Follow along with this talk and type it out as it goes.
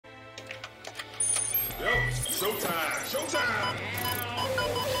Showtime! Showtime!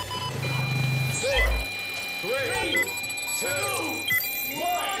 4, 3, 2, 1.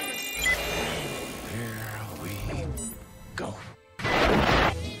 Here we go.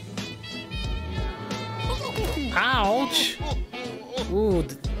 Ouch! Ooh,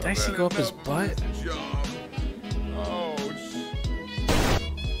 did I see go up his butt?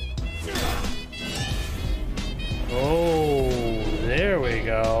 Oh, there we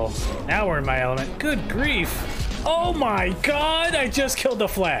go. Now we're in my element. Good grief! Oh my god! I just killed the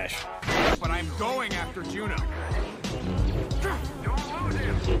Flash. But I'm going after Juno.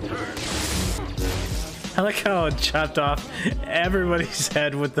 I like how it chopped off everybody's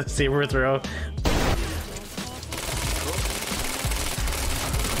head with the saber throw.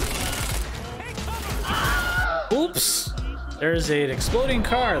 Oops! There's an exploding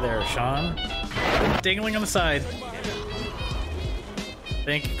car there, Sean. Dangling on the side.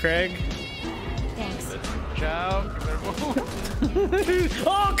 Thank you, Craig. Thanks. Ciao.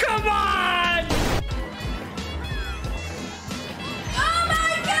 Oh, come on! Oh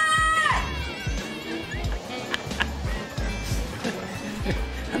my god!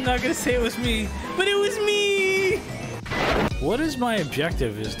 I'm not gonna say it was me, but it was me! What is my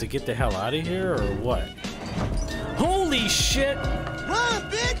objective? Is to get the hell out of here, or what? Holy shit! Run,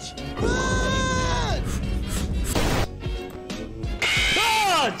 bitch! Run!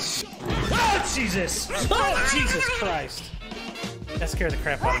 Oh, Jesus! Oh, Jesus Christ! That scared the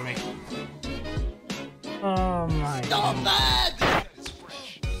crap out of me. Oh my god. Back!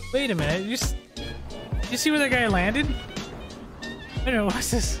 Wait a minute, you see where that guy landed? I don't know, what's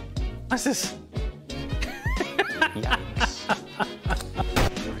this? What's this?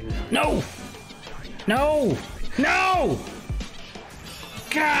 No! No! No!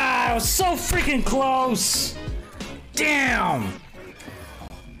 God, I was so freaking close! Damn!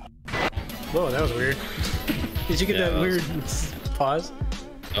 Whoa, that was weird. Did you get that weird pause?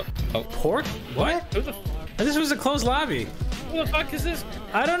 Oh. Pork? What? This was a closed lobby. Who the fuck is this?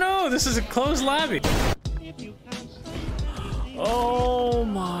 I don't know. This is a closed lobby. Oh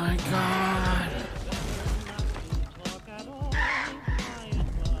my god.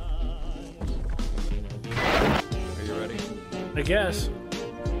 Are you ready? I guess.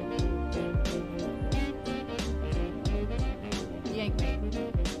 Yank me.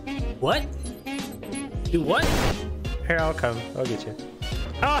 What? Do what? Here, I'll come. I'll get you.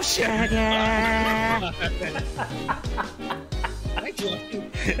 Oh shit! Yeah.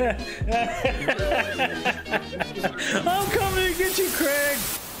 I'm coming to get you, Craig.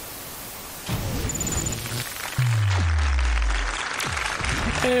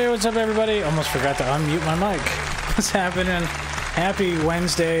 Hey, what's up, everybody? Almost forgot to unmute my mic. What's happening? Happy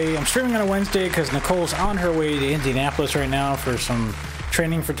Wednesday. I'm streaming on a Wednesday because Nicole's on her way to Indianapolis right now for some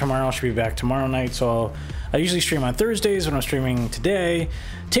training for tomorrow. She'll be back tomorrow night, so I usually stream on Thursdays. When I'm streaming today,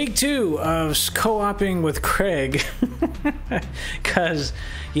 take 2 of co-oping with Craig, because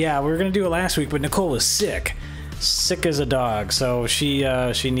yeah, we were gonna do it last week, but Nicole was sick as a dog, so she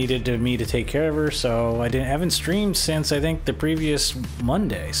needed me to take care of her. So I haven't streamed since I think the previous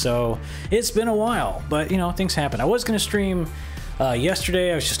Monday. So it's been a while, but you know, things happen. I was gonna stream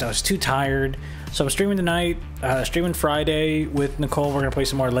yesterday. I was too tired. So I'm streaming tonight, streaming Friday with Nicole. We're gonna play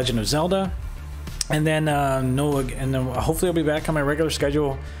some more Legend of Zelda, and then hopefully I'll be back on my regular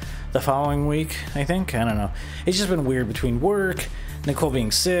schedule the following week. I think, I don't know. It's just been weird between work, Nicole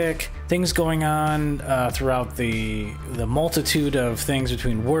being sick, things going on throughout the multitude of things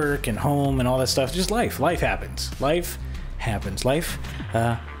between work and home and all that stuff. Just life happens. Life happens. Life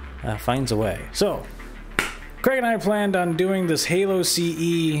finds a way. So Craig and I planned on doing this Halo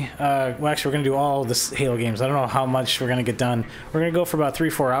CE. Well, actually, we're going to do all the Halo games. I don't know how much we're going to get done. We're going to go for about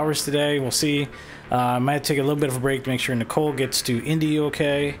 3-4 hours today. We'll see. I might take a little bit of a break to make sure Nicole gets to Indy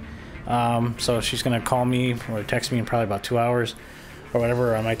okay. So she's going to call me or text me in probably about 2 hours or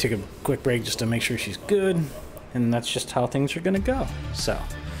whatever. I might take a quick break just to make sure she's good. And that's just how things are going to go. So,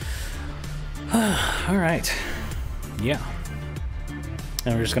 all right. Yeah.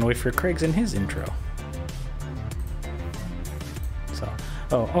 And we're just going to wait for Craig's in his intro.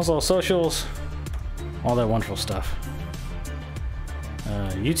 Oh, also socials, all that wonderful stuff.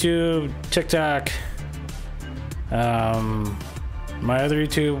 YouTube, TikTok, my other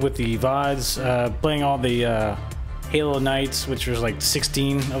YouTube with the VODs, playing all the Halo nights, which was like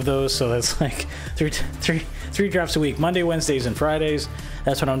 16 of those, so that's like three drops a week. Monday, Wednesdays, and Fridays.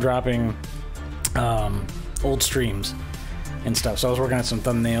 That's when I'm dropping old streams and stuff. So I was working on some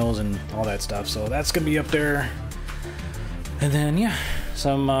thumbnails and all that stuff, so that's gonna be up there. And then yeah,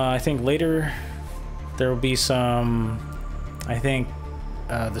 some I think later there will be some, I think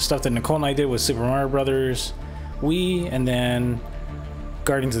the stuff that Nicole and I did with Super Mario Brothers, Wii, and then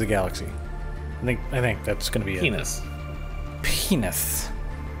Guardians of the Galaxy. I think that's gonna be Penis. it. Penis.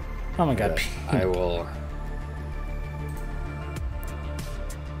 Oh my god. I will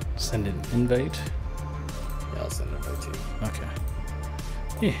Send an invite. Yeah, I'll send an invite to you. Okay.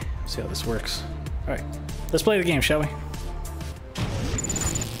 Yeah. See how this works. All right. Let's play the game, shall we?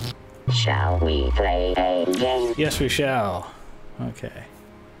 Shall we play a game? Yes, we shall. Okay.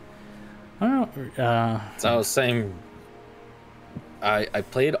 I don't know. So I was saying, I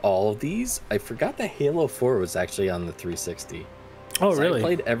played all of these. I forgot that Halo 4 was actually on the 360. Oh, So really? I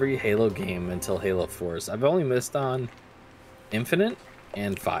played every Halo game until Halo 4. So I've only missed on Infinite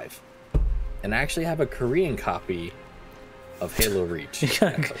and 5. And I actually have a Korean copy of Halo Reach. You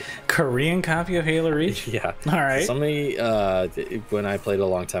got a Korean copy of Halo Reach? Yeah. All right. Somebody, when I played a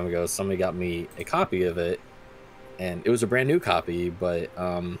long time ago, somebody got me a copy of it. And it was a brand new copy, but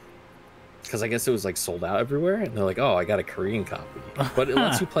because I guess it was like sold out everywhere, and they're like, "Oh, I got a Korean copy," but it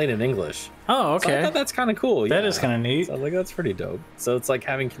lets you play it in English. Oh, So I okay. thought that's kind of cool. That is kinda neat. So I was like, that's pretty dope. So it's like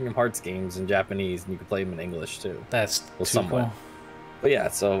having Kingdom Hearts games in Japanese, and you can play them in English too. That's Well, too somewhat. cool. But yeah,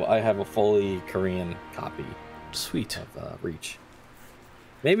 so I have a fully Korean copy Sweet. of Reach.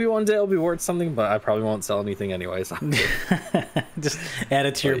 Maybe one day it'll be worth something, but I probably won't sell anything anyway. So Just add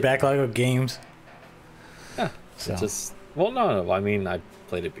it to your Wait. backlog of games. yeah, So. no. I mean, I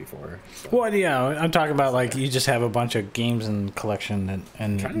played it before. So. Well, yeah, I'm talking about like you just have a bunch of games in collection and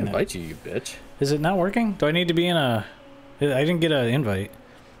I'm trying to invite you, you bitch. Is it not working? Do I need to be in a? I didn't get an invite.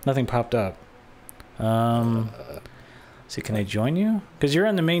 Nothing popped up. See, can I join you? Because you're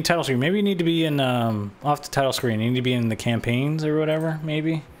on the main title screen. Maybe you need to be in off the title screen. You need to be in the campaigns or whatever.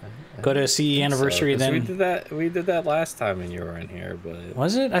 Maybe go to CE anniversary. 'Cause Then we did that last time when you were in here, but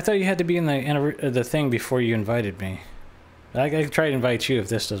was it? I thought you had to be in the thing before you invited me. I can try to invite you if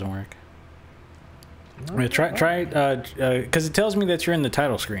this doesn't work. I'm gonna try because it tells me that you're in the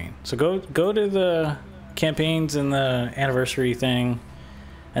title screen. So go to the campaigns and the anniversary thing,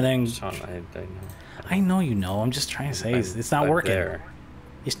 and then Sean, I know. I know you know. I'm just trying to say it's not I'm working. There.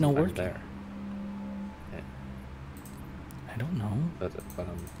 It's not I'm working. there. I don't know, But I'm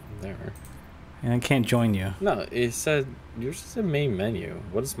there. and I can't join you. No, it said yours said main menu.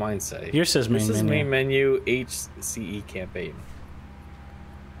 What does mine say? Yours says main This is menu. main menu HCE campaign.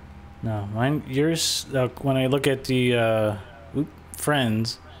 No, mine. Yours. When I look at the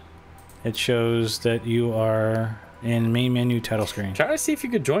friends, it shows that you are in main menu title screen. Try to see if you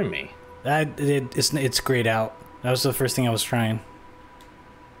could join me. It's grayed out. That was the first thing I was trying.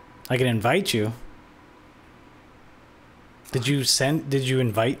 I can invite you. Did you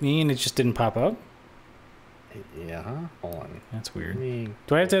invite me and it just didn't pop up? Yeah, hold on. That's weird. Let me-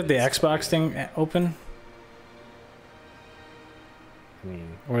 Do I have to have the Xbox thing open I mean,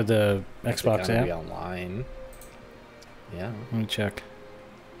 or the I think Xbox I'm gonna be app? online. Yeah. Let me check.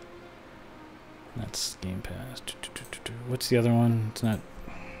 That's Game Pass. What's the other one? It's not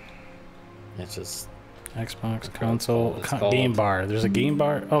It's just Xbox console. It's called Game bar. There's a game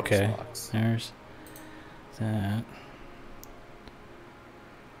bar. Okay. Xbox. There's that.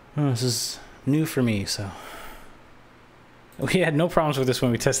 Oh, this is new for me, so we had no problems with this when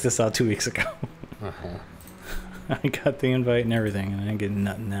we tested this out 2 weeks ago. I got the invite and everything, and I ain't getting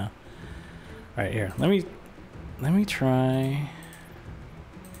nothing now. All right, here. Let me try.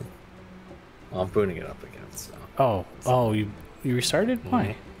 Well, I'm booting it up again. So Oh, you restarted? Why?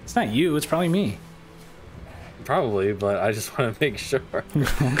 Mhm. It's not you. It's probably me. probably, but I just want to make sure.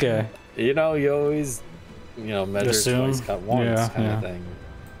 Okay. You know, you always, measure Assume. twice, cut once, Yeah, kind yeah. of thing.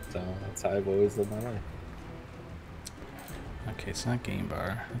 So that's how I've always lived my life. Okay, it's not Game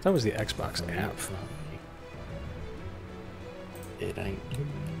Bar. I thought it was the Xbox app. It ain't.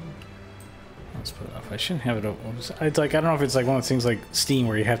 Let's put it up. I shouldn't have it open. It's like, I don't know if it's like one of the things like Steam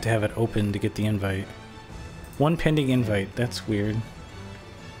where you have to have it open to get the invite. One pending invite. That's weird.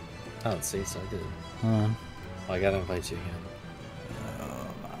 Oh, see, so I did. Hold on. Well, I gotta invite you again.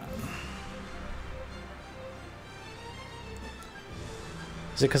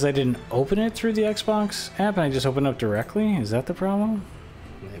 Is it because I didn't open it through the Xbox app and I just opened it up directly? Is that the problem?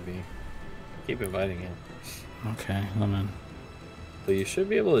 Maybe. Keep inviting you. Okay, hold on. But you should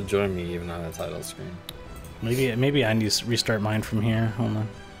be able to join me even on the title screen. Maybe I need to restart mine from here. Hold on.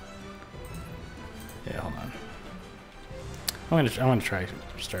 Yeah, hold on. I'm gonna try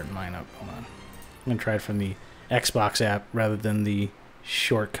starting mine up. Hold on. I'm gonna try it from the Xbox app rather than the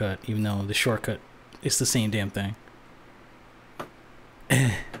shortcut, even though the shortcut is the same damn thing. Do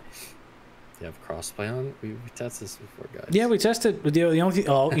you have crossplay on? We tested this before, guys. Yeah, we tested. The only thing,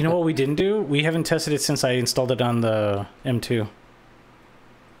 oh, you know what we didn't do? We haven't tested it since I installed it on the M2.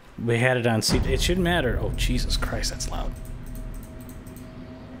 We had it on C. It shouldn't matter. Oh, Jesus Christ, that's loud.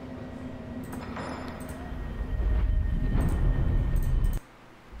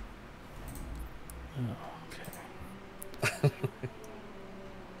 Oh, okay.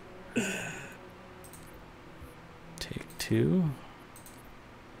 Take 2.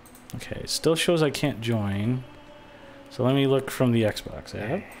 Okay, it still shows I can't join. So let me look from the Xbox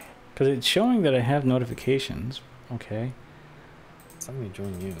app. Because it's showing that I have notifications. Okay. Somebody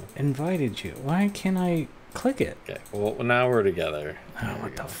join you. Invited you. Why can't I click it? Okay, well, now we're together. Oh,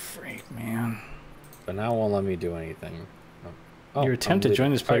 what the freak, man. But now it won't let me do anything. Oh, Your attempt to join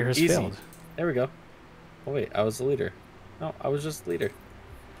this player has easy. failed. There we go. Oh, wait, I was the leader. No, I was just the leader.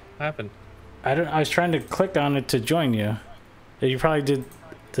 What happened? I was trying to click on it to join you. You probably did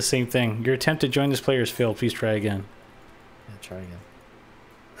the same thing. Your attempt to join this player has failed. Please try again. Yeah, try again.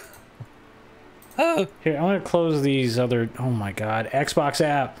 Here, I'm going to close these other... Oh my god. Xbox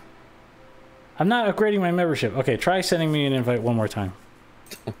app. I'm not upgrading my membership. Okay, try sending me an invite one more time.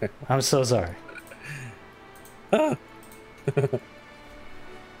 I'm so sorry. Probably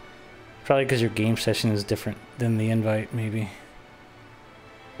because your game session is different than the invite, maybe.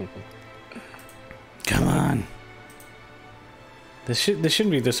 Come on. This shouldn't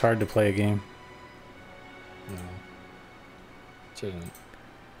be this hard to play a game. No. Shouldn't.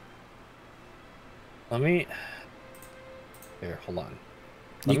 Let me... Here, hold on.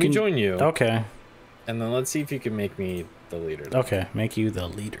 Let me join you. Okay. And then let's see if you can make me the leader. Okay, make you the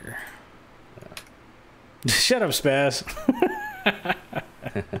leader. Yeah. Shut up, Spaz.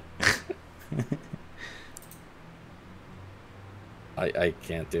 I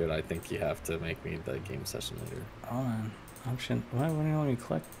can't do it. I think you have to make me the game session leader. Hold on. Option. Why wouldn't you let me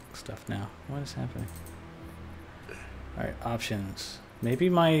collect stuff now? What is happening? Alright, options. Maybe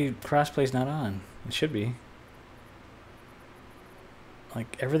my crossplay's not on. It should be.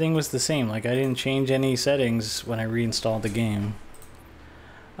 Like, everything was the same. Like, I didn't change any settings when I reinstalled the game.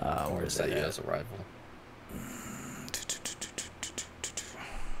 Where's that you as a rival?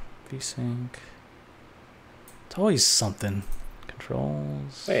 VSync. It's always something.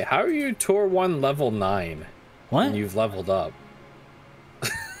 Controls. Wait, how are you Tour 1 level 9? What? And you've leveled up.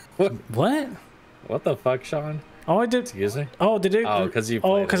 What? What the fuck, Sean? Oh, I did. Excuse me? Oh, did it? Oh, because you.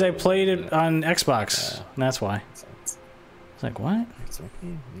 Oh, because I played it on Xbox. Yeah. That's why. It's like, what?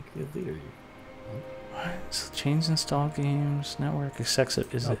 make me a leader. What? So change install games, network, accept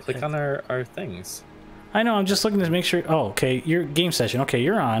is it? Click on our things. I know, I'm just looking to make sure. Oh, okay, your game session. Okay,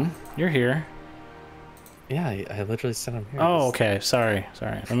 you're on. You're here. Yeah, I literally sent him here. Oh, okay. Sorry.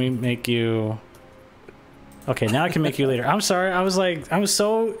 Let me make you... Okay, now I can make you leader. I'm sorry. I was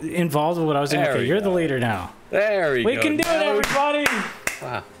so involved with what I was doing. Okay, you're the leader now. There we go. We can do it, everybody!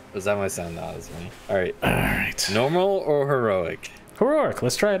 Wow. Was that my sound? No, that was me. Alright. Alright. Normal or heroic? Heroic.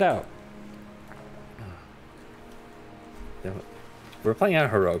 Let's try it out. We're playing on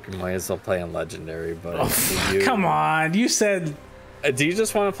heroic. We might as well play on legendary, but... Come on. You said... do you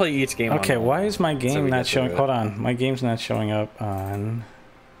just want to play each game? Okay, why is my game not showing... Hold on. My game's not showing up on...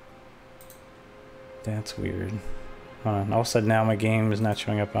 That's weird. Hold on. All of a sudden now my game is not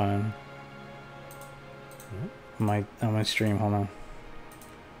showing up on my stream. Hold on.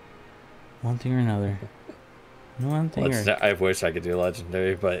 One thing or another. One thing I wish I could do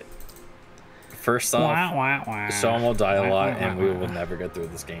legendary, but first off, Sean will die a lot and we will never get through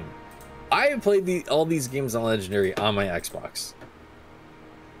this game. I have played all these games on legendary on my Xbox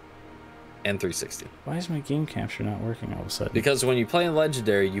and 360. Why is my game capture not working all of a sudden? Because when you play in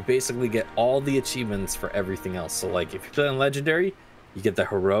legendary, you basically get all the achievements for everything else. So like if you play in legendary, you get the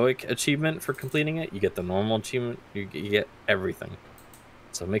heroic achievement for completing it, you get the normal achievement, you get everything.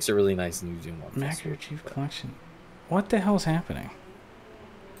 So it makes it really nice and you do one. Macro Chief Collection. What the hell's happening?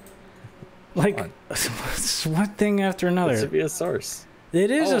 Like what thing after another? It should be a source.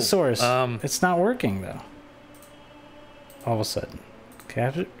 It is a source. It's not working though. All of a sudden.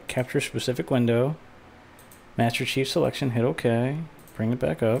 Capture specific window. Master Chief selection. Hit OK. Bring it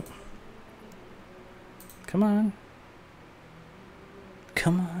back up. Come on.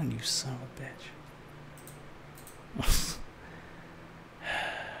 Come on, you son of a bitch.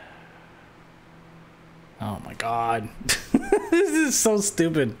 Oh my god. This is so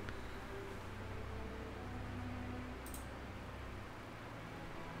stupid.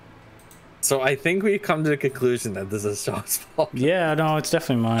 So I think we've come to the conclusion that this is Sean's fault. Yeah, no, it's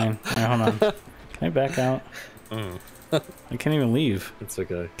definitely mine. Right, hold on. Can I back out? I can't even leave. It's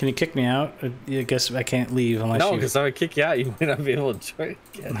okay. Can you kick me out? I guess I can't leave unless No, because I would kick you out. You might not be able to join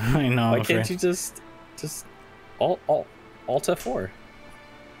again. I know. Why can't you just Alt F4?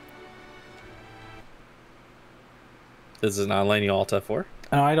 Is it not letting you Alt F4?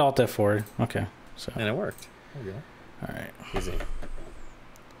 Oh, I'd alt F4. Okay, so And it worked. There we go. all right. Easy.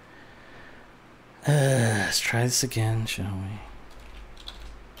 Let's try this again, shall we?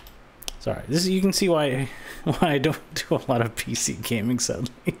 Sorry, this you can see why I don't do a lot of PC gaming suddenly.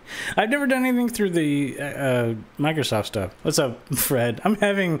 I've never done anything through the Microsoft stuff. What's up, Fred? I'm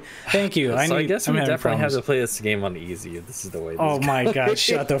having. Thank you. So I guess I'm we having definitely problems. have to play this game on easy if this is the way. Oh this my goes. god!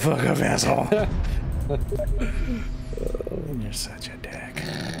 Shut the fuck up, asshole! You're such a dick.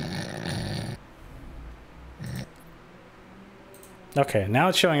 Okay, now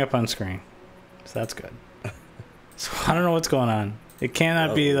it's showing up on screen, so that's good. So I don't know what's going on. It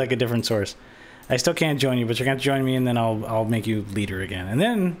cannot be like a different source. I still can't join you, but you're going to join me, and then I'll make you leader again. And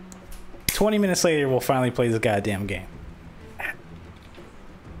then 20 minutes later, we'll finally play this goddamn game.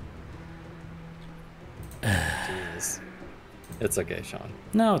 Jeez. It's okay, Sean.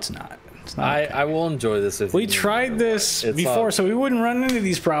 No, it's not. It's not. I will enjoy this if We you tried this It's before, so we wouldn't run into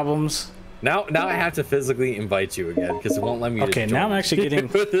these problems. Now I have to physically invite you again because it won't let me. Okay, just now I'm join actually getting.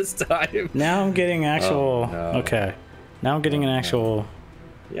 this time. Now I'm getting actual. Oh, no. Okay, now I'm getting an actual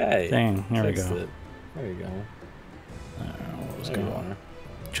Yay! thing. Here we Fixed go. it. There you go. What was There you going on? are.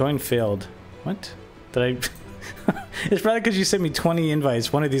 Join failed. What? Did I? It's probably because you sent me 20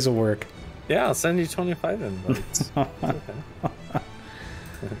 invites. One of these will work. Yeah, I'll send you 25 invites. Okay.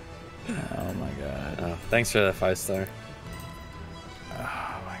 Oh my god. Oh, thanks for that 5-star.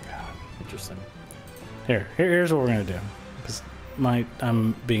 Oh my god. Interesting. Here's what we're gonna do. Because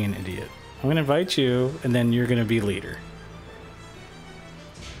I'm being an idiot. I'm gonna invite you, and then you're gonna be leader.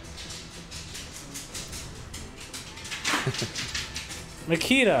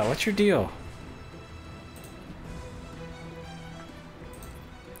 Makita, what's your deal?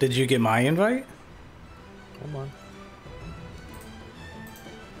 Did you get my invite? Come on.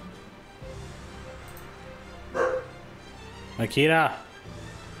 Makita.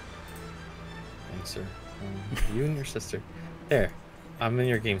 Thanks, sir. You and your sister. There. I'm in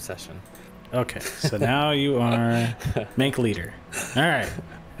your game session. Okay, so now you are make leader. All right,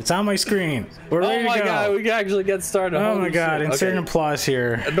 it's on my screen. We're ready Oh my to go. god, we can actually get started. Oh Holy my god, shit. insert an Okay. applause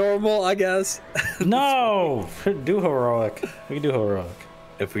here. Normal, I guess. No, do heroic. We can do heroic.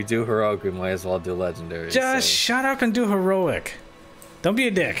 If we do heroic, we might as well do legendary. Just so. shut up and do heroic. Don't be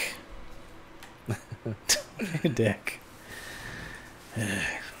a dick. Don't be a dick.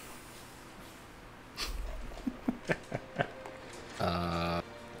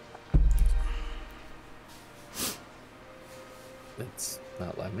 It's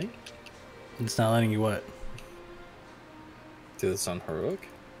not letting me It's not letting you what? do this on heroic.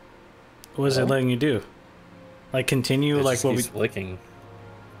 What is it letting you do? Like continue, It like just what we keeps flicking.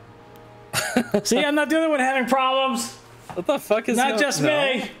 see. I'm not the only one having problems. What the fuck is Not just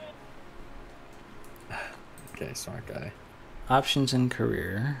me. Okay, smart guy. Options and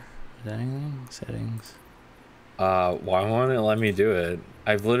career. Is that anything? Settings. Why won't it let me do it?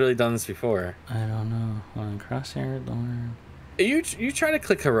 I've literally done this before. I don't know. On crosshair, lower. You try to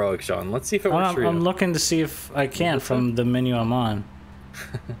click heroic, Sean. Let's see if it works for you. I'm looking to see if I can from the menu I'm on.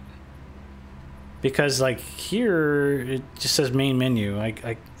 Because like here it just says main menu.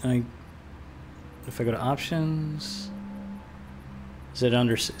 I if I go to options, is it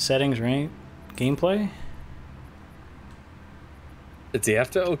under settings, right? Gameplay? Do you have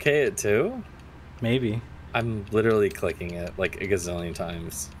to okay it too? Maybe. I'm literally clicking it like a gazillion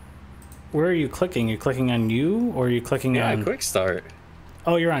times. Where are you clicking? You're clicking on you, or are you clicking Yeah, on? quick start.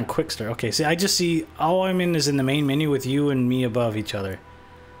 Oh, you're on quick start. Okay, see, I just see all I'm in is in the main menu with you and me above each other.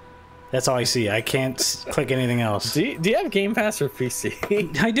 That's all I see. I can't click anything else. Do you have Game Pass or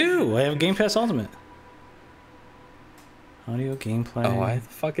PC? I do. I have Game Pass Ultimate. Audio gameplay. Oh, why the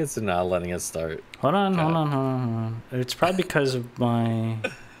fuck is it not letting us start? Hold on. It's probably because of my.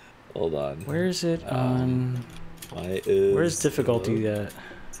 Hold on. Where is it on? Why is Where's difficulty at?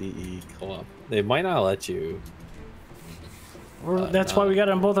 TE co-op? They might not let you. That's why we got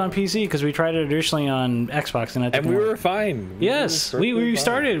them both on PC, because we tried it originally on Xbox and And we were fine. Yes, we perfectly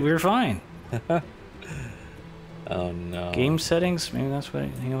started. We were fine. fine. Oh no. Game settings. Maybe that's what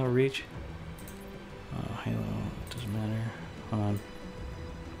Halo Reach. Oh, Halo doesn't matter. Hold on.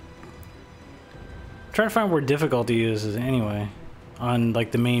 Trying to find where difficulty is anyway, on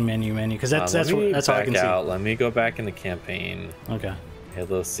like the main menu, because that's all I can out. Let me go back in the campaign. see. Okay.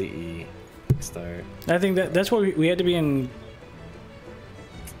 Halo CE start. I think that's what we had to be in.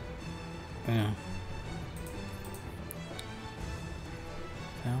 Yeah.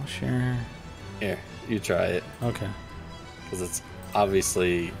 I'll share. Here, you try it, Okay. because it's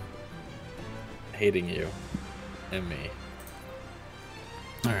obviously hating you and me.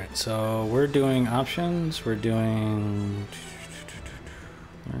 All right. So we're doing options. We're doing.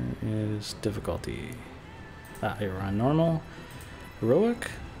 is difficulty. Ah, you're on normal. Heroic.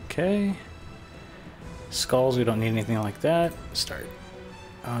 Okay. Skulls, we don't need anything like that. Start.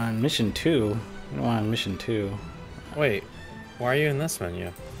 On mission 2. We don't want mission 2. Wait, why are you in this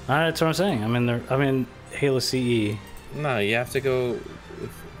menu? That's what I'm saying. I'm in Halo CE. No, you have to go.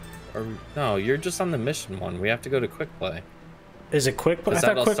 No, you're just on the mission one. We have to go to quick play. Is it quick? Because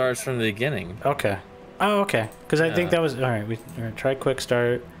that all starts from the beginning. Okay. Oh, okay. Because I think that was all right. All right. Try quick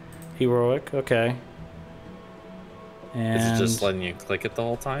start. Heroic. Okay. And is it just letting you click it the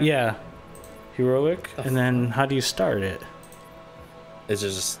whole time? Yeah. Heroic. And then how do you start it? Is it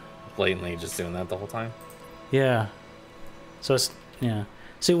just blatantly just doing that the whole time? Yeah. So it's yeah.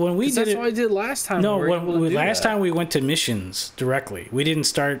 See, when we did that's it, what I did last time. no, last time we went to missions directly. We didn't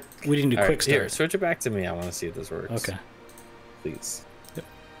start. We didn't do all quick right, start. Here, switch it back to me. I want to see if this works. Okay. Please. Yep.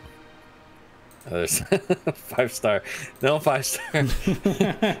 There's 5 star. No 5 star.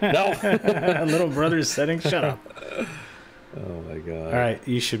 No. Little brother's setting. Shut up. Oh my god. All right,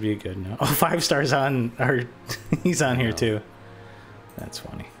 you should be good now. Oh, 5 stars on. Or he's on here too. That's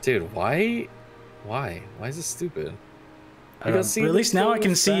funny. Dude, why? Why is this stupid? At least now I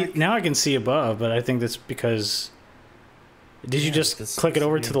can see. Now I can see above, but I think that's because. Did you just click it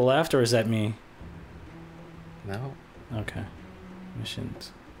over to the left, or is that me? No. Okay.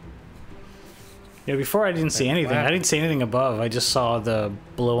 Missions. Yeah, before I didn't see anything. I didn't see anything above. I just saw the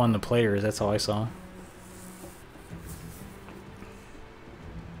below on the players. That's all I saw.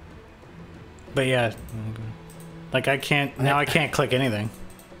 But yeah, like I can't now. I can't click anything.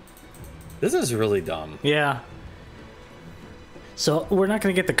 This is really dumb. Yeah. So we're not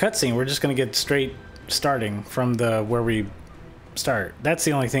going to get the cutscene. We're just going to get straight starting from the where we start. That's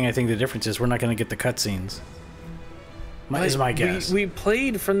the only thing I think the difference is. We're not going to get the cutscenes. Is my guess. We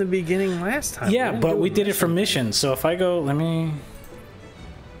played from the beginning last time. Yeah, but we did it for missions. So if I go, let me.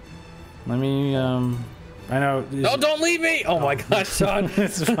 I know. No, don't leave me! Oh my God, Sean.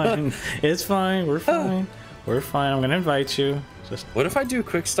 It's fine. It's fine. We're fine. We're fine. I'm going to invite you. Just. What if I do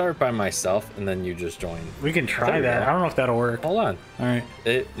quick start by myself and then you just join? We can try that. I don't know if that'll work. Hold on. All right.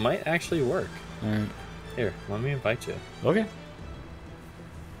 It might actually work. All right. Here, let me invite you. Okay.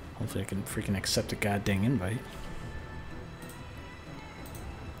 Hopefully I can freaking accept a goddamn invite.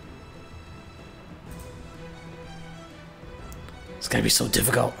 It's gonna be so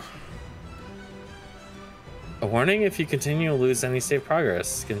difficult. A warning: if you continue to lose any save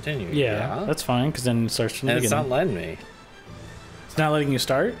progress, continue. Yeah, that's fine, because then it starts from the beginning. beginning. It's not letting me. It's not letting you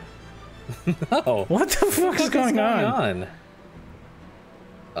start? No. What the fuck is going on?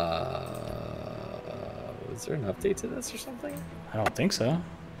 Is there an update to this or something? I don't think so. Are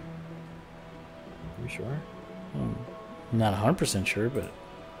you sure? I'm not 100% sure, but...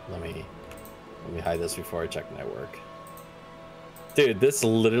 Let me hide this before I check network. Dude, this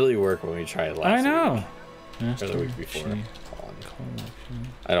literally worked when we tried last I know. week. Or the week before. Hold on.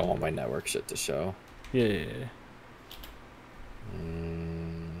 I don't want my network shit to show. Yeah.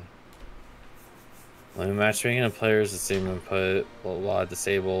 Limit matchmaking of players, the same input, blah, blah, blah,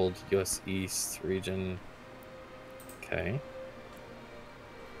 disabled, US East region. Okay.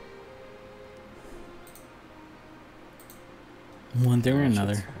 One thing or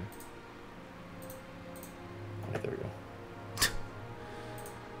another. Oh, there we go.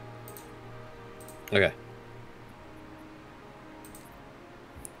 Okay.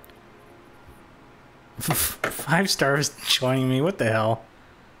 Five stars joining me. What the hell?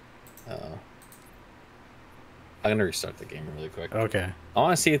 I'm gonna restart the game really quick. Okay. I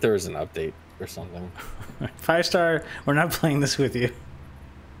want to see if there was an update or something. 5 star. We're not playing this with you.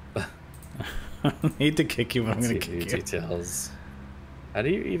 I hate to kick you, but I'm gonna kick you. Details. How do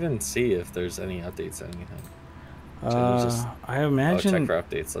you even see if there's any updates or anything? I imagine. Oh, check for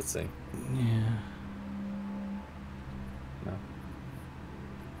updates. Let's see. Yeah.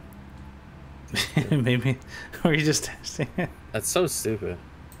 No. Maybe. Or you just testing it? That's so stupid.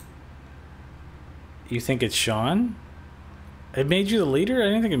 You think it's Sean? It made you the leader? I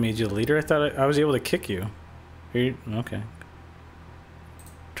didn't think it made you the leader. I thought I was able to kick you. Okay.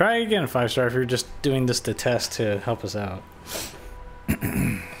 Try again, 5 star, if you're just doing this to test to help us out.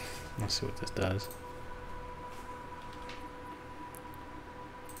 Let's see what this does.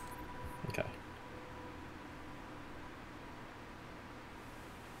 Okay.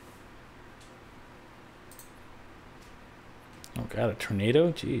 Oh god, a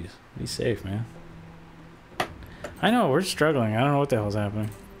tornado? Jeez. Be safe, man. I know, we're struggling. I don't know what the hell's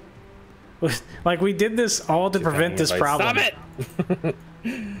happening. Like, we did this all to prevent this problem. Stop it!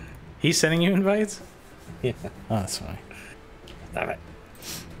 He's sending you invites? Yeah. Oh, that's fine. Stop it.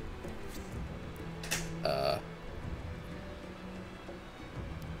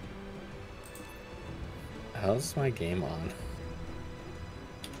 hell's my game on?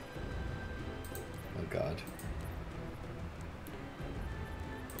 Oh god.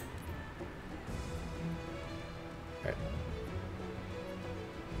 Alright.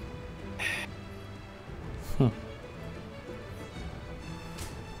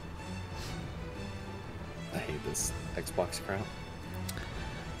 I hate this Xbox crap.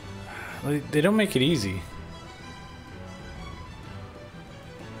 They don't make it easy.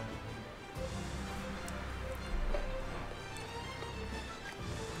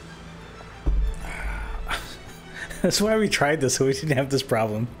 That's why we tried this, so we didn't have this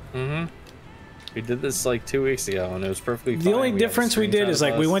problem. Mm-hmm. We did this like 2 weeks ago, and it was perfectly fine. The only difference we did is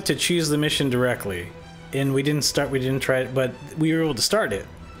like we went to choose the mission directly, and we didn't try it, but we were able to start it.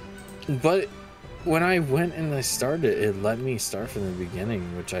 But when I went and I started it let me start from the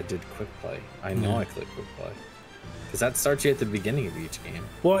beginning, which I did quick play. I know I clicked quick play. Because that starts you at the beginning of each game.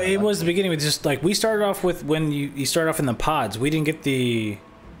 Well, it was the beginning with just like we started off with when you start off in the pods. We didn't get the.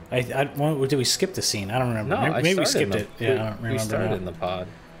 Did we skip the scene? I don't remember. No, maybe we skipped it. Yeah, I don't remember. We started now. in the pod.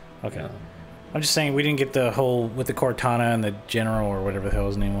 Okay. Yeah. I'm just saying we didn't get the whole with the Cortana and the General or whatever the hell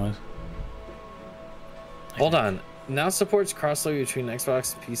his name was. Hold on. Now supports cross-log between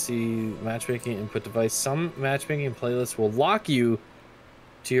Xbox, PC, matchmaking, input device. Some matchmaking playlists will lock you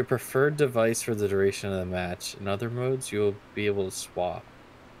to your preferred device for the duration of the match. In other modes, you'll be able to swap.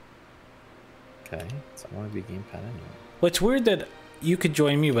 Okay, so I want to be gamepad anyway. Well, it's weird that you could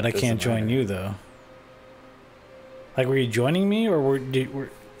join me, but I Doesn't can't join matter. you though. Like, were you joining me, or were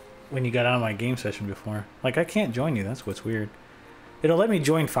when you got out of my game session before? Like, I can't join you. That's what's weird. It'll let me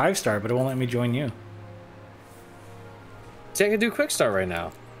join 5-star, but it won't let me join you. See, I can do quick start right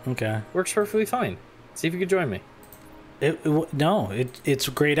now. Okay. Works perfectly fine. See if you can join me. No, it's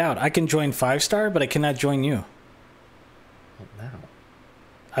grayed out. I can join 5-star, but I cannot join you. Well, now.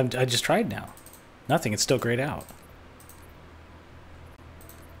 I just tried now. Nothing. It's still grayed out.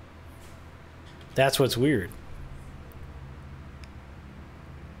 That's what's weird.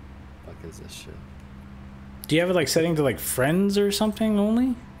 Fuck is this shit? Do you have it like setting to like friends or something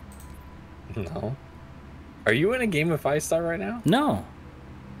only? No. Are you in a game of 5-star right now? No.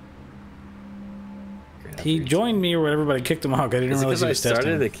 He joined me or whatever, but I kicked him out. I didn't realize he was I started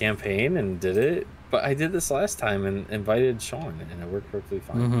testing. the campaign and did it, but I did this last time and invited Sean, and it worked perfectly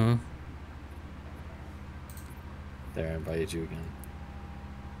fine. Mm-hmm. There, I invited you again.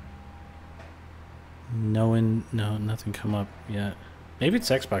 No, nothing come up yet. Maybe it's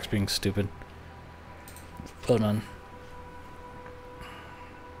Xbox being stupid. Hold on.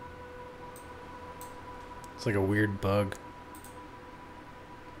 It's like a weird bug.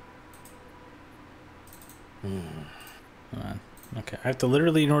 Hold on. Okay, I have to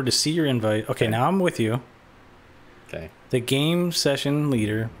literally, in order to see your invite. Okay, now I'm with you. Okay. The game session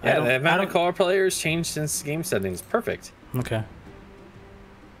leader. Yeah, the amount of caller players changed since game settings. Perfect. Okay.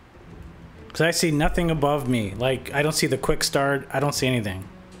 Because I see nothing above me. Like, I don't see the quick start. I don't see anything.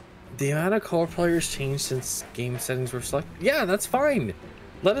 The amount of caller players changed since game settings were selected. Yeah, that's fine.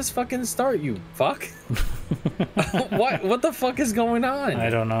 Let us fucking start, you fuck. What the fuck is going on? I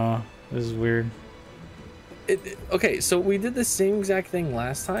don't know. This is weird. Okay, so we did the same exact thing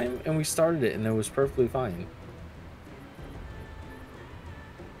last time, and we started it, and it was perfectly fine.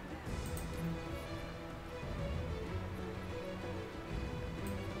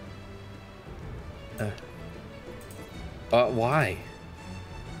 Why?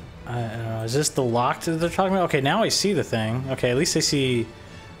 I don't know. Is this the locked that they're talking about? Okay, now I see the thing. Okay, at least I see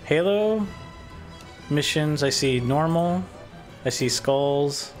Halo missions. I see normal. I see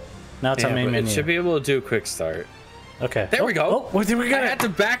skulls. Now it's on main menu. It should be able to do a quick start. Okay. There we go. Oh, what did we get? I had to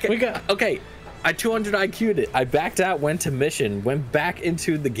back it. We got. Okay, I 200 IQ'd it. I backed out, went to mission, went back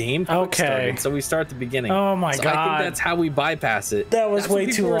into the game. Okay. Started, so we start at the beginning. Oh my so god. I think that's how we bypass it. That was that's way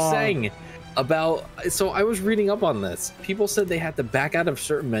what too people long. were saying about. So I was reading up on this. People said they had to back out of a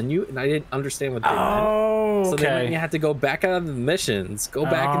certain menu, and I didn't understand what they meant. Oh, So okay. they meant you had to go back out of the missions, go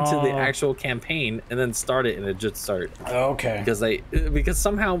back into the actual campaign, and then start it, and it just started. Okay. Because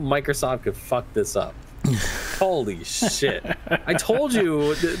somehow Microsoft could fuck this up. Holy shit! I told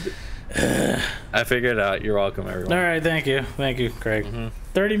you. I figured it out. You're welcome, everyone. All right, thank you, Craig.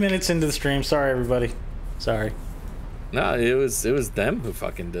 30 minutes into the stream. Sorry, everybody. Sorry. No, it was them who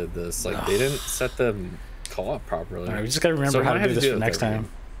fucking did this. Like they didn't set the call up properly. All right, we just gotta remember So how I to have do to this do for it next every time.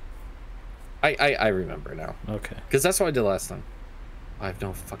 game. I remember now. Okay. Because that's what I did last time. I have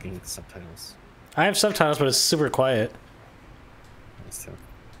no fucking subtitles. I have subtitles, but it's super quiet. That's too.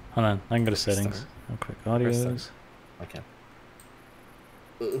 Hold on, I can go to settings. Start. Real quick, Press audios. I can.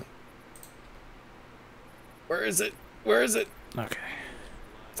 Where is it? Where is it? Okay.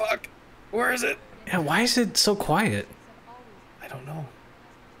 Fuck. Where is it? Yeah, why is it so quiet? I don't know.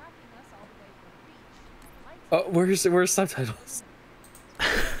 Oh, where's subtitles?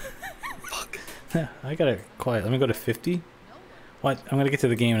 Fuck. Yeah, I got it quiet. Let me go to 50. What? I'm gonna get to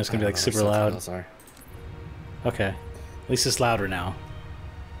the game and it's gonna be like super loud. Okay. At least it's louder now.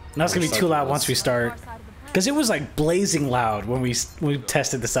 Now it's gonna be too loud once we start. Because it was like blazing loud when we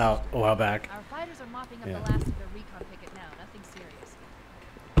tested this out a while back. Our fighters are mopping up Yeah. the last of their recon picket now. Nothing serious.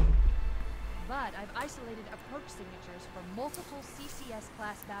 But I've isolated approach signatures for multiple CCS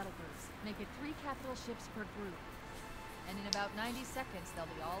class battle groups. Make it 3 capital ships per group. And in about 90 seconds, they'll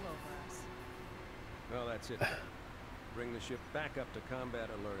be all over us. Well, that's it. Bring the ship back up to combat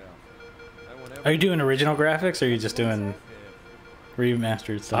alert alpha. Are you doing original graphics or are you just doing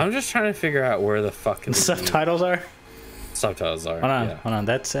remastered stuff? I'm just trying to figure out where the fucking Subtitles are? subtitles are. Hold on, Yeah. hold on.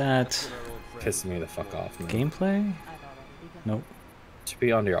 That's at Pissing me the fuck off, man. gameplay? Nope. Should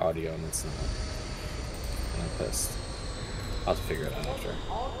be on your audio and it's not. And I'm pissed. I'll have to figure it out after.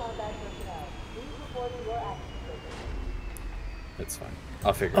 It's fine.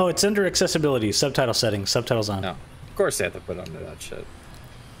 I'll figure Oh, it out. it's under accessibility, subtitle settings, subtitles on. No. Of course they have to put under that shit.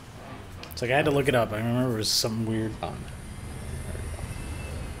 It's like I had to look it up. I remember it was something weird. On.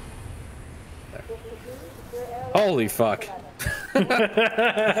 There we go. There. Holy fuck. I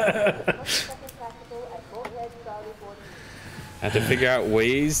had to figure out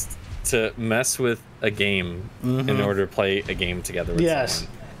ways to mess with a game in order to play a game together with Yes.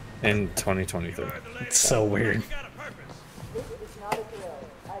 someone in 2023. It's so weird.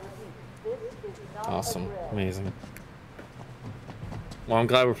 Awesome. Amazing. Well, I'm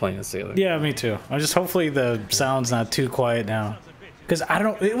glad we're playing this together. Yeah, me too. I just hopefully the sound's not too quiet now. Because I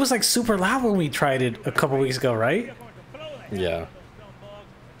don't. It was like super loud when we tried it a couple weeks ago, right? Yeah.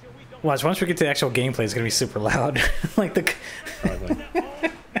 Watch, once we get to the actual gameplay, it's gonna be super loud. Like the. Probably.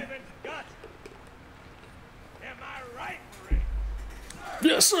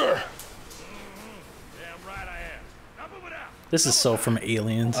 Yes, sir. Damn right I am. Now move it out. This is so from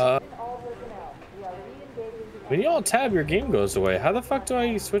Aliens. When you all tab, your game goes away. How the fuck do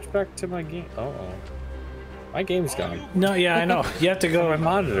I switch back to my game? Oh, my game's gone. No, yeah, I know. You have to My go.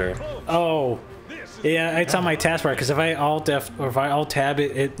 monitor. Oh, yeah, it's on my taskbar. Because if I alt F or if I alt tab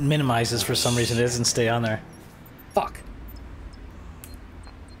it, it minimizes for some reason. It doesn't stay on there. Fuck.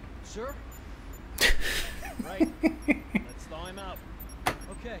 Sir? Right. Let's thaw him out.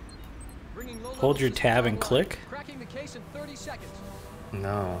 Okay. Bringing low Hold your tab and click. Cracking the case in 30 seconds.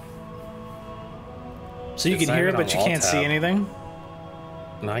 No. So you It's can not hear it, even but on you alt can't see tab. anything.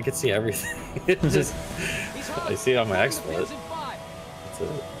 No, I can see everything. It's just I see it on my XSplit. Hands in 5. That's it.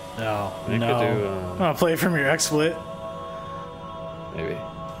 No, I no. could do, I'm gonna play from your XSplit. Maybe.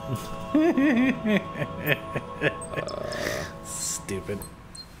 Stupid.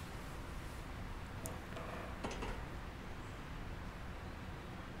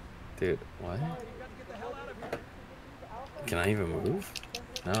 Dude, what? Can I even move?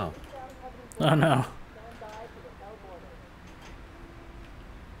 No. Oh no.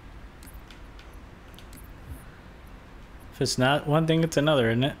 If it's not one thing, it's another,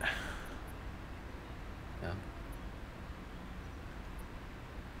 isn't it? Yeah.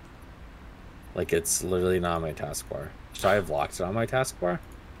 Like it's literally not on my taskbar. Should I have locked it on my taskbar?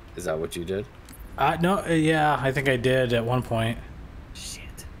 Is that what you did? No, yeah, I think I did at one point. Shit.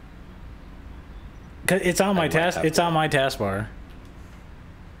 'Cause it's on my might have It's to. on my taskbar.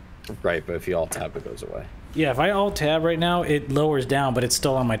 Right, but if you alt tab, it goes away. Yeah, if I alt tab right now, it lowers down, but it's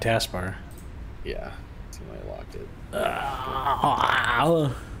still on my taskbar. Yeah. So I locked it.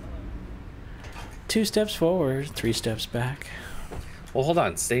 2 steps forward, 3 steps back. Well, hold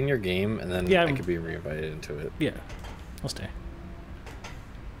on. Stay in your game, and then Yeah, I could be reinvited into it. Yeah, I'll stay.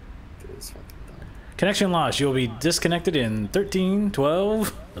 Dude, it's fucking dumb. Connection lost. You'll be disconnected in 13,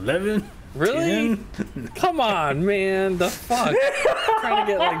 12, 11. Really? 10. Come on, man. The fuck? I'm trying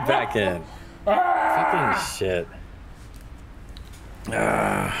to get like back in. Fucking shit.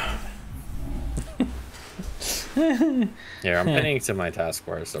 Here, I'm pinning to my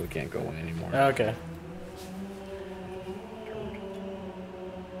taskbar so we can't go away anymore. Okay.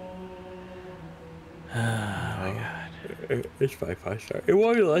 Oh my god. It's 5-star. It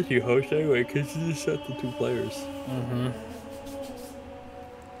won't let you host anyway because you just set the 2 players.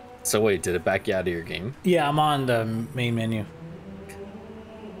 So wait, did it back you out of your game? Yeah, I'm on the main menu.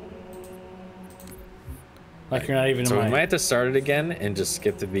 Like you're not even So in we my... might have to start it again and just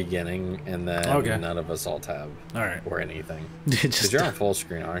skip the beginning, and then Okay. none of us all tab All right. or anything. Just- Because you're on full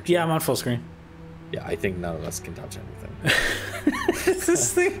screen, aren't you? Yeah, I'm on full screen. Yeah, I think none of us can touch anything.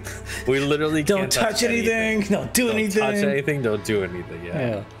 This thing. We literally Don't can't touch anything. Don't do Don't anything. touch anything. Don't do anything. Yeah.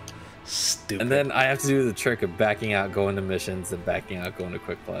 Yeah. Stupid. And then I have to do the trick of backing out, going to missions, and backing out, going to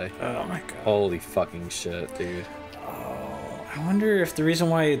quick play. Oh my god. Holy fucking shit, dude. Oh, I wonder if the reason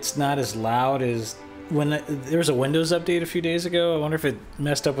why it's not as loud is when there was a Windows update a few days ago. I wonder if it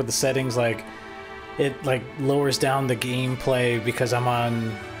messed up with the settings, like it like lowers down the gameplay because I'm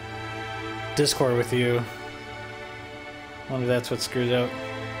on Discord with you. I wonder if that's what screws out.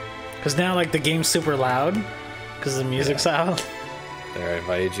 Because now like the game's super loud because the music's out. There, I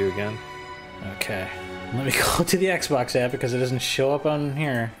invited you again. Okay. Let me go to the Xbox app because it doesn't show up on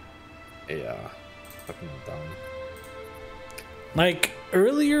here. Yeah. Fucking dumb. Like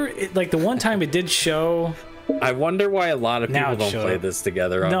earlier, like the one time it did show. I wonder why a lot of Now people it don't play showed. this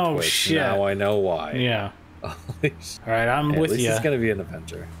together on No Twitch. shit. Now I know why. Yeah. Holy shit. All right, I'm At with least you. it's gonna be an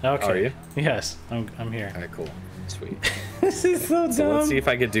adventure. Okay. Are you? Yes, I'm here. All right, cool. Sweet. This is so dumb. So let's see if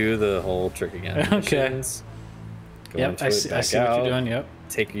I could do the whole trick again. Okay. Missions, go Yep, into I it, see back what out, you're doing. Yep.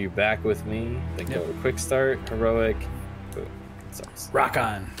 take you back with me, then Yep. go to quick start, heroic. Boom. Sucks. Rock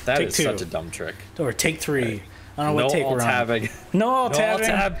on. That take is two. such a dumb trick. Or take three. Right. I don't know No what take alt we're on. tabbing. No alt No alt tabbing.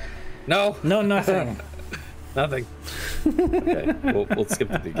 tab. No. No nothing. Nothing. Okay, we'll skip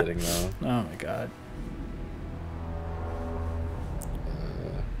the beginning though. Oh my god.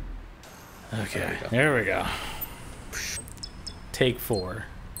 Okay, there we go. Take 4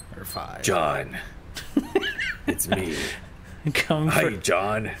 or 5. John. It's me. Come for, Hi,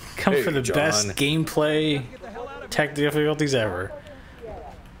 John. come Hey, for the John. best gameplay tech difficulties ever.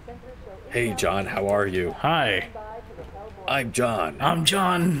 Hey, John. How are you? Hi, I'm John. I'm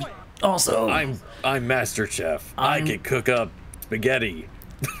John. Also, I'm Master Chef. I I'm- can cook up spaghetti.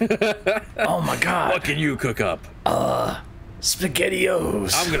 oh my god, What can you cook up?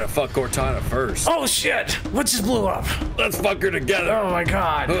 SpaghettiOs. I'm gonna fuck Cortana first. Oh shit! What just blew up? Let's fuck her together. Oh my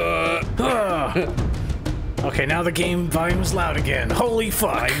god. Okay, now the game volume's loud again. Holy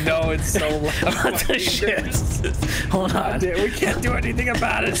fuck! I know it's so loud. What the shit? Hold on. We can't do anything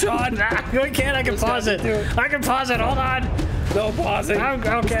about it, Sean. I can't. I can pause it. I can pause it. Hold on. No pausing. I'm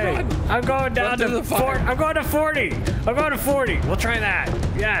okay. I'm going down Left to of the fire. I'm going to 40. I'm going to 40. We'll try that.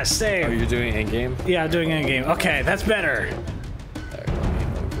 Yeah, Oh, save. you're doing in game? Yeah, I'm doing it in game. Okay, that's better.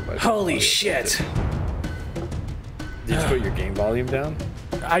 Holy shit. Did you put your game volume down?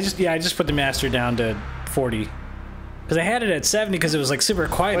 I just put the master down to 40. Because I had it at 70 because it was like super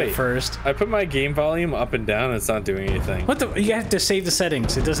quiet Wait. at first. I put my game volume up and down and it's not doing anything. What the? You have to save the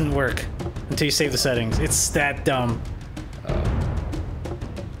settings. It doesn't work until you save the settings. It's that dumb.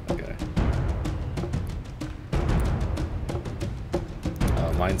 Okay.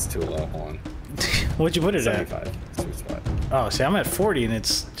 Mine's too low. Hold on. What'd you put it at? 75. Sweet spot. Oh, see, I'm at 40 and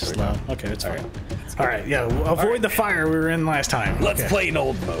it's just low. Okay, it's fine. Alright. All right, yeah, avoid the fire we were in last time. Let's Okay. play in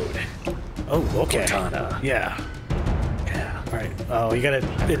old mode. Oh, okay. Cortana. Yeah. Yeah. All right. Oh, you gotta.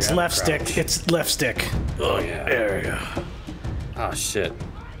 It's forgot left to stick. crouch. It's left stick. Oh, yeah. There we go. Oh, shit.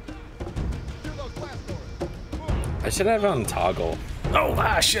 I should have it on toggle.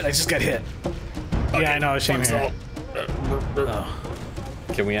 Oh, shit! I just got hit. Yeah, I know. It's shame here. Oh.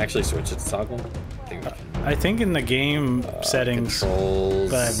 Can we actually switch it to toggle? I think we can. I think in the game settings,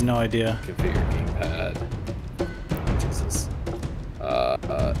 Controls. but I have no idea. Configure gamepad. Jesus.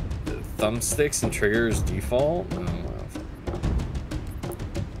 Thumbsticks and triggers default?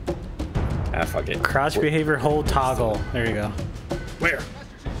 Oh, fuck it. Crouch We're- behavior, hold toggle. There you go. Where?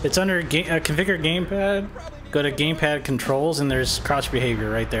 It's under configure gamepad. Go to gamepad controls and there's crouch behavior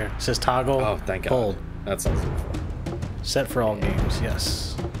right there. It says toggle. Oh, thank God. Hold. That sounds beautiful. Set for all games.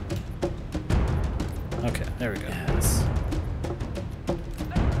 Yes. Okay, there we go. Yes.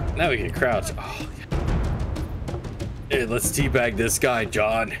 Now we can crouch. Oh, yeah. Hey, let's teabag this guy,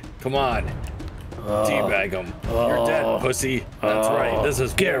 John. Come on. Teabag him. You're dead, pussy. That's right. This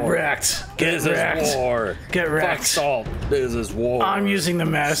is Get war. wrecked. Get This wrecked. is war. Get wrecked. Fuck salt. This is war. I'm using the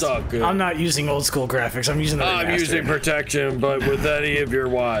master. Suck good. I'm not using old school graphics. I'm using the I'm remastered. using protection, but with any of your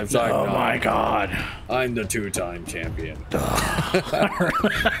wives, I'm Oh not. my god. I'm the two-time champion.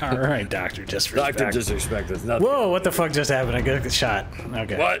 All right, Dr. Disrespect. Dr. Disrespect is nothing. Whoa, what the fuck just happened? I got shot.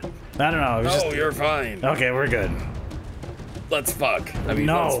 Okay. What? I don't know. It was No, just... you're fine. Okay, we're good. Let's fuck. I mean,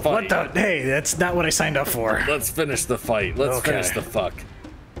 No, let's fight. what the? Hey, that's not what I signed up for. Let's finish the fight. Let's Okay. finish the fuck.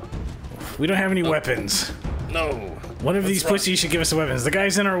 We don't have any weapons. No. One of these run. pussies should give us the weapons. The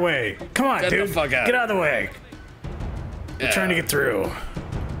guy's in our way. Come on, Get the dude. fuck out. Get out of the way. Yeah. Trying to get through.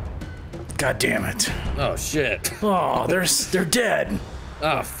 God damn it. Oh shit. Oh, they're dead.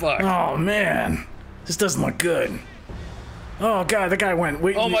 Oh fuck. Oh man, this doesn't look good. Oh god, the guy went.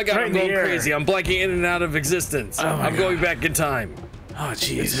 Oh my god, right I'm in the going air. crazy. I'm blanking in and out of existence. Oh my I'm going back in time. Oh It's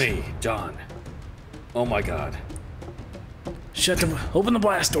jeez. me, John. Oh my god. Shut them. Open the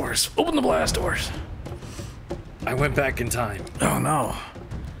blast doors. Open the blast doors. I went back in time. Oh no.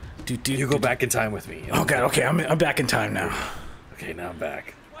 You go back in time with me. Oh god. Okay, I'm back in time now. Okay, now I'm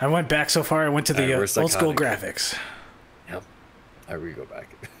back. I went back so far. I went to the Right, old school graphics. Yep. I re-go back.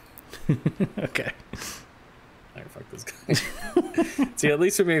 Okay. Alright, fuck this guy. See, at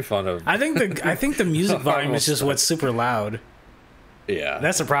least we made fun of. I think the music volume is just what's super loud. Yeah.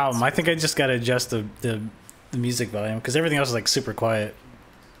 That's the problem. I think I just gotta adjust the music volume because everything else is like super quiet.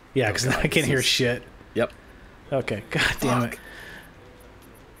 Yeah, because I can't hear shit. Yep. Okay. God damn it.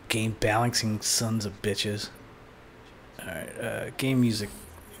 Game balancing sons of bitches. Alright, game music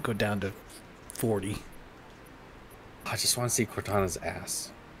go down to 40. I just want to see Cortana's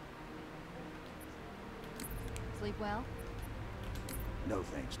ass. Sleep well? No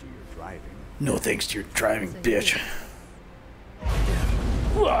thanks to your driving. No thanks to your driving, bitch.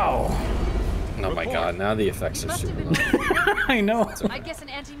 Wow. Oh my god, now the effects are Must have super been low. I know. I guess an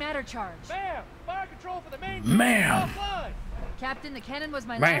antimatter charge. Ma'am, fire control for the main Ma'am. offline. Captain, the cannon was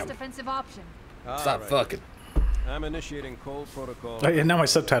my Ma'am. last offensive option. Stop fucking. I'm initiating cold protocol. Oh, yeah, now my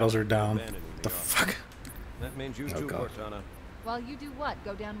subtitles are down. Abandoning The fuck? That means you Oh, too, God. Cortana. While you do what?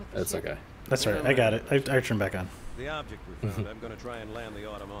 Go down with the That's ship? okay. That's right. I got it. I turned back on. The object we found, I'm going to try and land the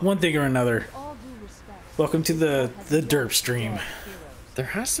autumn on. One thing or another. All due respect. Welcome to the derp stream. There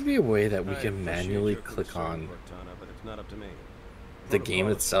has to be a way that we I can appreciate manually your click concern, on Cortana, but it's not up to me. the game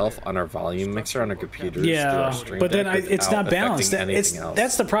itself on our volume mixer on our computers. through Yeah, our Stream but then Deck it's without not balanced. affecting It's anything else.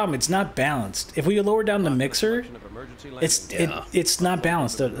 that's the problem. It's not balanced. If we lower down the mixer, Yeah. it's not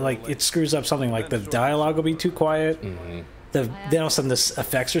balanced. Like it screws up something. Like the dialogue will be too quiet. Mm-hmm. Then all of a sudden the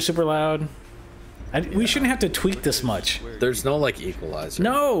effects are super loud. We shouldn't have to tweak this much. There's no like equalizer.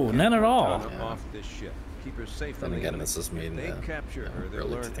 No, none at all. Off this ship. Keep her safe Then from the again, enemy. this is made in If they the capture her, they'll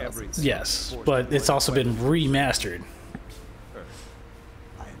early learn 2000s. everything. Yes, but it's also been remastered.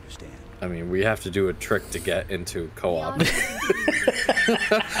 I understand. I mean, we have to do a trick to get into co-op.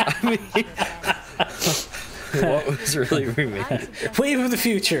 What was really remade? Wave of the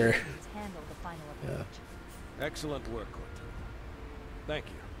future. Yeah. Excellent work, Cortana. Thank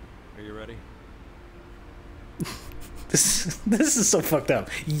you. Are you ready? This is so fucked up.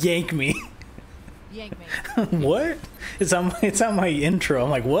 Yank me. Yank me. What? It's on my intro. I'm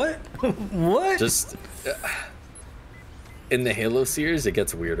like, what? What? Just in the Halo series, it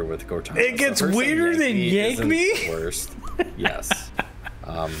gets weirder with Cortana. It gets So her saying weirder than yank isn't me? the worst. Yes.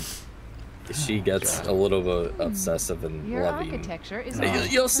 She gets a little bit obsessive and Your loving. architecture is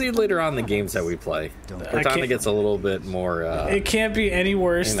You'll see later on the games that we play. Cortana can't- gets a little bit more. It can't be any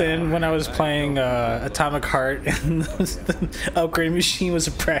worse than when I was playing Atomic Heart and the upgrade machine was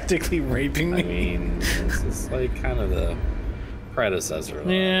practically raping I me. mean, this is like kind of the predecessor. Of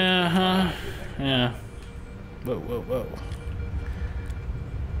that. Yeah, huh? Yeah. Whoa, whoa, whoa.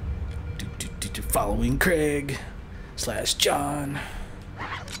 Following Craig / John.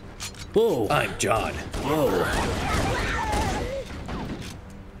 Whoa. I'm John. Whoa.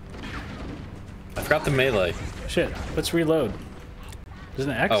 I forgot the melee. Shit. Let's reload.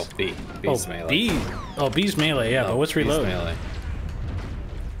 Isn't it X? Oh, B. B's melee. B. Oh, B's melee, yeah, No, but what's B's reload? melee.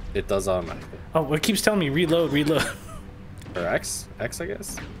 It does automatically. Oh, it keeps telling me reload, reload. Or X? X, I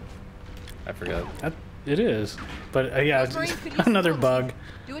guess? I forgot. It is. But yeah, Those Marines could use another some bug.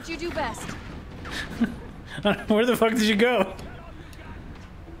 Do what you do best. Where the fuck did you go?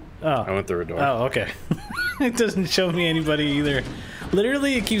 I Oh. went through a door. Oh, okay. It doesn't show me anybody either.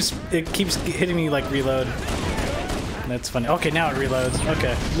 Literally, it keeps hitting me like reload. That's funny. Okay, now it reloads.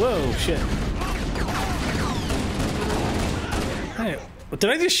 Okay. Whoa, shit. Hey, did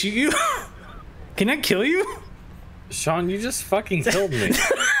I just shoot you? Can I kill you? Sean, you just fucking killed me.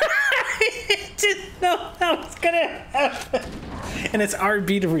 I didn't know that was gonna happen. And it's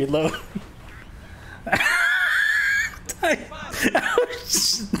RB to reload.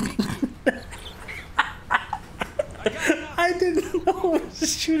 I didn't know I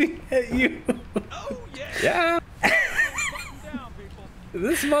was shooting at you. Yeah.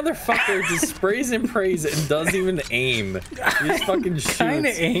 This motherfucker just sprays and prays and doesn't even aim. He just fucking shoots. Kinda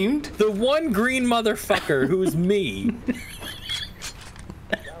aimed. The one green motherfucker who's me.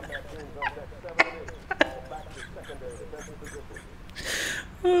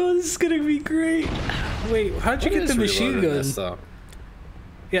 Oh, this is gonna be great. Wait, how'd you What get the is machine reloading gun? this, though?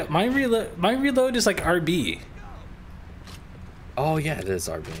 Yeah, my reload is like RB. Oh yeah, it is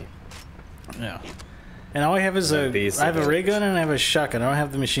RB. Yeah. And all I have is RB is I have a the- ray gun and I have a shotgun. I don't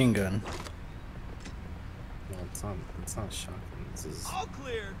have the machine gun. No, it's not a shotgun. This is. All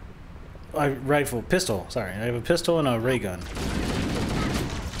clear. Rifle, pistol. Sorry, I have a pistol and a ray gun.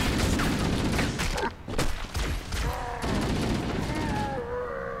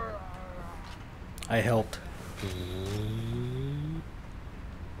 I helped.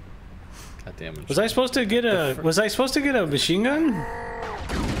 God damn it. Was I supposed to get a machine gun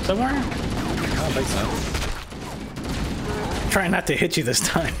somewhere? I don't think so. Trying not to hit you this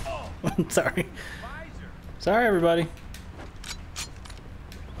time. I'm sorry. Sorry, everybody.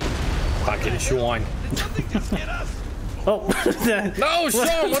 Fucking Sean. Oh. No,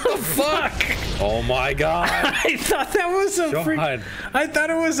 Sean, what the fuck? Oh my god. I thought that was a Sean. freak. I thought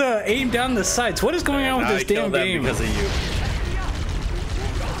it was a aim down the sights. What is going on with this damn game? Because of you.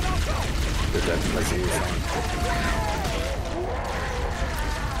 You're dead because of you, Sean.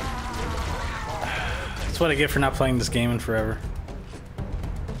 That's what I get for not playing this game in forever.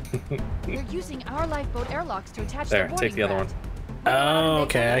 They're using our lifeboat airlocks to attach There, their take the other one. Oh,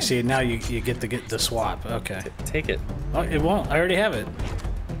 okay. I see. Now you get the swap. Okay. Take it. Oh, it won't. I already have it.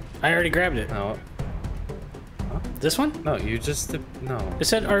 I already grabbed it. No. This one? No, you just no. It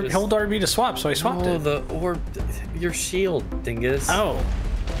said hold RB to swap, so I swapped no, it. the orb, your shield, dingus. Oh.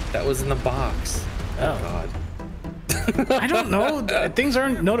 That was in the box. Oh. God. I don't know. Things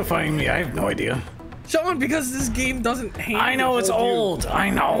aren't notifying me. I have no idea. Sean, because this game doesn't I know it's old. I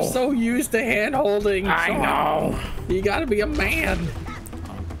know. You're so used to hand holding. I Sean. know. You gotta be a man.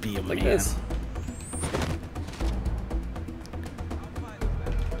 I'll be a Like man. this.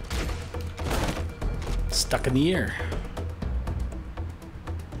 Stuck in the air.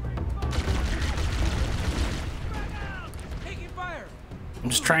 I'm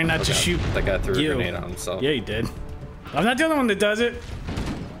just trying not to shoot That guy threw you. a grenade on himself. Yeah, he did. I'm not the only one that does it.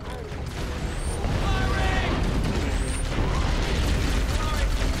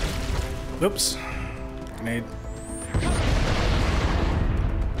 Oops. Grenade.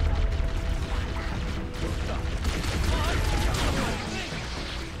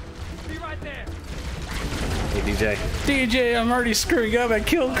 Hey, DJ. DJ, I'm already screwing up. I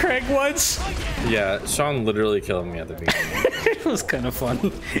killed Craig once. Yeah, Sean literally killed me at the beginning. It was kind of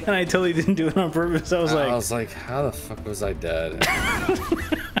funny. And I totally didn't do it on purpose. I was like, how the fuck was I dead?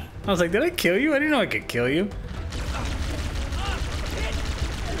 did I kill you? I didn't know I could kill you.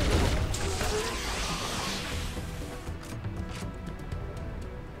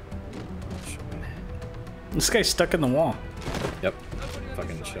 This guy's stuck in the wall. Yep.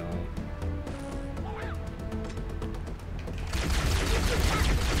 Fucking Sean.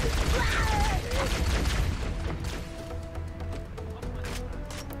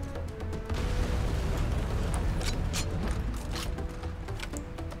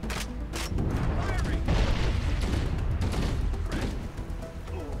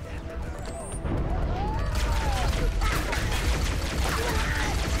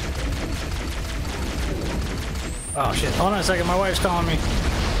 Oh shit, hold on a second, my wife's calling me.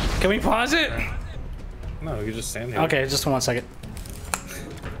 Can we pause it? No, you just stand here. Okay, just 1 second.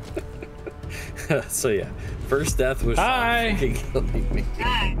 So yeah, first death was Hi. Sean fucking killing me.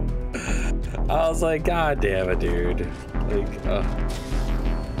 I was like, God damn it, dude. Like,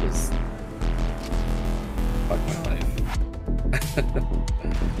 just fuck my life.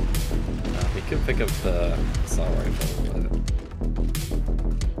 He could pick up the assault rifle, but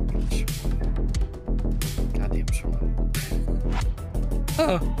goddamn Sean.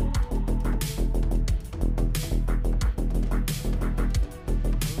 Oh.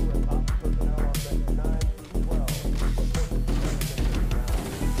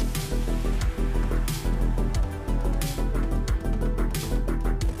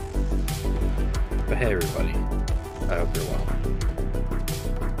 But hey, everybody. I hope you're well.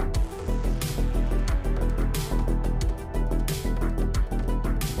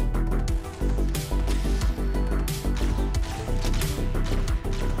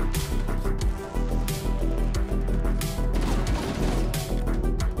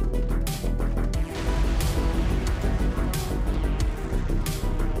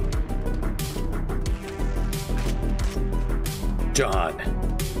 John.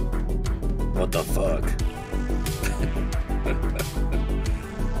 What the fuck?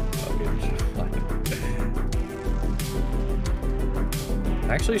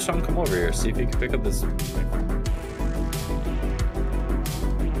 Actually, Sean, come over here. See if you can pick up this.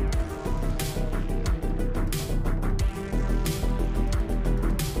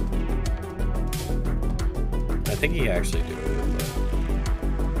 I think he actually do it, but...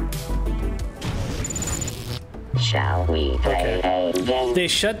 Shall we play a game? They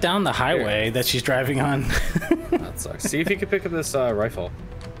shut down the highway that she's driving on. That sucks. See if you can pick up this rifle.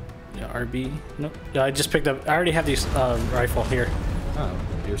 Yeah, RB? Nope. Yeah, I just picked up. I already have these rifle here. Oh,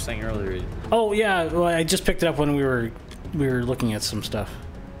 you were saying earlier. Oh yeah, well I just picked it up when we were looking at some stuff.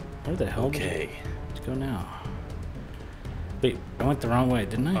 Where the hell did Okay. it go now? Wait, I went the wrong way,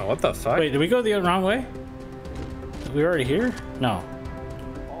 didn't I? Oh, what the fuck? Wait, did we go the wrong way? We were already here? No.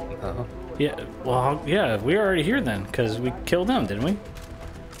 Oh. Yeah, well, yeah, we were already here then, because we killed them, didn't we?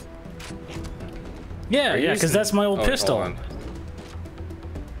 Yeah, yeah, because that's my old pistol. Hold on.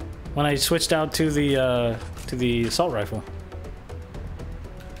 When I switched out to the assault rifle.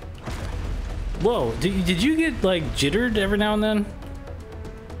 Whoa, did you get, like, jittered every now and then?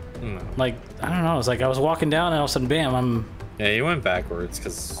 No. Like, I don't know, it's like I was walking down and all of a sudden, bam, I'm... Yeah, you went backwards,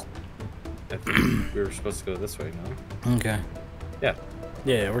 because we were supposed to go this way, no? Okay. Yeah.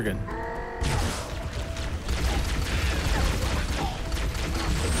 Yeah, we're good.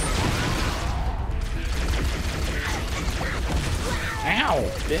 Ow,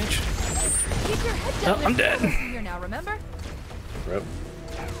 bitch. Keep your head down. Oh, I'm dead. Here now, remember? Rip.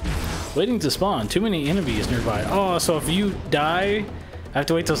 Waiting to spawn. Too many enemies nearby. Oh, so if you die, I have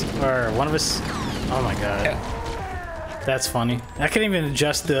to wait till or one of us. Oh my god. Yeah. That's funny. I can't even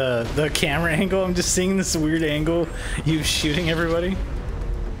adjust the camera angle. I'm just seeing this weird angle. You shooting everybody.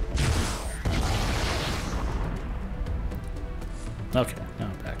 Okay, now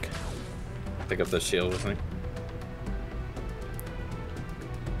I'm back. Pick up the shield with me.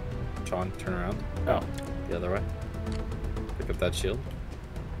 Sean, turn around. Oh. The other way. Pick up that shield.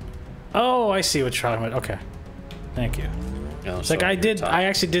 Oh, I see what you're talking about. Okay. Thank you. It's like I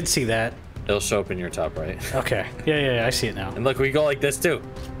actually did see that. It'll show up in your top right. Okay. Yeah, I see it now. And look, we go like this too.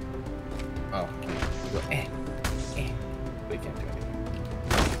 Oh. We go, We can't do anything.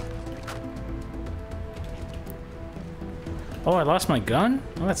 Oh, I lost my gun?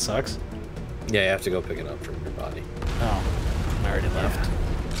 Oh, that sucks. Yeah, you have to go pick it up from your body. Oh, I already left.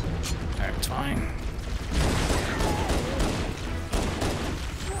 Alright, it's fine.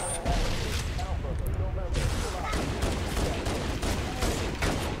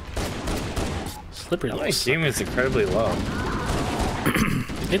 Slippery little My game is incredibly low.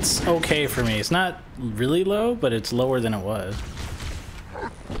 It's okay for me. It's not really low, but it's lower than it was.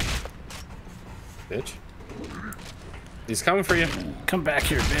 Bitch. He's coming for you. Come back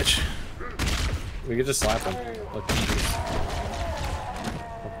here, bitch. We could just slap him. Look.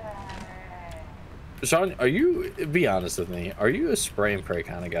 Sean, are you, be honest with me, are you a spray and pray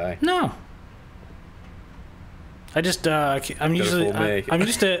kind of guy? No. I just, I'm used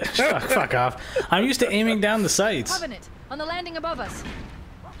to, fuck off. I'm used to aiming down the sights. Covenant on the landing above us.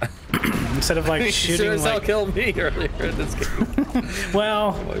 Instead of like shooting like... killed me earlier in this game.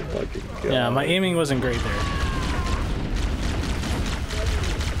 Well, Oh my fucking God. yeah, my aiming wasn't great there.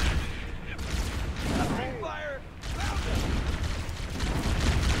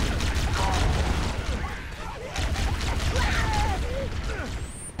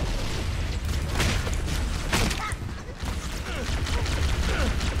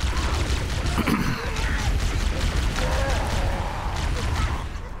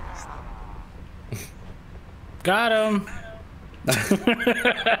 Got him.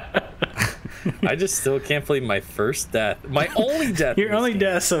 I just still can't believe my first death, my only death. Your only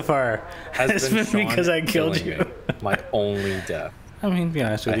death so far has been Sean because I killed killing you. me. My only death. I mean, be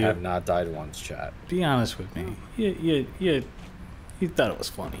honest with I you. have not died once, chat. Be honest with me. You thought it was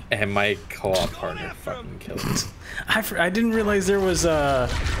funny. And my co-op partner fucking killed me. I didn't realize there was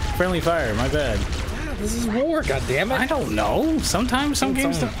friendly fire. My bad. Yeah, this is war, goddammit. I don't know. Sometimes some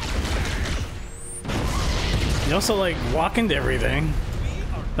games don't. You also like walk into everything.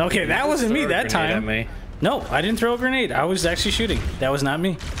 Okay, that wasn't me that time. No, I didn't throw a grenade. I was actually shooting. That was not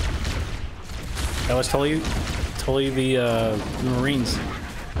me. That was totally the Marines.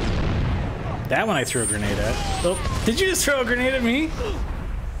 That one I threw a grenade at. Oh, did you just throw a grenade at me?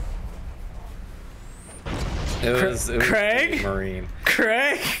 It was Craig? Marine.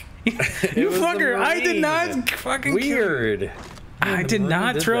 Craig? You fucker! I did not fucking weird. I did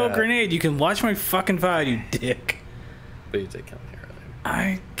not throw a grenade. You can watch my fucking VOD, you dick. But you did kill me earlier.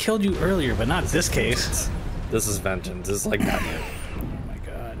 I killed you earlier, but not this case. This is vengeance. This is like that. Oh my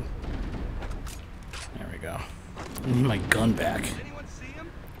god. There we go. I need my gun back.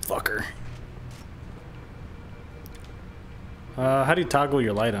 Fucker. How do you toggle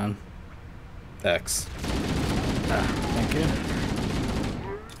your light on? X. Ah, thank you.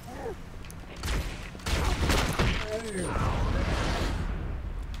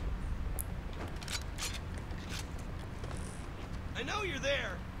 I know you're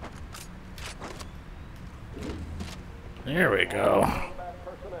there. There we go.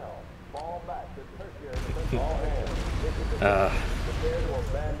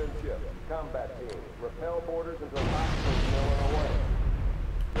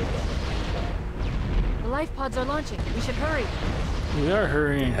 The life pods are launching. We should hurry. We are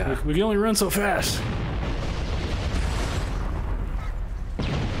hurrying. Yeah. We can only run so fast.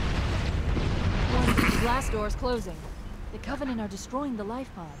 blast door's closing. The Covenant are destroying the life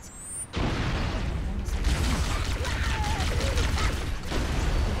pods. We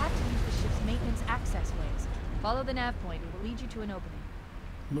have to use the ship's maintenance access ways. Follow the nav point. It will lead you to an opening.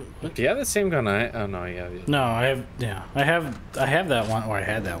 Do you have the same gun oh no, yeah. No, I have, yeah. I have that one, or I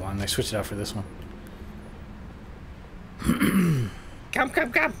had that one. I switched it out for this one. Come.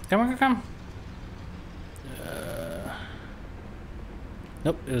 Come on.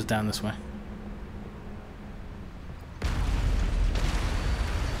 Nope, it was down this way.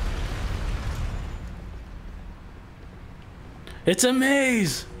 It's a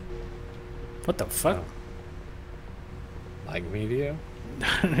maze! What the fuck? Oh. Like me to you?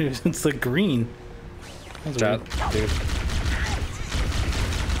 It's like green. That's Chat, weird. dude.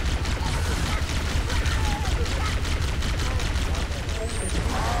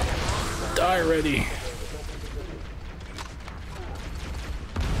 Die already.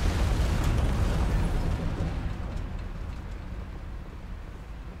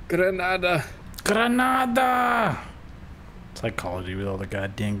 Granada. It's like Call of Duty with all the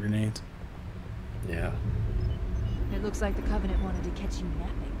goddamn grenades. Yeah. It looks like the Covenant wanted to catch you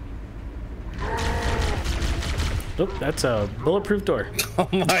napping. Oh, that's a bulletproof door. Oh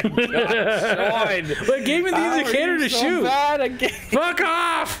my god, Sean! Well, it gave me the indicator to shoot. Bad again. Fuck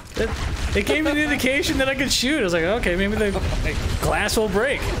off! It gave me the indication that I could shoot. I was like, okay, maybe the glass will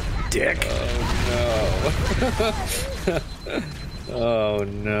break. Dick. Oh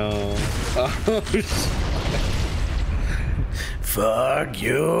no. Oh shit. Fuck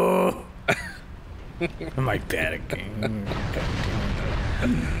you. I'm like bad at game.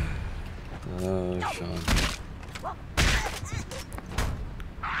 Oh, Sean.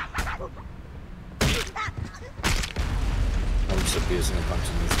 I'm just abusing a bunch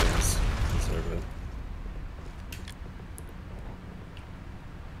of these guys. Deserve it.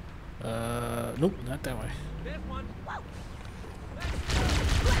 Nope, not that way.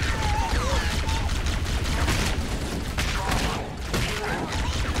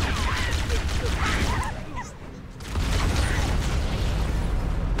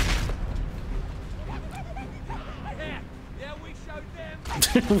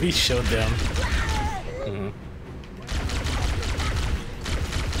 We showed them. Mm-hmm.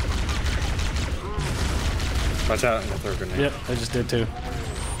 Watch out, I'm gonna throw a grenade. Yep, I just did too.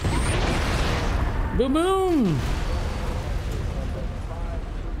 Boom boom!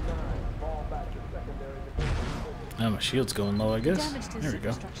 Oh, my shield's going low, I guess. There we go.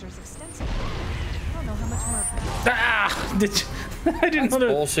 I don't know how much more. Ah! Did you, I didn't know that.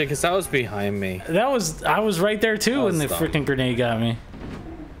 Bullshit, because that was behind me. I was right there too when the dumb. freaking grenade got me.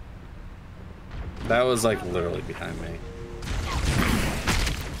 That was like literally behind me.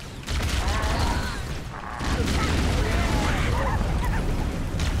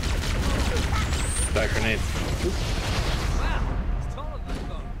 That grenade. Wow, it's taller than I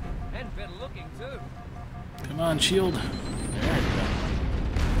thought. And better looking too. Come on, shield. There we go.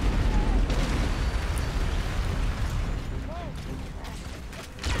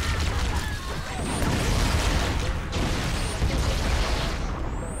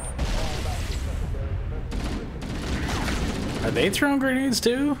 Are they throwing grenades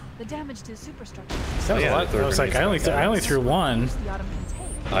too? The damage to superstructure. That was a lot. I was like, I only threw one. The autumn can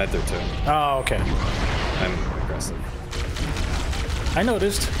take. I threw two. Oh, okay. I'm aggressive. I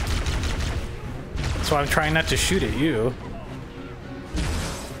noticed. So I'm trying not to shoot at you.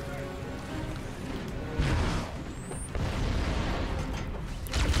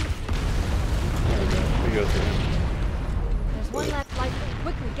 We go through him. There's one left flight.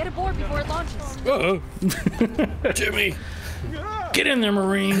 Quickly, get aboard before it launches. Jimmy! Get in there,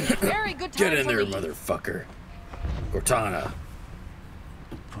 Marine. Very good time Get in to there, leave. motherfucker. Cortana.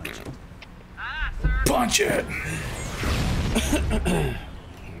 Punch it.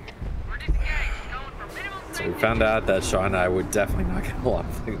 So we found out that Sean and I would definitely not get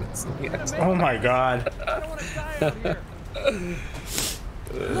along playing this thing. Oh my god.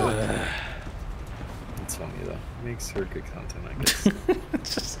 It's funny though. Makes for good content, I guess.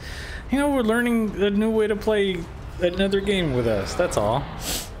 It's just, you know, we're learning a new way to play another game with us. That's all.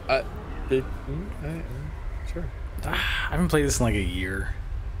 Sure. I haven't played this in like a year.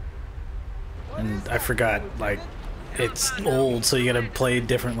 And I forgot, like, it's old, so you gotta play it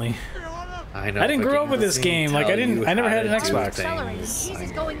differently. I know. I didn't grow up with this game. Like, I never had an Xbox. Accelerating.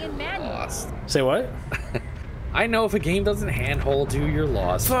 Jesus going in manual. Lost. Say what? I know if a game doesn't handhold you, you're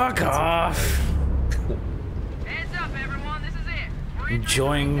lost. Fuck off. Hands up, everyone. This is it. We're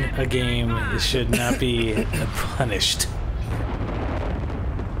Enjoying a game should not be punished.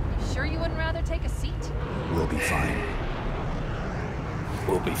 Sure you wouldn't rather take a seat? We'll be fine.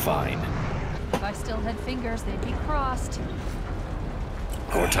 We'll be fine. If I still had fingers, they'd be crossed.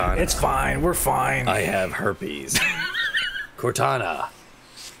 Cortana. It's fine. We're fine. I have herpes. Cortana.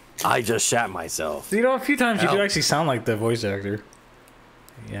 I just shat myself. You know, a few times you do Help. actually sound like the voice actor.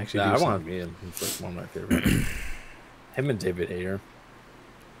 You actually Nah, do I sound- want to meet him. He's like one of my favorite. Him and David Hayter.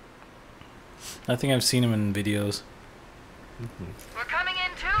 I think I've seen him in videos. We're coming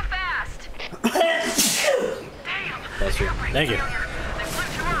in too fast. Damn. Bless you. Thank you. They flew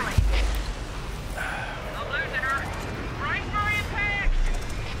too early. I'm losing her. Brace for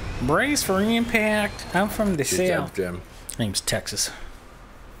impact. Brace for impact. I'm from the Good South. job, Jim. Name's Texas.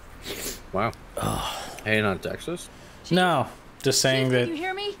 Wow. Hey, not Texas? No, just saying Chief, that, can you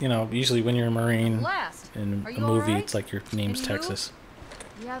hear me? you know, usually when you're a Marine Blast. in Are a you movie, alright? it's like your name's Can you? Texas.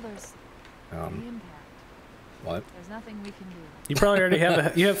 The others. The impact. What? There's nothing we can do. You probably already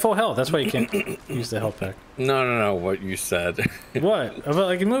have you have full health. That's why you can't use the health pack. No. What you said. What about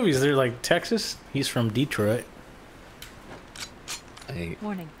like in movies? They're like Texas. He's from Detroit. I,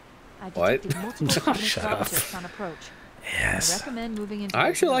 Warning. I What? detected multiple Covenant Shut drop up. ships on approach. I Yes. recommend moving into I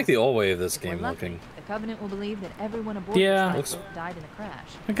actually like the hills. old way of this If we're game lucky, looking. The Covenant will believe that everyone aboard Yeah. this Looks- lifeboat died in a crash.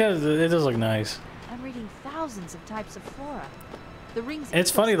 Because it does look nice. I'm reading thousands of types of flora. The rings.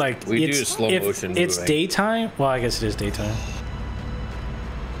 It's funny, like We do it's, slow if motion it's moving. daytime. Well, I guess it is daytime.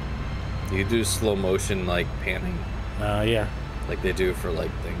 You do slow motion like panning, Yeah. like they do for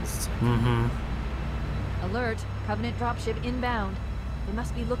like things. Mm-hmm. Alert! Covenant dropship inbound. They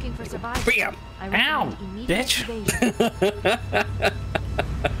must be looking for survivors. Bam! I Ow, recommend immediate bitch. evasion.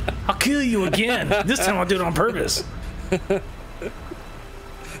 I'll kill you again. This time I'll do it on purpose.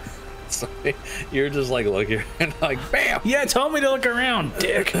 So you're just like looking and like bam. Yeah, tell me to look around,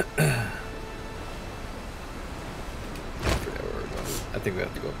 dick. I forget where we're going. I think we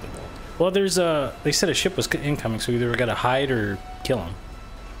have to go up the wall. Well, there's they said a ship was incoming, so either we gotta hide or kill him.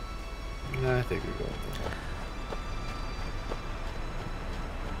 No, I think we go up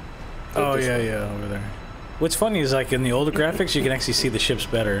the Oh wall. This yeah, way. yeah, over there. What's funny is like in the older graphics, you can actually see the ships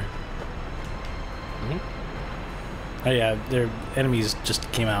better. Mm-hmm. Oh yeah, their enemies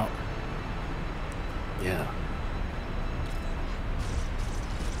just came out. Yeah.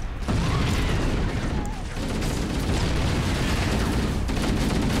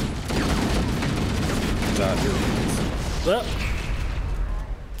 Well,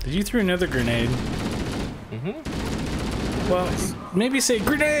 did you throw another grenade? Mm-hmm. Well, maybe say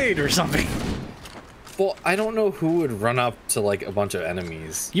grenade or something. Well, I don't know who would run up to like a bunch of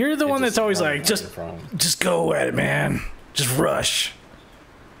enemies. You're the and one just that's always run like, right just in front of 'em. just go at it, man. Just rush.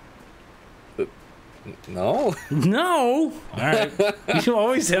 No. No. All right. You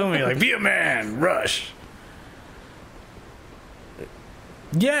always tell me like, be a man, rush.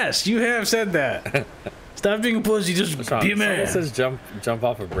 Yes, you have said that. Stop being a pussy. Just What's wrong? be a man. Someone says jump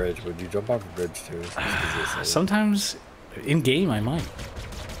off a bridge. Would you jump off a bridge too? Just 'cause they say it. Sometimes, in game, I might.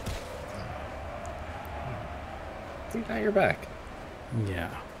 See, now you're back. Yeah.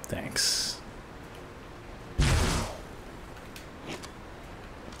 Thanks.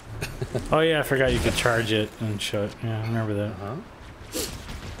 Oh yeah, I forgot you could charge it and shut. Yeah, I remember that. Huh?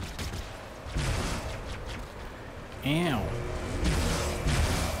 Ow.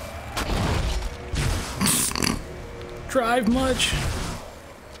 Drive much?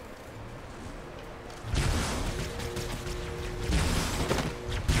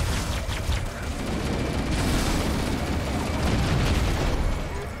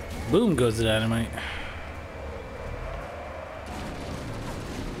 Boom goes the dynamite.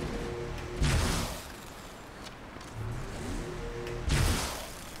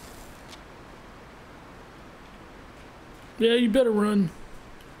 Yeah, you better run.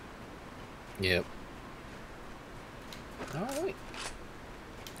 Yep. Oh wait.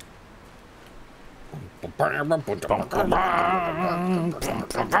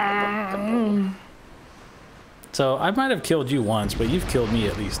 So I might have killed you once, but you've killed me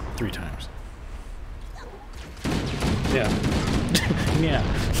at least 3 times. Yeah. Yeah.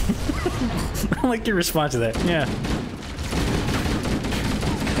 I like your response to that. Yeah.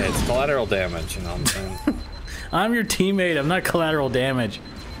 Hey, it's collateral damage, you know what I'm saying? I'm your teammate. I'm not collateral damage.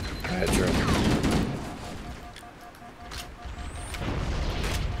 Alright, true.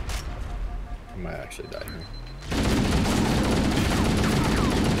 I might actually die here.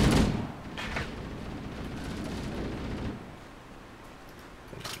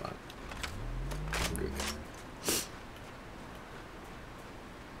 Come on. Good.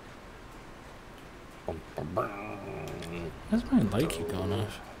 Why's my light keep going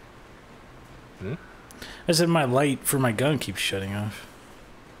off? Hmm? I said my light for my gun keeps shutting off.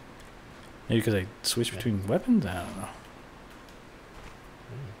 Maybe because I switch between weapons? I don't know.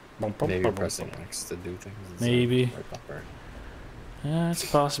 Maybe you're pressing X to do things. Maybe. Right bumper. Yeah, it's a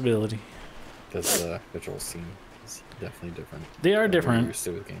possibility. Because the visuals seem definitely different. They are than we're different. used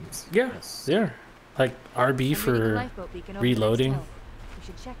to with games. Yeah, Yes. they are. Like RB for reloading. We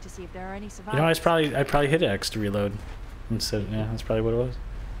should check to see if there are any survivors. You know, I probably hit X to reload instead. Yeah, that's probably what it was.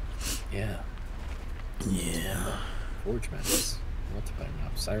 Yeah. Yeah. Forge Madness. Multiplayer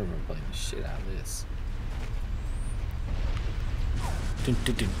maps. I remember playing the shit out of this. Dun,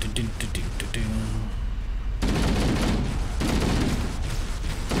 dun, dun, dun, dun, dun, dun, dun.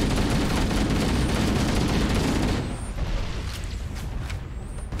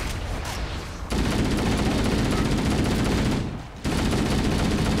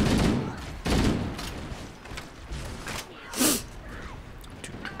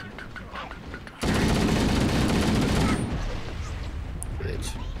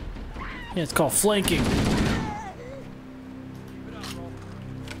 Bitch. Yeah, it's called flanking.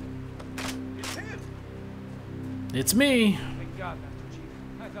 It's me. Thank God, Master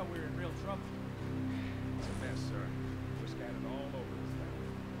Chief. I thought we were in real trouble. It's a mess, sir. We're scattered all over this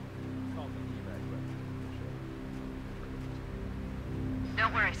town. Call the evac ready.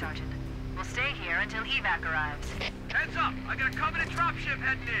 Don't worry, Sergeant. We'll stay here until evac arrives. Heads up! I got a Covenant dropship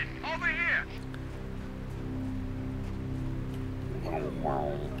heading in. Over here.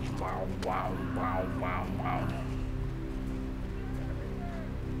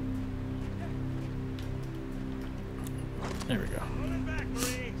 There we go. Pulling back,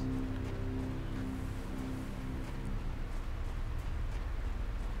 Marines.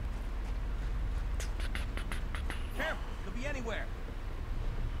 Careful, could be anywhere.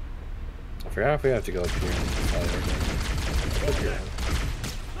 I forgot if we have to go up here. Up here.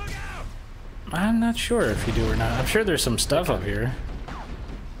 Look out! I'm not sure if you do or not. I'm sure there's some stuff up here.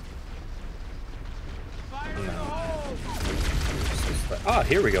 Ah,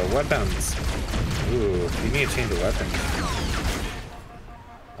 here we go. Weapons. Ooh, you need to change the weapons.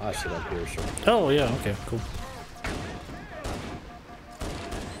 Ah, shit up here, sure. Oh, yeah, okay, cool.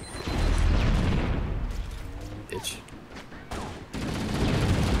 Bitch.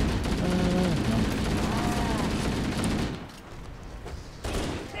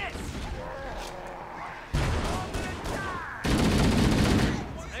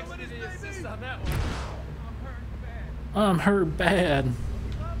 Thanks to the assist on that one. I'm hurt bad.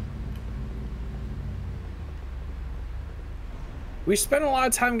 We spent a lot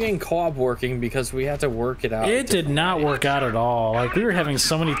of time getting co-op working because we had to work it out. It did not work out at all. Like, we were having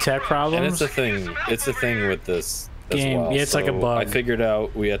so many tech problems. And it's a thing. It's a thing with this Game. as well. Yeah, it's like a bug. I figured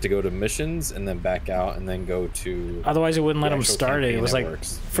out we had to go to missions and then back out and then go to. Otherwise, it wouldn't let the him actual start it. It campaign was that like,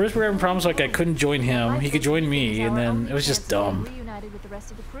 works. first we were having problems like I couldn't join him. He could join me, and then it was just dumb. Reunited with the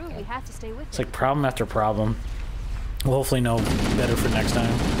rest of the crew, we have to stay with It's like problem after problem. We'll hopefully know better for next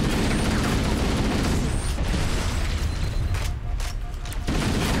time.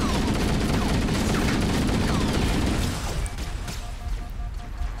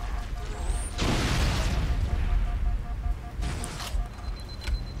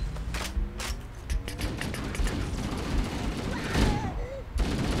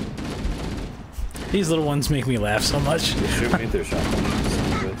 These little ones make me laugh so much. You shoot me through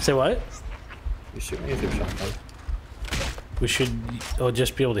shotgun. Say what? You shoot me through shotgun. We should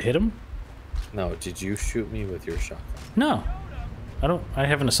just be able to hit him? No, did you shoot me with your shotgun? No. I don't. I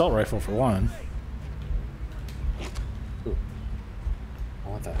have an assault rifle for one. Ooh. I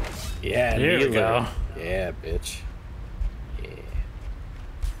want that. Yeah, There we neither. go. Yeah, bitch. Yeah.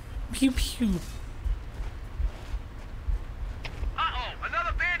 Pew pew. Uh-oh!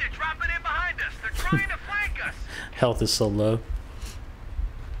 Another bandit dropping in behind us. They're trying to flank us. Health is so low.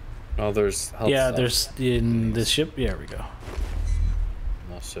 Oh, there's health Yeah, stuff. there's in the ship. Yeah, there we go.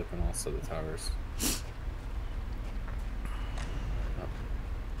 No ship and also the towers.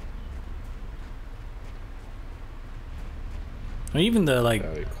 I mean, even the like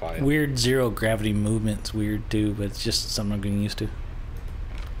Very quiet. weird zero gravity movement's weird too, but it's just something I'm getting used to.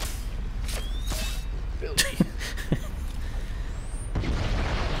 Billy.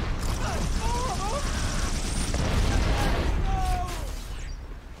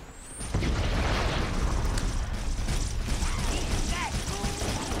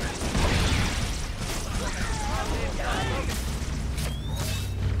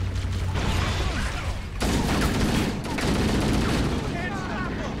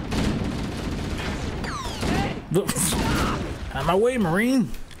 Out my way, Marine.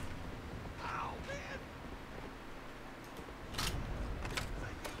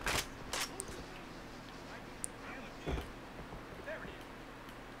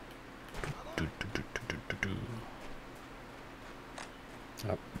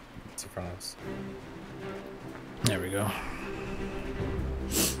 It's in front of us. There we go.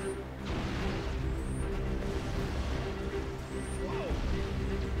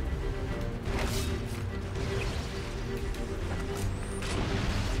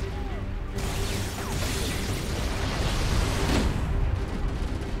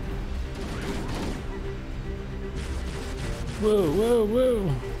 Whoa, whoa,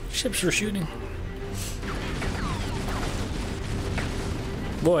 whoa. Ships are shooting.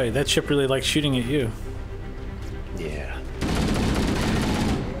 Boy, that ship really likes shooting at you. Yeah.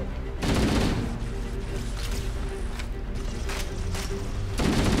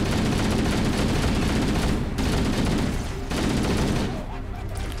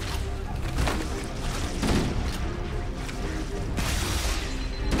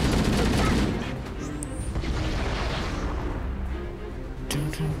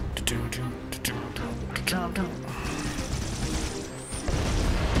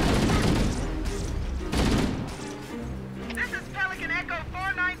 This is Pelican Echo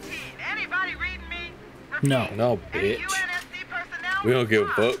 419. Anybody reading me? No. No, Any bitch. UNSC personnel? We don't give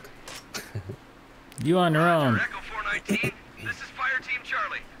a fuck. You on your own. Echo 419. This is Fire Team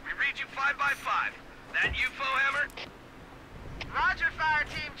Charlie. We read you 5 by 5. That you, Fohammer? Roger, Fire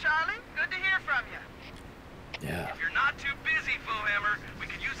Team Charlie. Good to hear from you. Yeah. If you're not too busy, Fohammer, we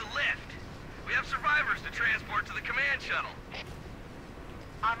could use a lift. We have survivors to transport to the command shuttle.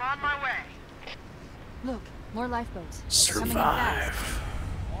 I'm on my way. Look, more lifeboats. Coming in fast. Survive.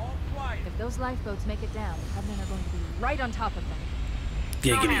 All quiet. If those lifeboats make it down, the Covenant are going to be right on top of them.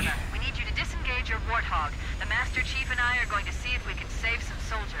 Giggity. Fohammer, we need you to disengage your Warthog. The Master Chief and I are going to see if we can save some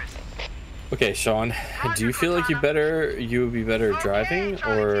soldiers. Okay, Sean, do you feel like you would be better driving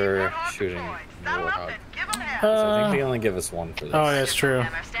or shooting the Warthog? I think they only give us one for this. Oh, that's true.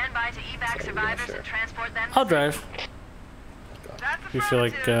 Fohammer, stand by to evac So, survivors yeah, and transport them. I'll drive. That's You feel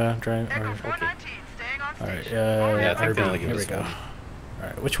like driving? Echo Or, 419, staying on all right. station. Yeah, I think they only Here give we us go. one. All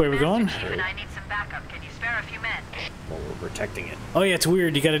right. Which way are we going? Master Chief and I need some backup. Can you spare a few men? Well, we're protecting it. Oh yeah, it's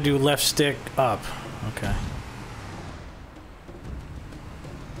weird. You got to do left stick up. Okay.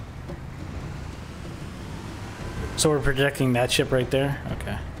 So we're protecting that ship right there.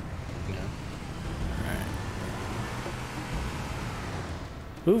 Okay. Yeah.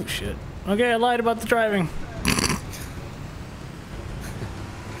 Ooh, shit. Okay, I lied about the driving.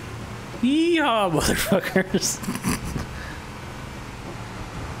 Yeehaw, motherfuckers.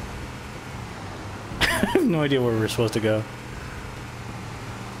 I have no idea where we're supposed to go.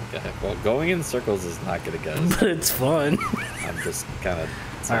 Okay. Well, going in circles is not gonna get us. But it's fun. I'm just kind of.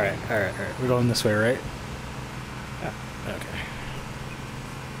 Alright. We're going this way, right? Yeah. Okay.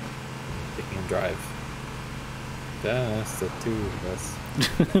 Taking a drive. That's the two of us.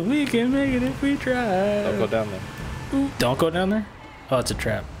 We can make it if we try. Don't go down there. Ooh, don't go down there? Oh, it's a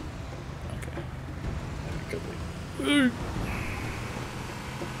trap. Okay. That could be. Ooh.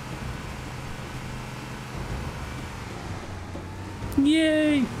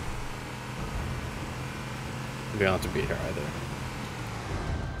 Yay! We don't have to be here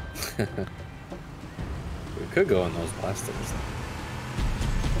either. We could go in those blasters.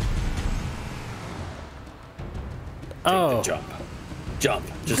 Take the jump. Jump.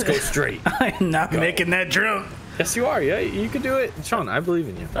 Just go straight. I'm not Go. making that jump. Yes, you are. Yeah, you can do it. Sean, I believe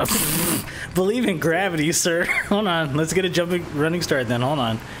in you. Believe in gravity, sir. Hold on. Let's get a running start then. Hold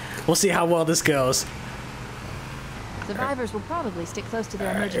on. We'll see how well this goes. Survivors will probably stick close to their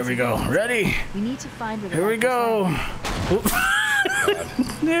All right, emergency. here we go. plans. Ready? We need to find where the Here we go. lifeboats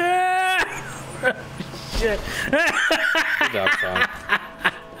Yeah. Shit. Good job, Sean.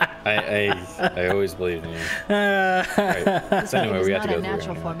 I always believed in you. Right. So anyway, is we have to not go a through. natural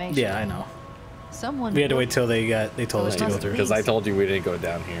Anyway. formation. Yeah, I know. Someone We had to built wait till they told us to go must through. be- Because I told you we didn't go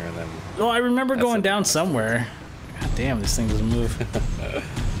down here, and then Well, I remember That's going it. down somewhere. God damn, this thing doesn't move.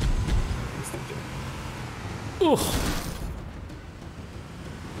 Ooh.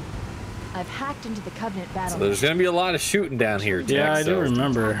 I've hacked into the Covenant battle. so there's gonna be a lot of shooting down here. Yeah, Jack, I do so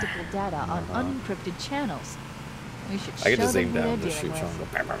remember. Tactical data on unencrypted channels. We should I could show just them aim who they're down and just dealing shoot Sean.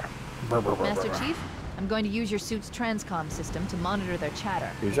 with. Go, "Bah, bah, bah." Master Chief, I'm going to use your suit's transcom system to monitor their chatter.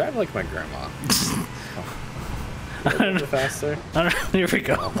 You drive like my grandma. A little bit faster. Here we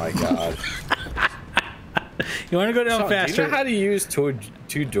go. Oh my god. You want to go down Sean, do faster? you know how to use two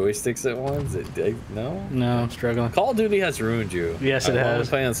joysticks at once? No? No, I'm struggling. Call of Duty has ruined you. Yes, it I'm only has.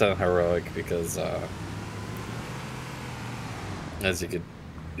 playing this on heroic because, as you could.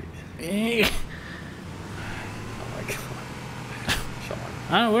 Eh. Oh my god. Sean.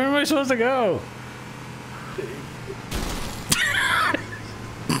 I don't know, where am I supposed to go?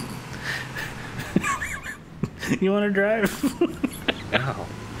 You want to drive? Ow.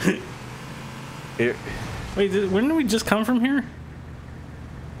 Here. Wait, didn't we just come from here?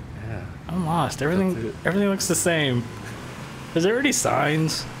 Yeah. I'm lost. Everything looks the same. Is there already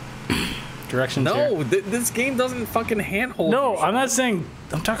signs? Directions No, here? this game doesn't fucking handhold. No, I'm not saying.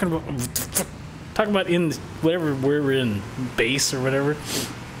 I'm talking about in whatever we're in, base or whatever.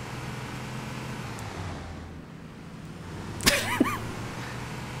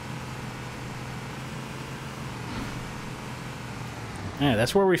 Yeah,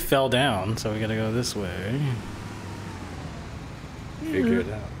 that's where we fell down, so we gotta go this way. Figure it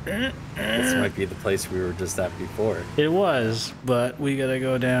out. This might be the place we were just at before. It was, but we gotta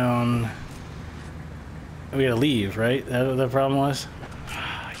go down. We gotta leave, right? That what the problem was?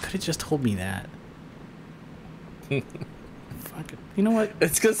 I could have just told me that. Fuck it. You know what?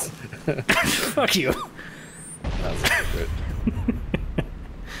 It's because. Fuck you. That was a secret.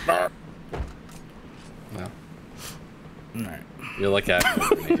 No. Alright. You're like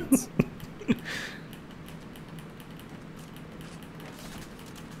actual grenades.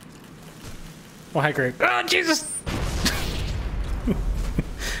 Oh, hi, Greg. Oh, Jesus!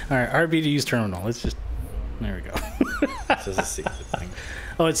 Alright, RB to use terminal. Let's just... There we go. This is a secret thing.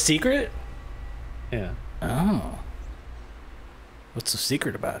 Oh, it's secret? Yeah. Oh. What's so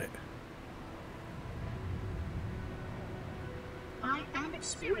secret about it? I am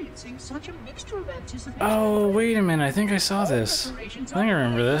experiencing such a mixture of anticipation. Oh, wait a minute. I think I saw this. I think I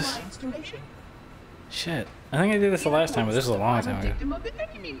remember this. Shit. I think I did this the last time, but this was a long time ago.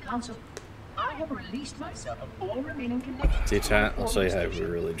 I have released myself of all remaining connections. See, chat? I'll show you how we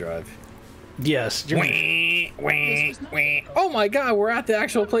really drive. Yes. Oh my god, we're at the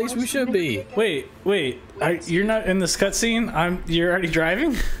actual place we should be. Wait. You're not in this cutscene? You're already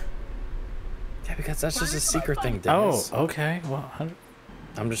driving? Yeah, because that's just a secret thing, Dennis. Oh, okay. Well,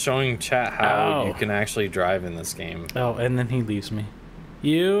 I'm just showing chat how you can actually drive in this game. Oh, and then he leaves me.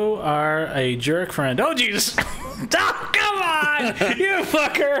 You are a jerk friend. Oh, Jesus! Oh, come on! You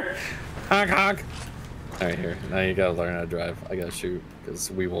fucker! Honk, honk. Alright, here. Now you gotta learn how to drive. I gotta shoot,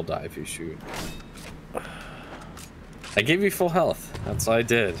 because we will die if you shoot. I gave you full health. That's what I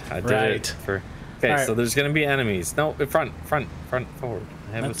did. I did it for... Okay, right. So there's gonna be enemies. No, front, forward.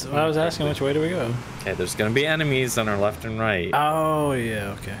 That's what I was asking. Which way do we go? Okay, there's gonna be enemies on our left and right. Oh,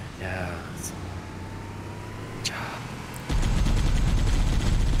 yeah, okay. Yeah.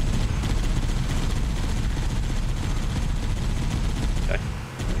 Okay. I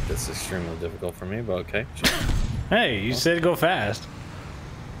think this is extremely difficult for me, but okay. Sure. Hey, you said go fast.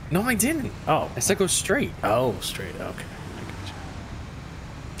 No, I didn't. Oh. I said go straight. Oh, straight. Okay. I got you.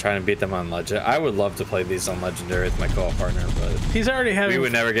 Trying to beat them on legend. I would love to play these on legendary with my co-op partner, but he's already having. We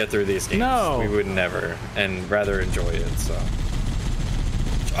would never get through these games. No, we would never, and rather enjoy it. So,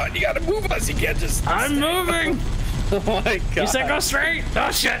 John, you gotta move us. You can't just. I'm moving. Oh my god! You said go straight.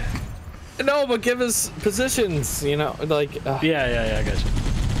 Oh shit! No, but give us positions. You know, like. Yeah. I got you.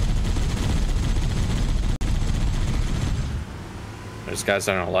 There's guys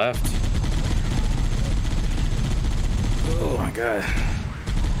on our left. Oh my god.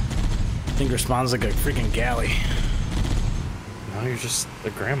 Thing responds like a freaking galley. No, you're just a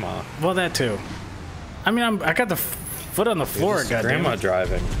grandma. Well, that too. I mean, I got the foot on the floor. Goddamn. Grandma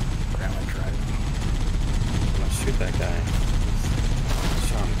driving. Grandma driving. I'm gonna shoot that guy.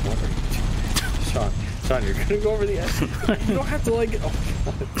 Sean, what are you doing? Sean, you're gonna go over the edge. You don't have to like. Oh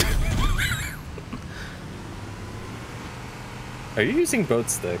my god. Are you using both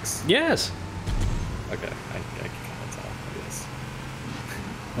sticks? Yes. Okay, I can kind of tell, I guess.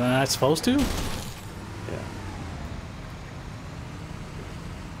 Not supposed to? Yeah.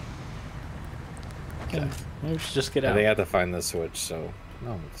 Okay. Maybe we should just get out. I think I have to find the switch, so...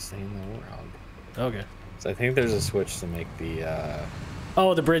 No, stay in the world. Okay. So I think there's a switch to make the,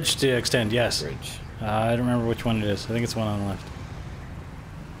 Oh, the bridge to extend, yes. Bridge. I don't remember which one it is. I think it's the one on the left.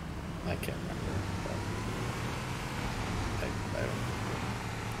 I can't remember. I don't remember.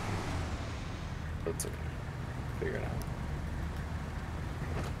 That's okay. Figure it out.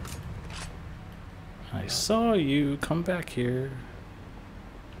 I saw you come back here.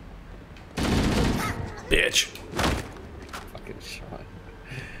 Bitch. Fucking shot.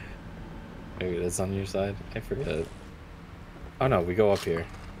 Maybe it is on your side? I forget. Oh no, we go up here.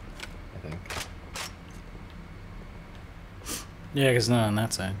 I think. Yeah, because not on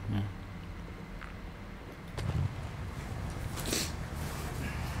that side. Yeah.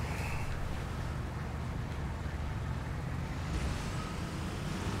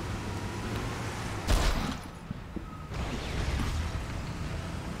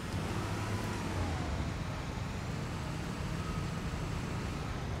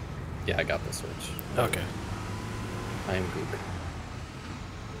 Yeah, I got the switch. Okay. I am Gook.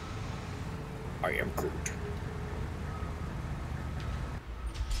 I am Groot.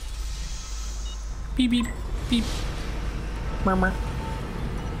 Beep beep beep. Murmur.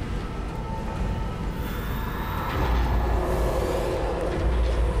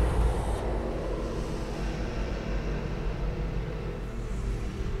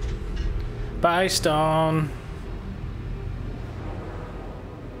 Bye, Stone.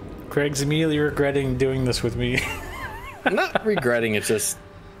 Craig's immediately regretting doing this with me. I'm not regretting it, just...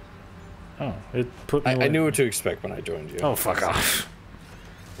 Oh, it put me I knew what to expect when I joined you. Oh, fuck off.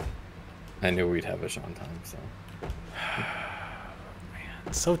 I knew we'd have a Sean time, so...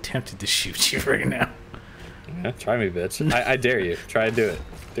 Man, so tempted to shoot you right now. Yeah, try me, bitch. I dare you. Try to do it.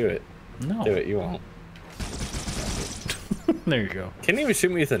 Do it. No. Do it, you won't. There you go. Can't even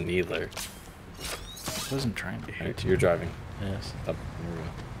shoot me with a needler. I wasn't trying to hit Right, you. you're driving. Yes. Up. Here we go.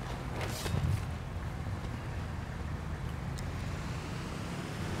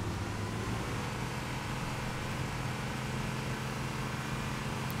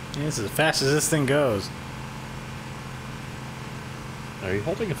 Yeah, this is as fast as this thing goes. Are you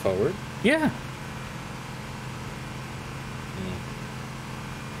holding it forward? Yeah.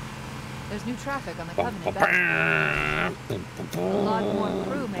 There's new traffic on the Covenant back. A lot more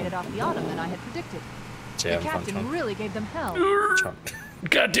crew made it off the Autumn than I had predicted. The captain really gave them hell.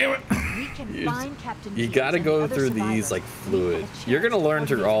 God damn it. We can find Captain You Keyes gotta and go the other through survivors. these like fluid. You're gonna learn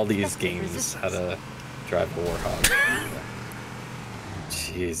through all these games how to drive a Warhog.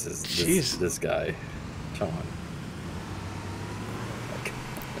 Jesus, this guy. Come on.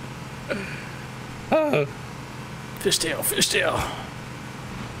 Fishtail, fishtail.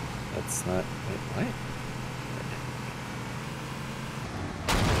 That's not. Wait, what?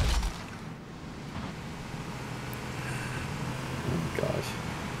 Oh gosh.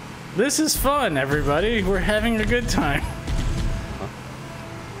 This is fun, everybody. We're having a good time.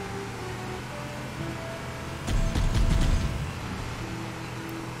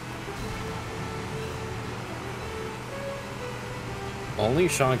 Only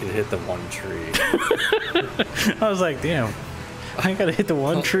Sean could hit the one tree. I was like, damn. I gotta hit the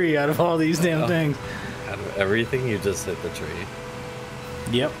one tree out of all these damn things. Out of everything, you just hit the tree.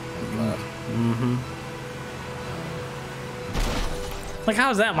 Yep. Mm-hmm. Like,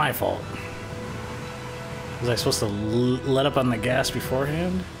 how is that my fault? Was I supposed to let up on the gas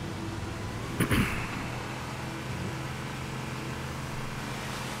beforehand?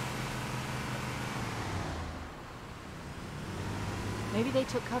 Maybe they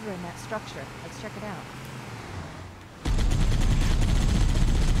took cover in that structure. Let's check it out.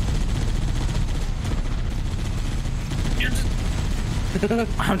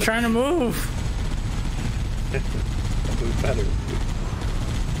 I'm trying to move. Move better.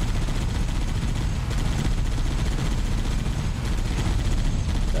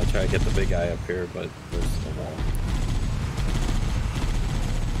 I try to get the big guy up here, but there's a wall.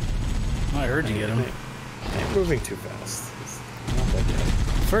 I heard you get him. I'm moving too fast. It's not that yet.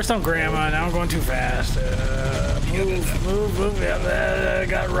 First I'm grandma, now I'm going too fast. Move. Yeah, I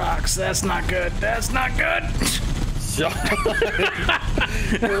got rocks. That's not good. That's not good. Sean.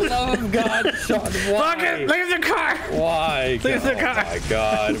 For the love of God, Sean, why? Fuck it! Look at the car! Why? Look at the car! Oh my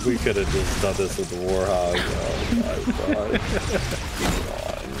God, we could have just done this with the Warhog. Oh my God.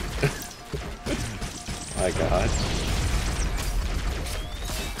 My God.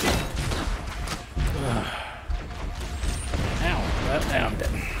 Ow. Now I'm dead.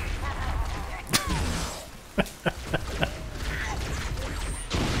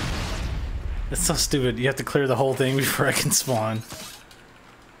 It's so stupid. You have to clear the whole thing before I can spawn.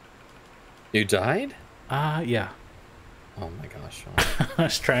 You died? Yeah. Oh my gosh, Sean. I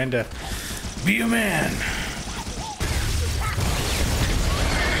was trying to be a man.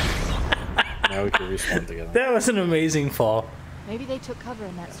 Now we can respawn together. That was an amazing fall. Maybe they took cover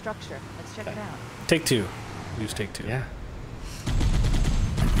in that structure. Let's check it out. Take two. Use take two. Yeah.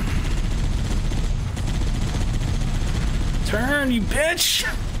 Turn, you bitch!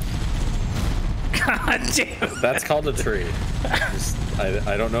 God damn. That's called a tree.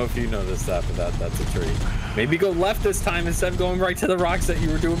 I don't know if you noticed that, but that's a tree. Maybe go left this time instead of going right to the rocks that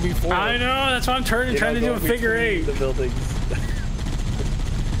you were doing before. I know, that's why I'm turning, trying to do a figure eight. The buildings.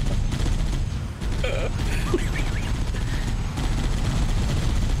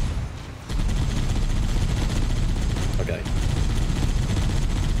 Okay.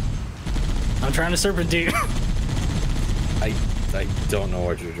 I'm trying to serpentine. I don't know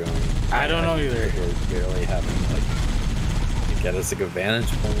what you're doing. I don't know either. We're barely having like to get us a good vantage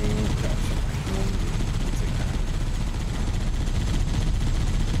point.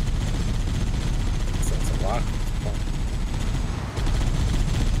 So it's a rock.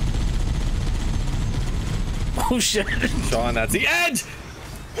 Oh shit. Sean, that's the edge!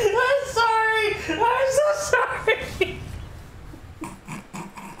 I'm sorry! I'm so sorry!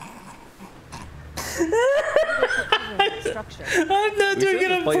 I'm not doing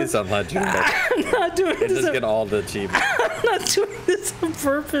it on play this on Legend, but I'm not doing it this does get all the achievements. I'm not doing this on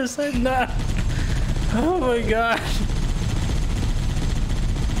purpose. I'm not. Oh my god.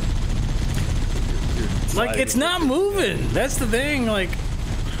 Like, it's not moving. That's the thing. Like,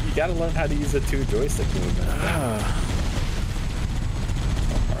 you gotta learn how to use the 2 joystick movement.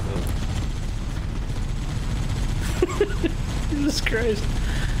 Jesus Christ.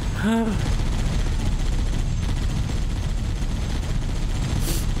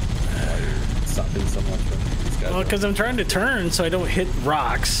 Stopping so much from these guys. Well, because I'm trying to turn so I don't hit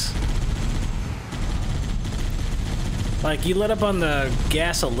rocks. Like, you let up on the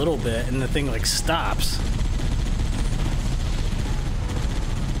gas a little bit and the thing, like, stops.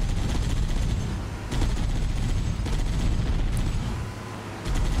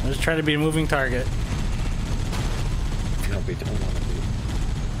 I'm just trying to be a moving target. No, we don't want to be.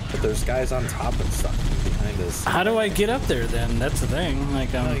 But there's guys on top and stuff behind us. How do I get up there, then? That's the thing.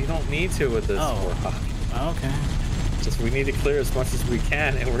 Like, no, you don't need to with this Warhawk. Okay. Just, we need to clear as much as we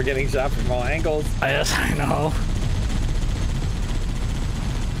can, and we're getting shot from all angles. Yes, I know.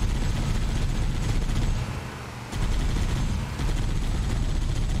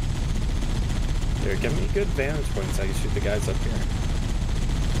 Here, give me good vantage points. I can shoot the guys up here.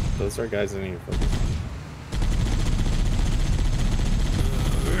 Those are guys I need to focus on.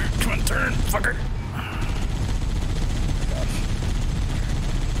 Come on, turn, fucker.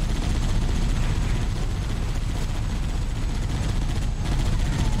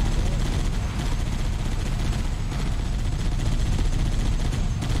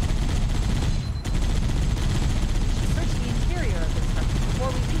 Search the interior of this structure before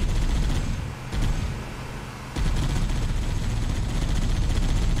we leave.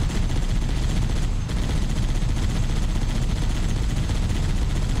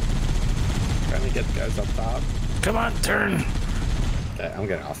 Trying to get the guys up top. Come on, turn. Okay, I'm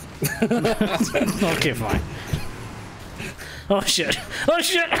getting off. Okay, fine. Oh shit. Oh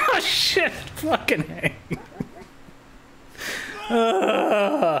shit. Oh shit. Fucking hang.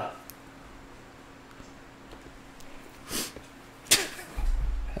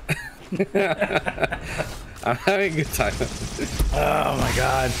 I'm having a good time. Oh my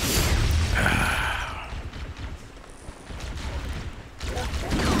god.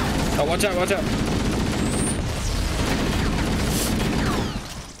 Oh, watch out, watch out.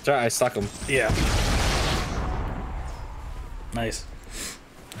 Sorry, I stuck him. Yeah. Nice.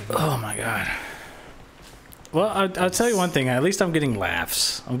 Oh my god. Well, I'll tell you one thing. At least I'm getting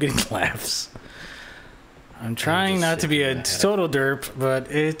laughs. I'm getting laughs. I'm trying not to be a total derp,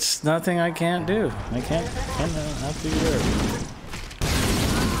 but it's nothing I can't do. I can't not be a derp.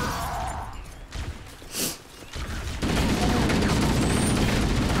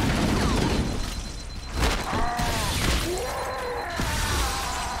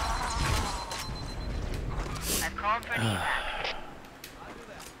 I've called for an evac.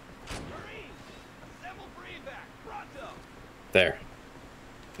 There.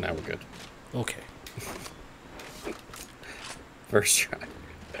 Now we're good. Okay. First try.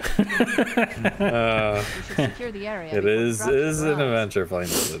 We should secure the area. It before is dropping an bombs. adventure playing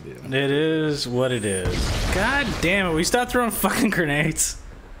this with you. It is what it is. God damn it, we stopped throwing fucking grenades.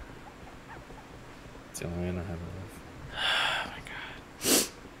 It's the only way I know how to live. Oh my god.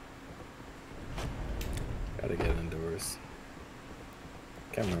 Gotta get indoors.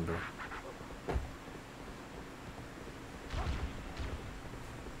 Can't remember.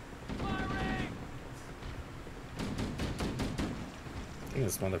 I think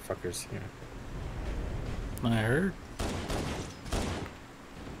this motherfucker's here. I heard.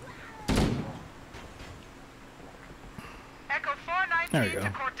 Echo There we 419 go. to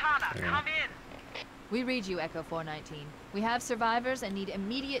Cortana. There you go. Come in. We read you, Echo 419. We have survivors and need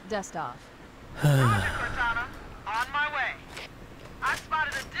immediate dust off. Roger, Cortana. On my way. I've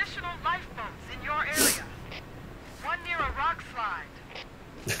spotted additional lifeboats in your area. One near a rock slide.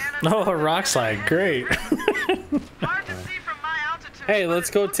 And Oh, a rock slide. Great. Hard to see from my altitude. Hey, but let's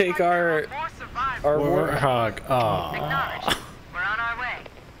it go looks take like there our are more survivors. Warhawk. Oh. Acknowledged. We're on our way.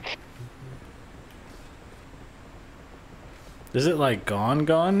 Is it like gone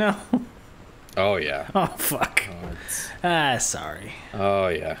now? Oh yeah. Oh fuck. Sorry. Oh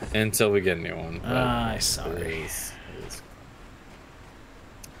yeah. Until we get a new one. but Sorry. it is-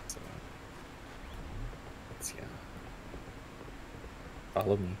 yeah.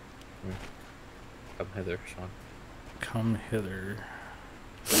 Follow me. Come hither, Sean. Come hither.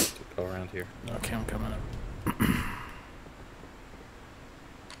 Go around here. Okay, I'm coming up.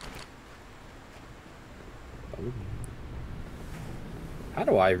 How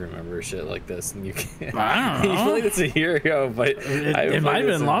do I remember shit like this and you can't? I don't know. You played this a year ago, but It might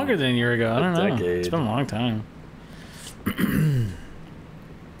have been longer than a year ago. I don't know. Decade. It's been a long time.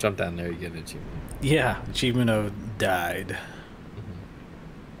 Jump down there, you get an achievement. Yeah, achievement of died.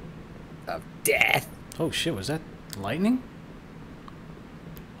 Of death. Oh shit, was that lightning?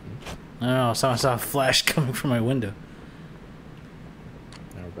 I don't know, I saw a flash coming from my window.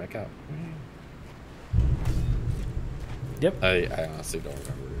 Now we're back out. Yep. I honestly don't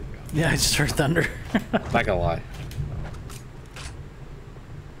remember where we go. Yeah, I just heard thunder. Not gonna lie.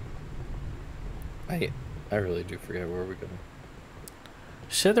 I really do forget where we're going.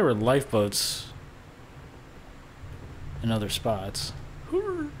 Said there were lifeboats in other spots.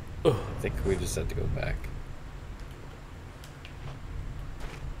 I think we just had to go back.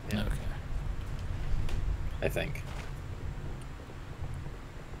 Yeah. Okay. I think.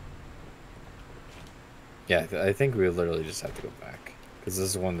 Yeah, I think we literally just have to go back. Because this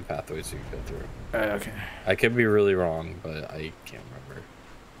is one of the pathways you go through. Okay. I could be really wrong, but I can't remember.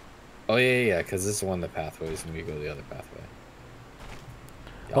 Oh, yeah, because this is one of the pathways and we go the other pathway.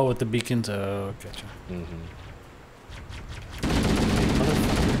 Yep. Oh, with the beacons? Oh, gotcha. Mm-hmm.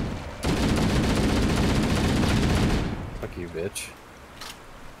 Fuck you, bitch.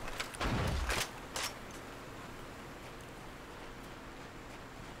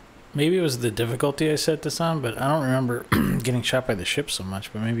 Maybe it was the difficulty I set this on, but I don't remember getting shot by the ship so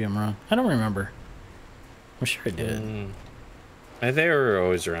much, but maybe I'm wrong. I don't remember. I'm sure I did. I think they were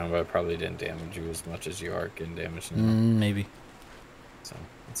always around, but I probably didn't damage you as much as you are getting damaged now. Maybe. So,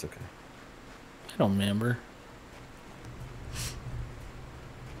 it's okay. I don't remember.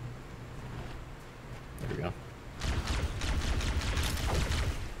 There we go.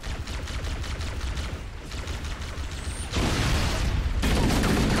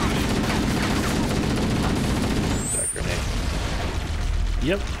 That grenade.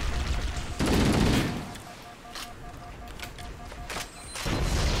 Yep.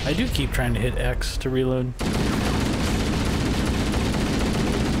 I do keep trying to hit X to reload.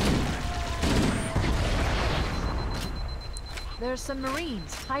 There's some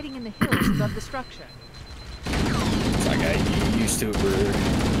Marines hiding in the hills above the structure. It's like I used to it where,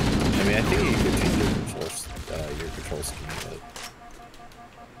 I mean, I think you could change your control scheme,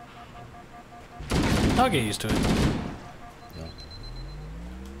 but I'll get used to it. no.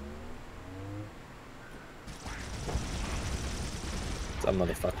 Some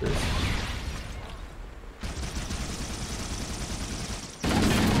motherfuckers.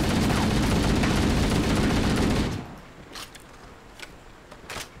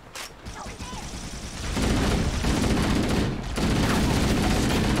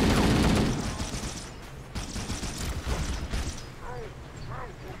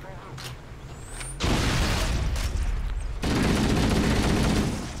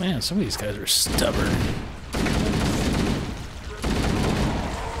 Man, some of these guys are stubborn.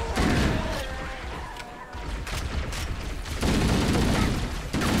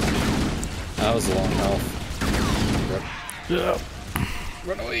 That was a long health. Yeah.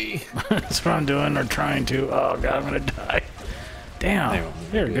 Run away. That's what I'm doing, or trying to. Oh god, I'm gonna die. Damn,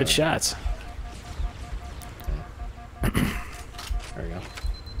 they're good shots. There we go.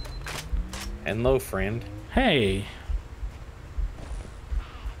 Hello, friend. Hey.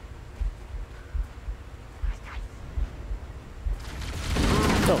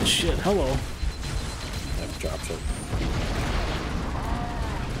 Oh shit, hello. Yep, drops it.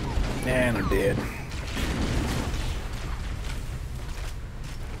 Man, they're dead.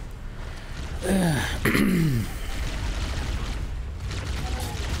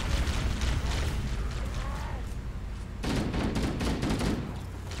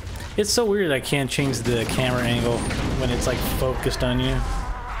 It's so weird I can't change the camera angle when it's like focused on you.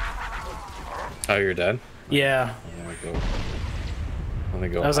 Oh, you're dead? Yeah. Let me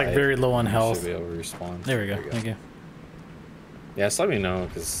go. I was like very low on health. Should be able to respawn. There we go. Thank you. Yeah, just let me know,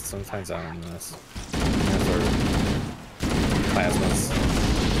 because sometimes I don't know this. Plasmas.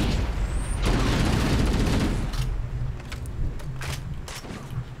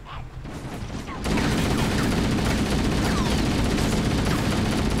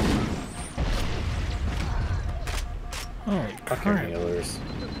 Oh, fucking healers.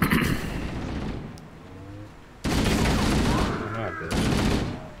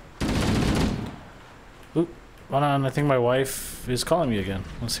 Oop, hold on, I think my wife is calling me again.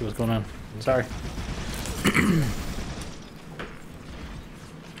 Let's see what's going on. Sorry.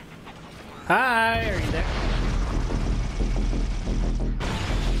 Hi, are you there?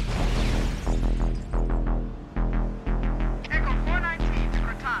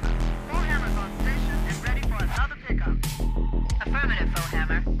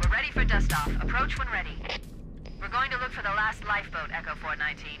 approach when ready. We're going to look for the last lifeboat, Echo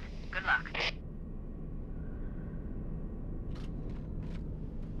 419. Good luck.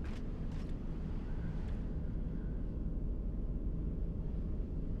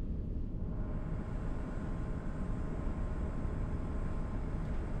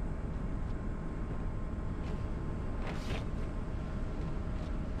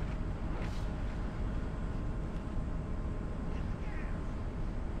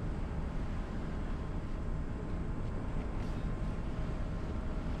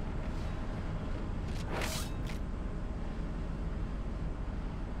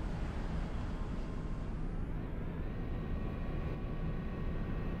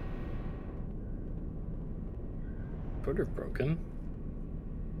 Twitter broken.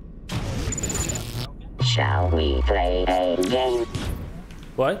 Shall we play a game?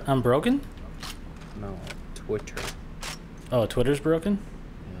 What? I'm broken? No, Twitter. Oh, Twitter's broken?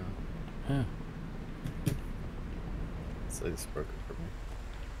 Yeah. Yeah. So it's broken for me.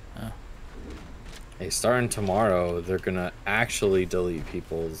 Oh. Hey, starting tomorrow, they're gonna actually delete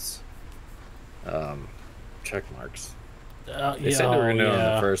people's check marks. They said they were gonna do it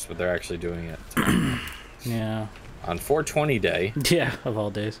on the first, but they're actually doing it tomorrow. Yeah. On 420 day. Yeah, of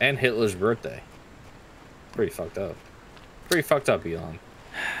all days. And Hitler's birthday. Pretty fucked up. Pretty fucked up, Elon.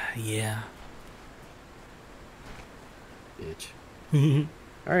 Yeah. Bitch.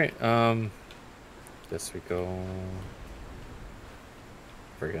 Alright, guess we go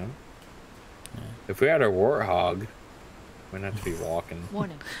forget. Yeah. If we had our warthog, we'd have to be walking.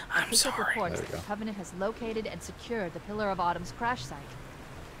 Warning. I'm sorry. Reports that the Covenant has located and secured the Pillar of Autumn's crash site.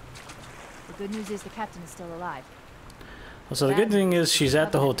 The good news is the captain is still alive. Well, so the good thing is she's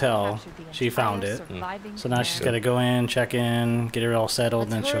at the hotel. She found it. So now she's got to go in, check in, get her all settled,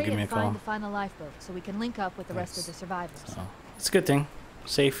 and then she'll give me a call. Find the final lifeboat so we can link up with the rest of the survivors. So it's a good thing.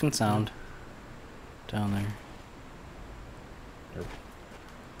 Safe and sound down there. Yep.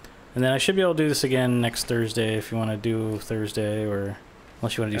 And then I should be able to do this again next Thursday if you want to do Thursday, or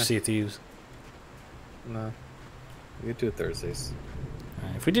unless you want to do Sea of Thieves. No, we could do it Thursdays.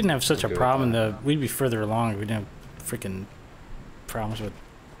 If we didn't have such a problem, we'd be further along. We didn't have freaking problems with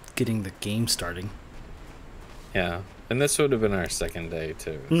getting the game starting. Yeah, and this would have been our second day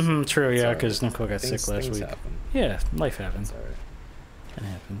too. Mm-hmm. True, yeah, because Nicole got sick last week. Happen. Yeah, life happens. All right. It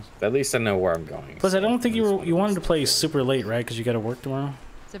happens. At least I know where I'm going. Plus, I don't think you wanted to play super late, right? Because you got to work tomorrow.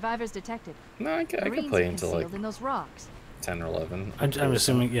 Survivors detected. No, I can play until like in those rocks. 10 or 11. I'm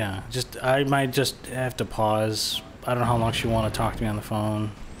assuming, yeah. I might just have to pause. I don't know how long she want to talk to me on the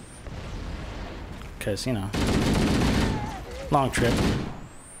phone. Because, you know, long trip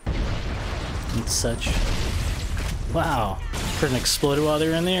and such. Wow. Person exploded while they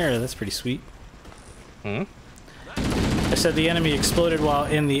were in the air. That's pretty sweet. Hmm? I said the enemy exploded while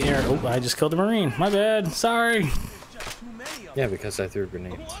in the air. Oh, I just killed a Marine. My bad. Sorry. Yeah, because I threw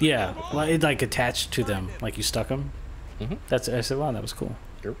grenades. Yeah, well, it like attached to them. Like you stuck them. Mm-hmm. I said, wow, that was cool.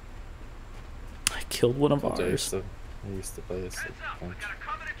 Yep. I killed one of ours. I used to play this a bunch.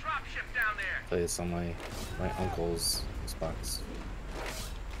 Play this on my uncle's Xbox.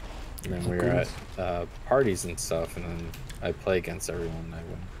 And then we were at parties and stuff, and then I play against everyone. I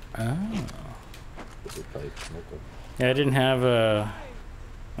win. Oh. We played local. Yeah, I didn't have I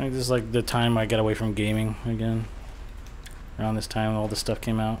think this is like the time I got away from gaming again. Around this time, all this stuff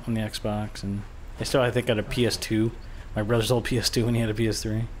came out on the Xbox, and I still, I think, got a PS2. My brother's old PS2 when he had a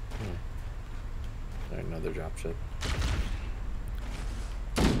PS3. Another dropship.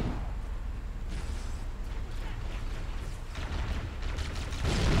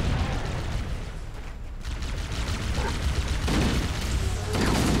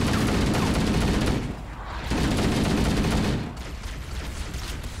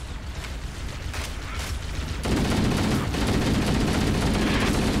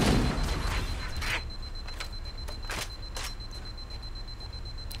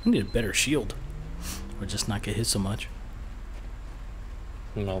 I need a better shield, or just not get hit so much.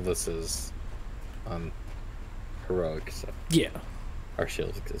 No, this is heroic, so yeah, our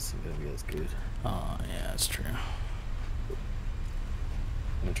shield isn't gonna be as good. Oh yeah, that's true. I'm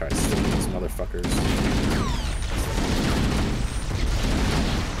gonna try to stick these motherfuckers.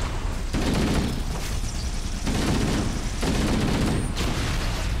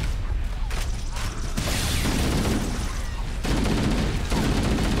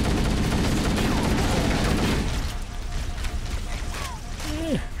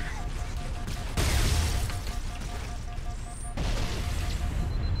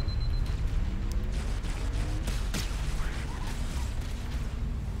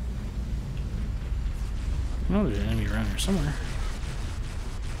 Oh, there's an enemy around here somewhere.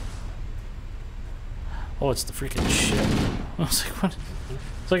 Oh, it's the freaking ship. I was like, what?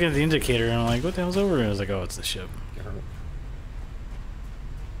 It's looking at the indicator, and I'm like, what the hell's over here? I was like, oh, it's the ship.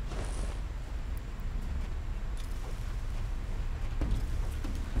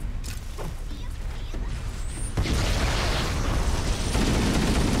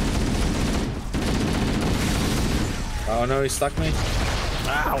 Oh no, he stuck me.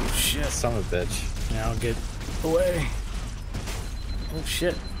 Ow, shit. Son of a bitch. Now get away. Oh,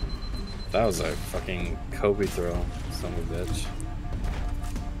 shit. That was a fucking Kobe throw. Son of a bitch.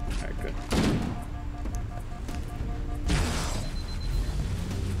 Alright, good.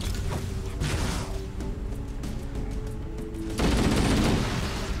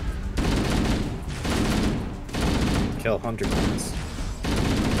 Kill 100 points.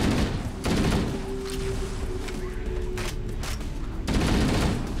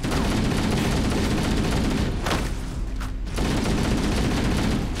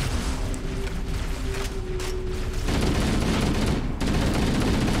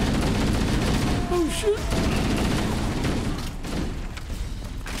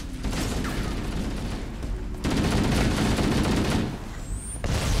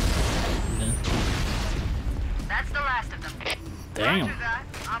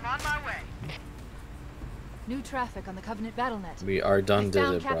 Traffic on the Covenant BattleNet. We are done, did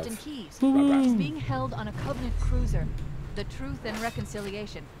it, Captain bruv. Keyes. He's being held on a Covenant cruiser, the Truth and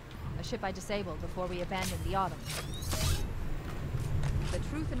Reconciliation, a ship I disabled before we abandoned the Autumn. The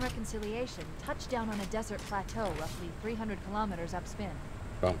Truth and Reconciliation touched down on a desert plateau roughly 300 kilometers upspin.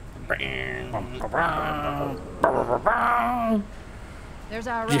 There's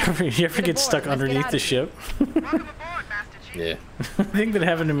our you ever get stuck underneath the ship? Welcome aboard, Master Chief. Yeah. I think that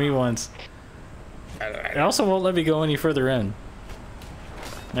happened to me once. It also won't let me go any further in.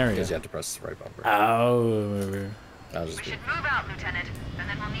 There we go. Because you have to press the right bumper. Oh. We should move out, Lieutenant, and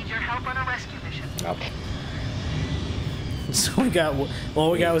then we'll need your help on a rescue mission. Nope. So we got,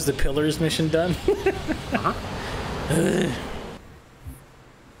 all we got was the Pillars mission done.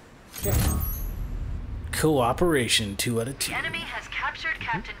 Cooperation 2 out of 2. The enemy has captured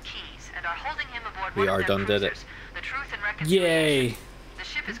Captain Keyes and are holding him aboard We one are of their done, did it. cruisers, the Truth and Reconciliation. Yay. The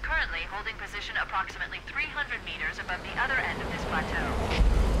ship is currently holding position approximately 300 meters above the other end of this plateau.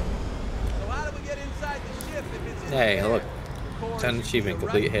 So how do we get inside the ship if it's in Hey, the look. air? 10 achievement,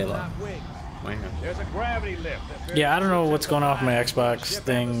 complete Halo. There's a gravity lift. Yeah, I don't know what's going on with my Xbox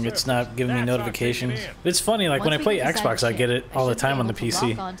thing. It's not giving me notifications. It's funny, like when I play Xbox, I get it all the time on the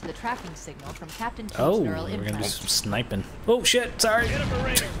PC. Oh, we're gonna do some sniping. Oh shit, sorry.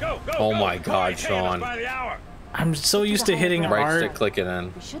 Oh my god, Sean. I'm so used to hitting Right stick R. clicking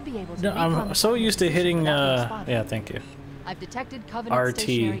in. No, I'm so used to hitting, yeah, thank you. I've detected Covenant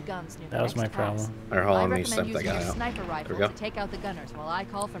stationary RT. guns near the That was my next pass. problem. Alright, hold I on, let me recommend snipe that using guy a out. sniper There we rifle go. to take out the gunners while I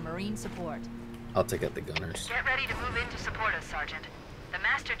call for Marine support. I'll take out the gunners. Get ready to move in to support us, Sergeant. The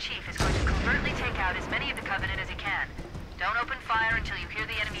Master Chief is going to covertly take out as many of the Covenant as he can. Don't open fire until you hear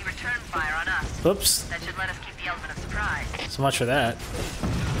the enemy return fire on us. Oops. That should let us keep the element of surprise. So much for that.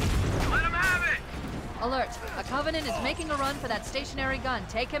 Let him have it! Alert! A Covenant is making a run for that stationary gun.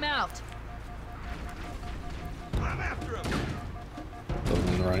 Take him out. I'm after him! The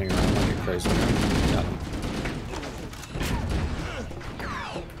one running around like a crazy man. Got him.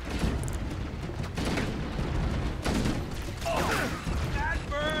 That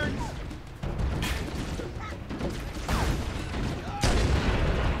burns!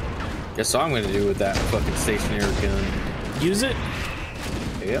 Guess what I'm gonna do with that fucking stationary gun. Use it?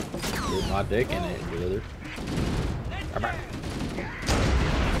 Yep. Put my dick in it, brother.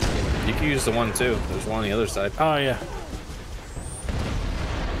 You can use the one too. There's one on the other side. Oh, yeah.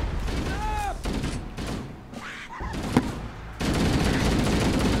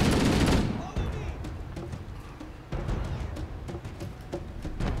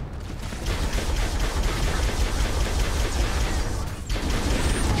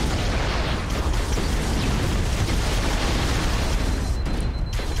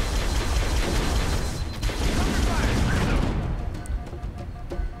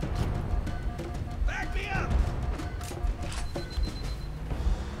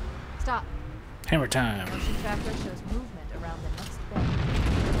 Stop. Hammer time. Motion tracker shows movement around the next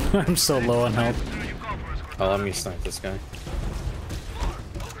bend. I'm so low on health. Oh, let me snipe this guy.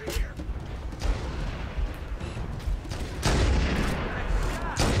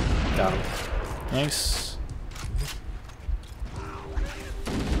 Got him. Nice.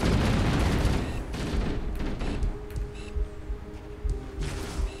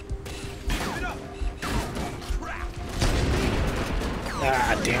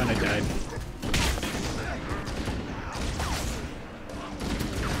 Ah, damn, I died.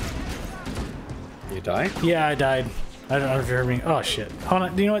 You you die? Yeah, I died. I don't know if you heard me. Oh shit. Hold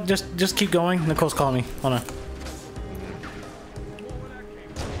on. You know what? Just keep going. Nicole's calling me. Hold on.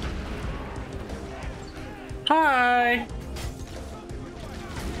 Hi.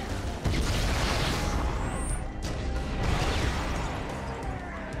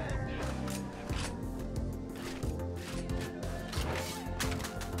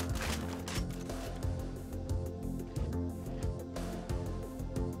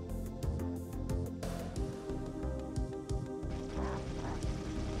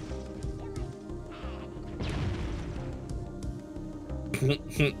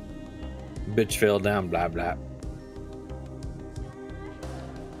 Bitch fell down, blah blah.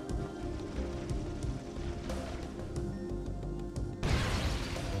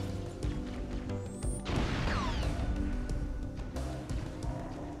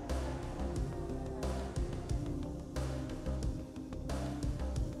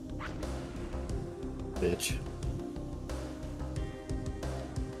 Bitch.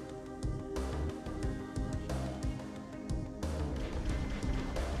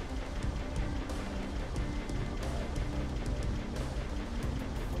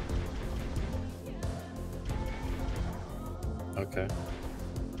 Okay.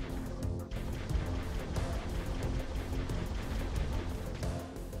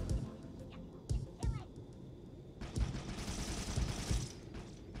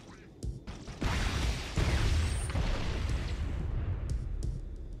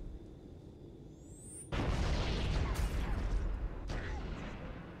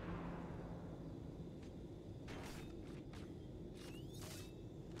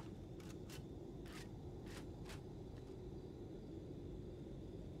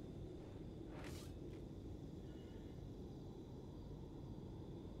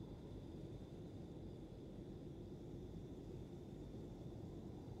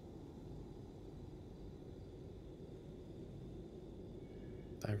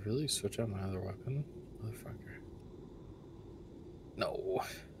 Did I really switch out my other weapon? Motherfucker. No.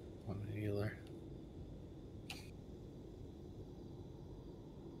 I'm a healer.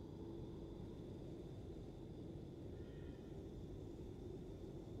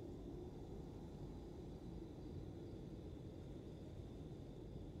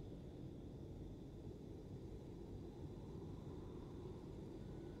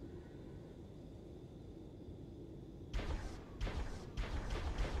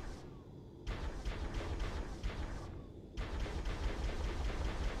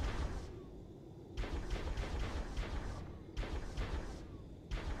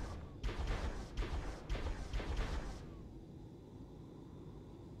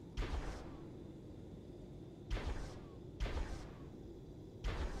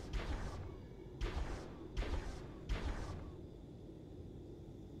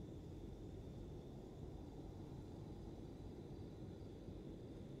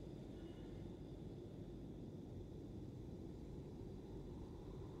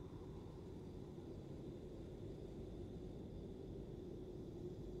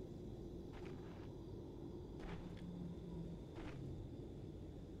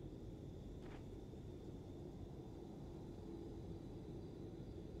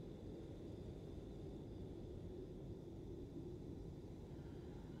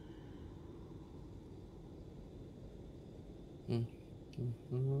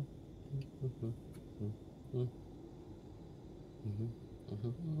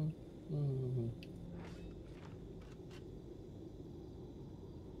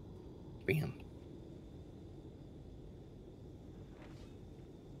 Bam.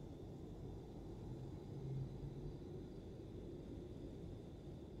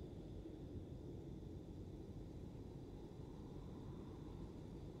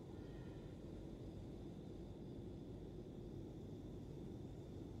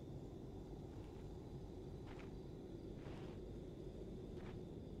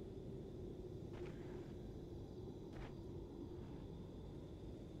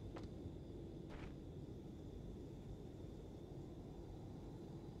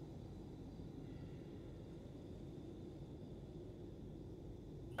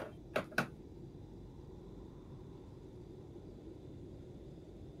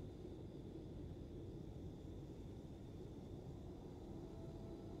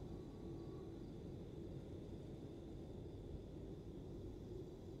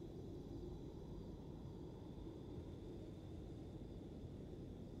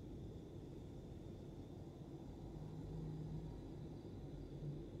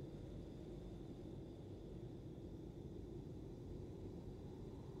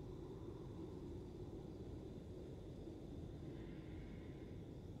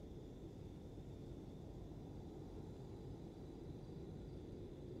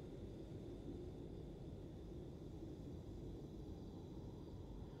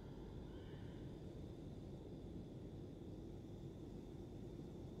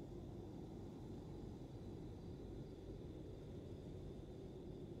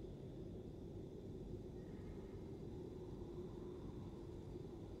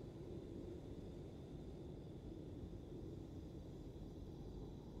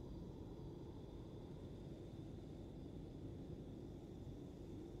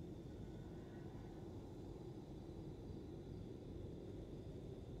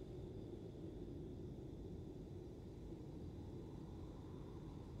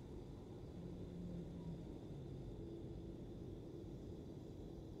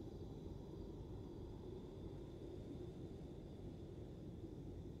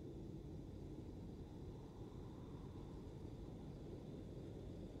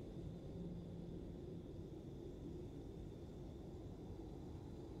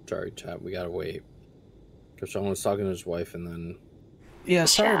 Sorry, chat. We gotta wait. Because Sean was talking to his wife, and then. Yeah,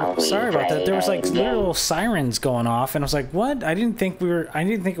 sorry about that. There was like little sirens going off, and I was like, "What?" I didn't think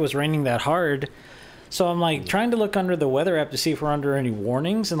it was raining that hard. So I'm like trying to look under the weather app to see if we're under any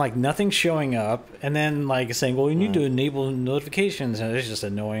warnings, and like nothing's showing up. And then like saying, "Well, you need to enable notifications," and it's just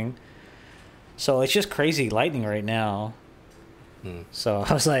annoying. So it's just crazy lightning right now. So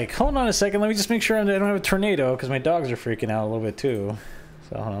I was like, "Hold on a second, let me just make sure I don't have a tornado," because my dogs are freaking out a little bit too.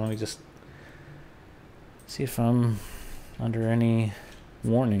 So hold on, let me just see if I'm under any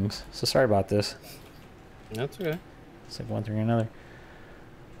warnings. So sorry about this. That's okay. It's like one thing or another.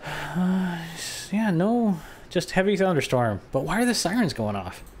 Yeah, no, just heavy thunderstorm. But why are the sirens going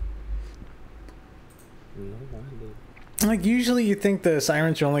off? Like usually you think the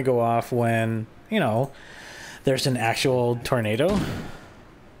sirens only go off when, you know, there's an actual tornado.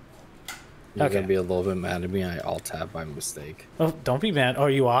 You're gonna be a little bit mad at me. I alt-tab by mistake. Oh, don't be mad. Oh, are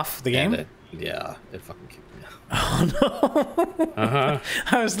you off the game? It fucking kicked me out. Oh no.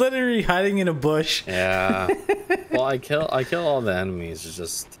 I was literally hiding in a bush. Yeah. Well, I kill all the enemies. It's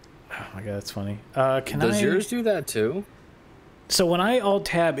just. Oh my god, that's funny. Does yours do that too? So when I alt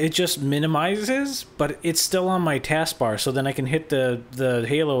tab, it just minimizes, but it's still on my taskbar. So then I can hit the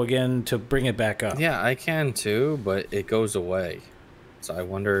halo again to bring it back up. Yeah, I can too, but it goes away. So I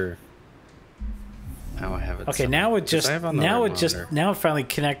wonder how I have it. Okay, now it finally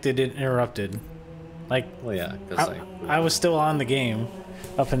connected and interrupted. Like, well, yeah, because I was still on the game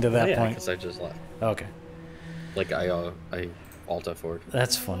up until that point. Because I just left. Okay. Like I alt F4.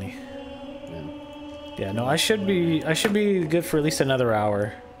 That's funny. Yeah, no, I should be good for at least another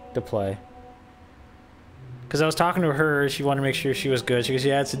hour to play. Because I was talking to her, she wanted to make sure she was good. She goes,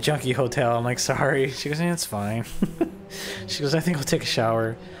 "Yeah, it's a junkie hotel." I'm like, "Sorry." She goes, "Yeah, it's fine." She goes, "I think I'll take a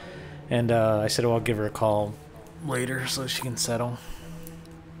shower." And I said, "Well, I'll give her a call later so she can settle."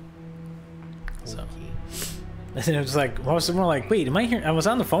 So, and then it was like, I was more like, "Wait, am I hearing?" I was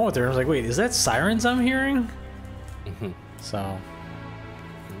on the phone with her. I was like, "Wait, is that sirens I'm hearing?" So,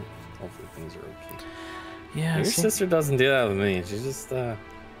 hopefully things are okay. Yeah. Your sister doesn't do that with me. She's just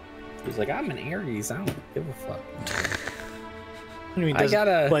she's like, "I'm an Aries. I don't give a fuck." What do you mean? I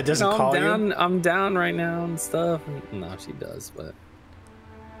gotta. What, doesn't call you? I'm down right now and stuff. No, she does, but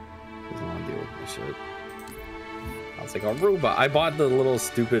she doesn't want to deal with my shit. I was like, Aruba. I bought the little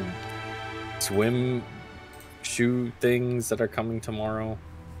stupid swim shoe things that are coming tomorrow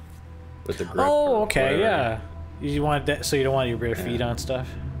with the grip. Oh, okay, yeah. You want that, so you don't want your bare feet on stuff?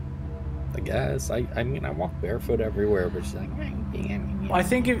 I guess. I mean, I walk barefoot everywhere, but she's like, well, I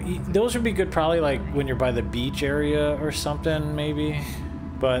think those would be good probably like when you're by the beach area or something, maybe.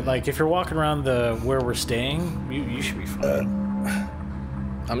 But like if you're walking around where we're staying, you should be fine.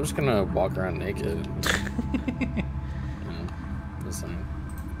 I'm just gonna walk around naked. Just saying.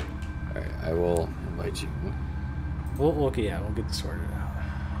 Alright, I will invite you. We'll get this sorted out.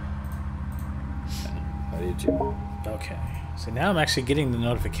 Okay, invited you. Okay. So now I'm actually getting the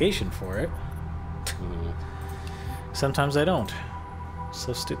notification for it. Sometimes I don't.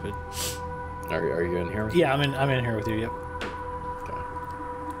 So stupid. Are you in here with me? I'm in here with you, yep. Okay.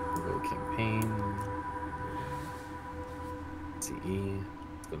 Go to campaign. CE.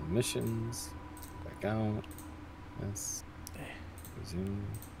 Go to missions. Back out. Yes. Resume.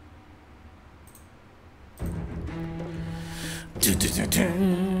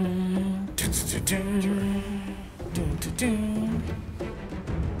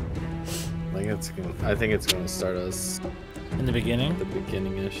 I think it's gonna start us in the beginning. The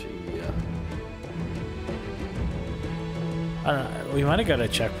beginning-ish, yeah. I don't know. We might have got a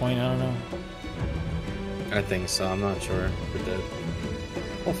checkpoint. I don't know. I think so. I'm not sure if we did.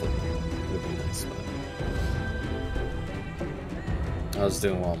 Hopefully, it would be nice. But I was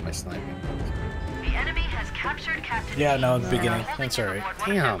doing well with my sniping. The enemy has captured Captain. Yeah, no, in the beginning. That's alright.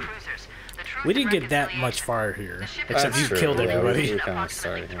 Damn. We didn't get that much far here, except you killed everybody. We kind of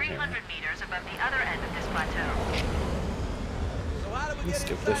started here. 300 meters above the other end of this plateau. Let's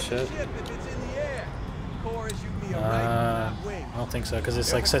skip this shit. I don't think so, because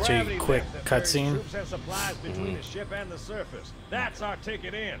it's like such a quick cutscene. That's our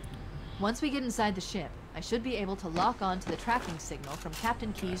ticket in. Once we get inside the ship, I should be able to lock on to the tracking signal from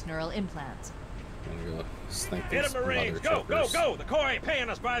Captain Key's neural implants. I'm gonna go snipe Get these him, Marines! Go, go, go! The Corps ain't paying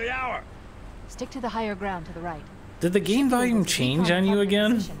us by the hour. Stick to the higher ground to the right. Did the game volume change on you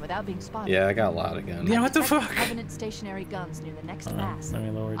again? Without being spotted. Yeah, I got loud again. Yeah, what the fuck? Covenant stationary guns near the next mast. Let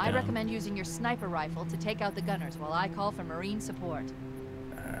me lower it down. I recommend using your sniper rifle to take out the gunners while I call for Marine support.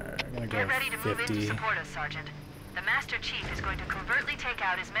 I'm gonna go Get ready to 50. move in to support us, Sergeant. The Master Chief is going to covertly take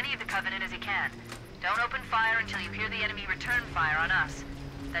out as many of the Covenant as he can. Don't open fire until you hear the enemy return fire on us.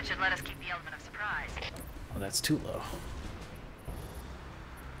 That should let us keep the element of surprise. Oh, that's too low.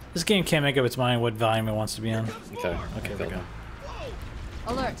 This game can't make up its mind what volume it wants to be on. Okay. Okay, there we go.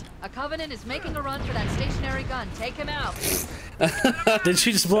 Alert! A Covenant is making a run for that stationary gun. Take him out. Did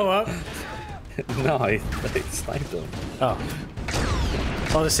she just blow up? No, I sniped him. Oh.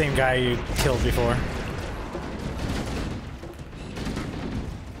 Oh, the same guy you killed before.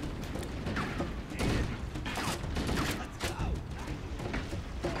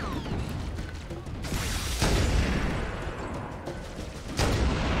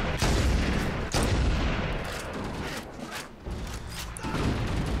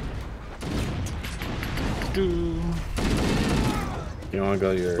 You want to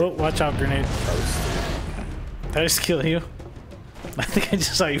go to your... Oh, watch out, grenade. Did I just kill you? I think I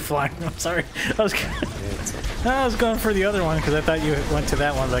just saw you flying. I'm sorry. I was going for the other one because I thought you went to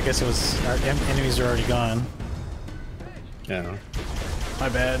that one, but I guess it was our enemies are already gone. Yeah. My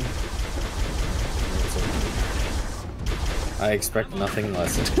bad. I expect nothing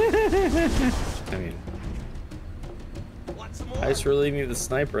less. I mean... I just really need the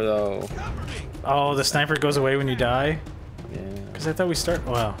sniper, though. Oh, the sniper goes away when you die? Yeah. Because I thought we start...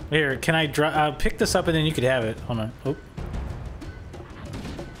 Wow. Here, can I pick this up and then you could have it. Hold on. Oh.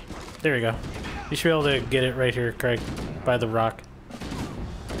 There we go. You should be able to get it right here, Craig. By the rock.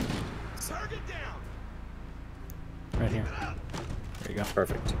 Right here. There you go.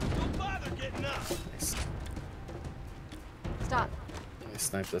 Perfect. Nice. Stop. I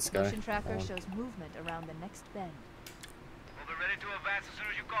sniped this guy. Motion tracker shows movement around the next bend. We'll be ready to advance as soon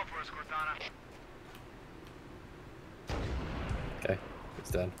as you call for us, Cortana. Okay,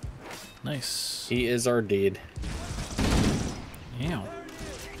 he's dead. Nice. He is our deed. Yeah.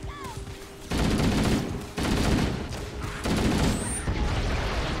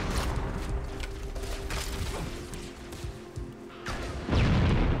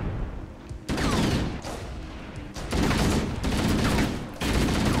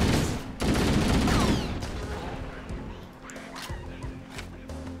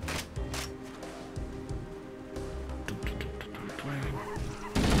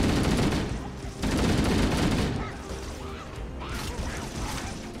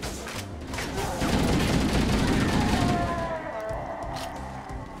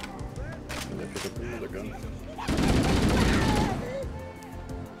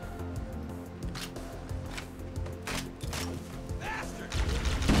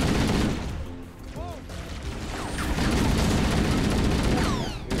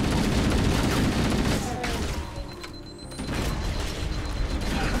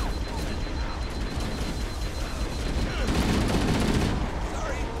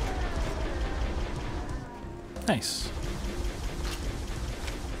 Nice.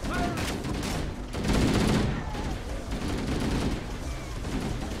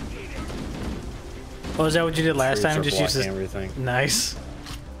 Oh, is that what you did last time? Just use this. Everything. Nice.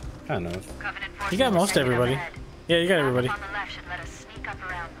 Kind of. You got most everybody. Yeah, you got everybody. On the left should let us sneak up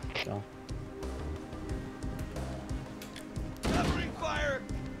around them. So. Covering fire!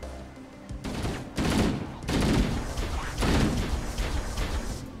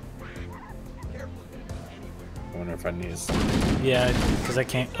 I wonder if I need his... Yeah, because I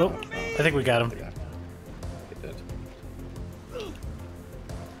can't. Oh, I think we got him. He did.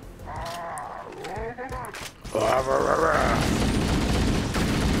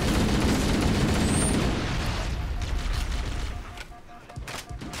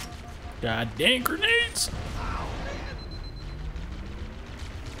 God dang grenades!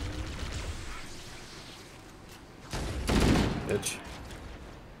 Bitch.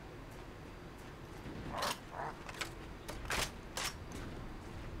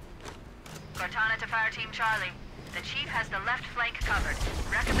 Cortana to Fire Team Charlie. The Chief has the left flank covered.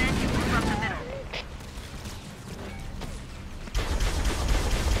 Recommend you move up the middle.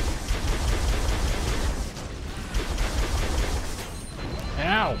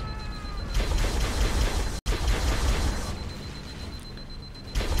 Ow!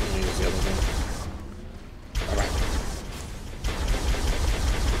 Use the other one. Alright.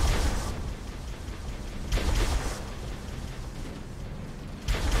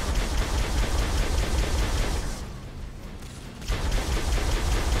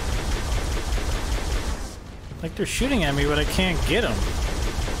 Like they're shooting at me, but I can't get them. I'll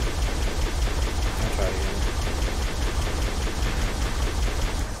try again.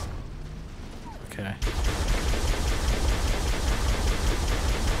 Okay.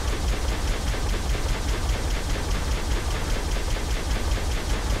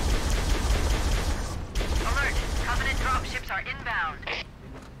 Alert! Covenant dropships are inbound.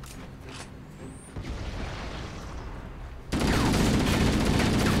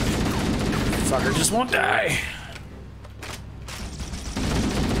 Fucker just won't die.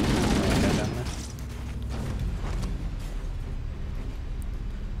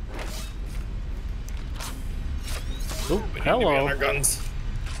 Oh, hello. Our guns.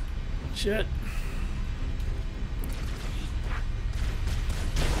 Shit.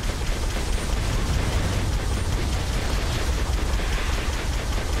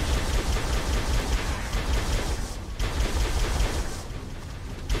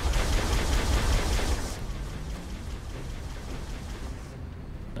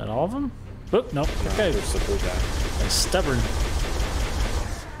 That all of them? Oop, nope. No, Okay. there's the blue guy. That's stubborn.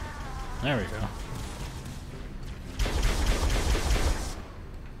 There we go.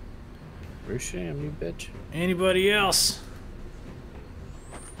 Sham, you bitch. Anybody else?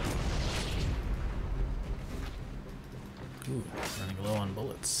 Ooh, running low on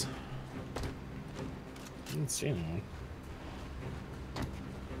bullets. I didn't see anyone.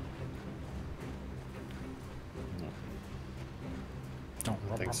 No. I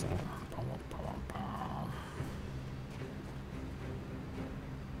don't think so.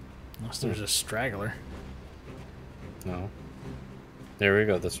 Unless there's a straggler. No. There we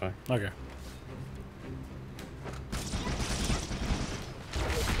go, this way. Okay.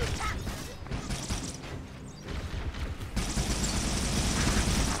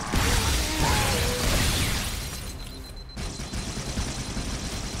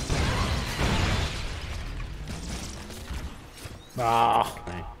 Ah.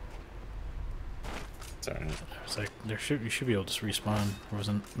 Right. It's alright. It's like you should be able to just respawn. There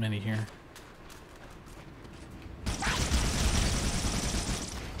wasn't many here.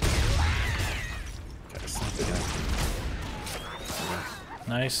 Gotta slip it in.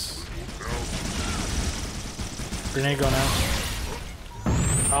 Nice. Grenade going out.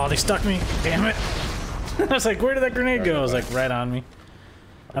 Oh, they stuck me. Damn it. I was like, where did that grenade go? I was like, right on me.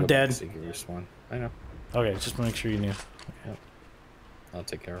 I'm dead. So you can respawn. I know. Okay, just make sure you knew. Yep. I'll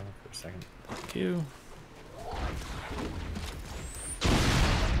take care of him for a second. Thank you.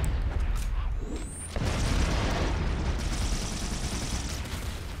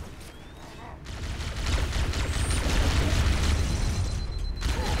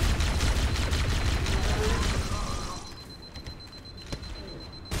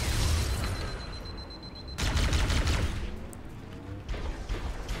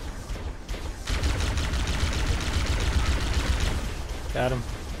 Got him.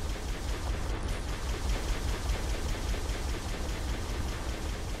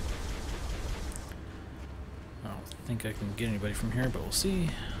 I don't think I can get anybody from here, but we'll see.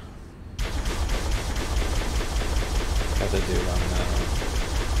 How they do on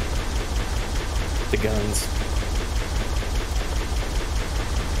the guns.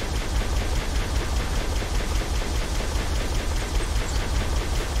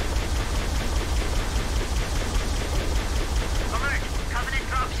 Alert! Covenant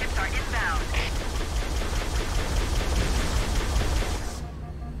dropships are inbound.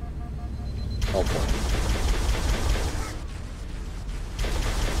 Oh boy.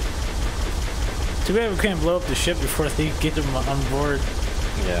 Too bad we can't blow up the ship before they get them on board.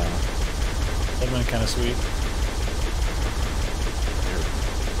 Yeah. That'd been kind of sweet.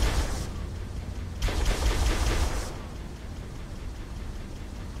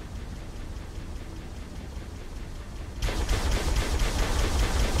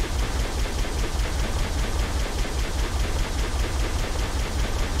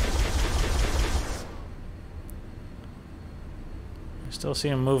 Still see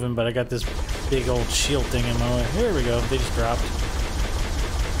them moving, but I got this big old shield thing in my way. Here we go. They just dropped.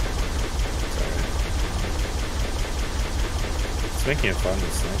 It's making it fun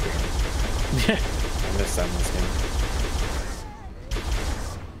with sniper. Yeah. I missed that in this game.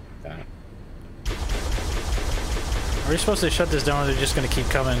 Got it. Are we supposed to shut this down or they're just going to keep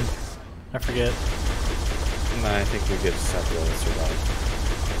coming? I forget. No, I think we could just have to survive.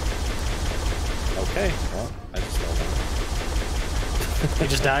 Okay, well, I just fell down. You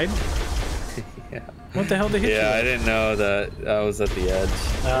just died? Yeah. What the hell did they hit you? Yeah, I didn't know that I was at the edge.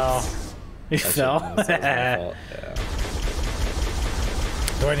 Oh. You That fell? shouldn't have- that was my fault. Yeah.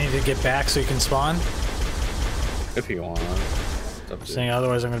 Do I need to get back so you can spawn? If you want. It's up to you. Saying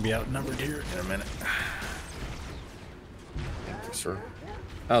otherwise I'm going to be outnumbered here in a minute. Thank you, sir.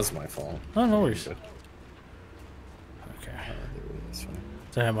 That was my fault. Oh, no worries. Good. Okay. Do it this way.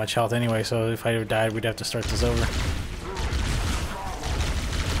 Don't have much health anyway, so if I died, we'd have to start this over.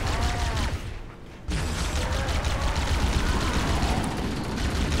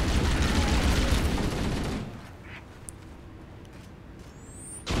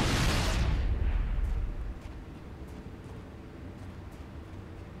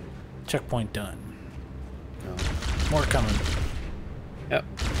 Checkpoint done. No. More coming. Yep.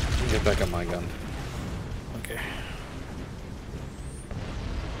 Get back on my gun. Okay.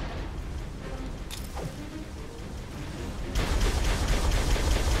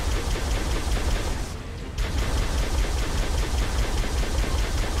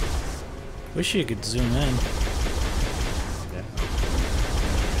 Wish you could zoom in. Yeah.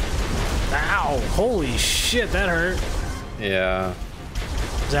 Ow! Holy shit, that hurt. Yeah.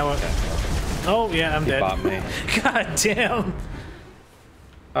 Is that what? Oh, yeah, I'm He dead. bought me. God damn.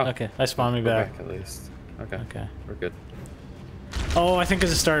 Oh. Okay, I spawned me We're back. at least. Okay. Okay. We're good. Oh, I think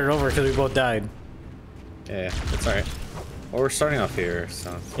because it started over because we both died. Yeah, it's alright. Well, we're starting off here,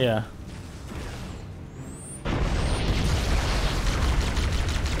 so. Yeah.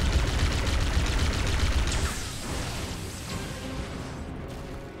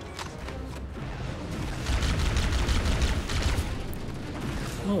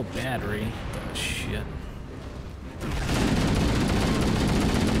 Oh, battery. Oh, shit.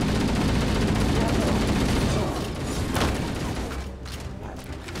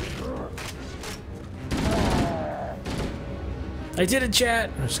 I did it, chat.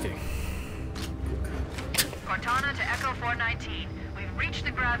 I'm just kidding. Cortana to Echo 419. We've reached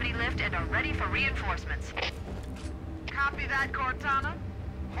the gravity lift and are ready for reinforcements. Copy that, Cortana.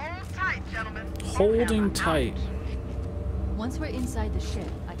 Hold tight, gentlemen. Holding tight. Once we're inside the ship,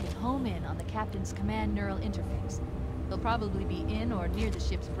 I can home in on the captain's command neural interface. They'll probably be in or near the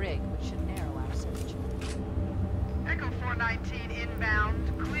ship's brig, which should narrow our search. Echo 419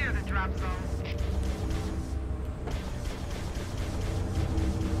 inbound. Clear the drop zone.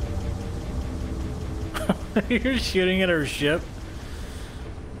 You're shooting at our ship?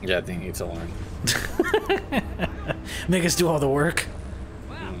 Yeah, I think you need to learn. Make us do all the work.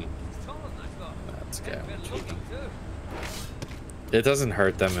 That's good. It doesn't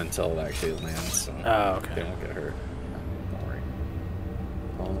hurt them until it actually lands, so Oh, okay. they won't get hurt. Don't worry.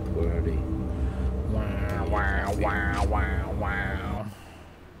 Don't worry. Wow, wow, wow, wow, wow.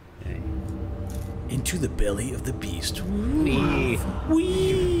 Hey. Into the belly of the beast. Wee.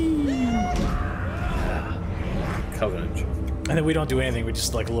 Whee! Covenant. And then we don't do anything, we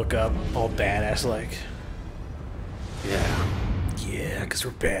just like look up all badass like. Yeah. Yeah, because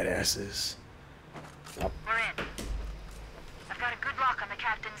we're badasses. We're in. I've got a good lock on the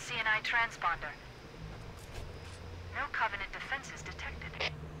captain's CNI transponder. No Covenant defenses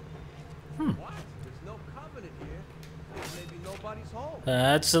detected. What? There's no Covenant here. Maybe nobody's home.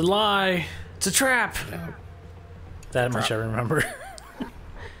 That's a lie. It's a trap. Yeah. That much I remember.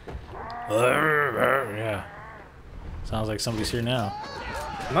 Yeah. Sounds like somebody's here now.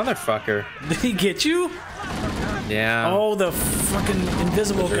 Motherfucker. Did he get you? Yeah. Oh, the fucking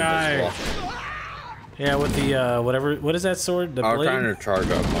invisible guy. Yeah, with the whatever. What is that sword? The I was blade? trying to charge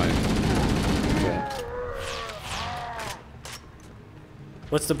up mine.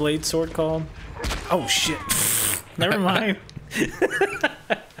 What's the blade sword called? Oh shit. Never mind.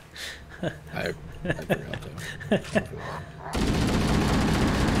 I forgot to.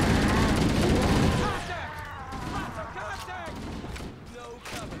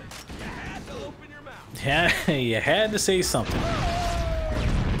 Yeah, you had to say something.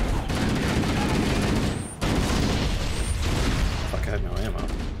 Fuck, I had no ammo.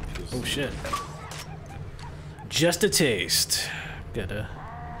 Oh shit. Just a taste. Gotta.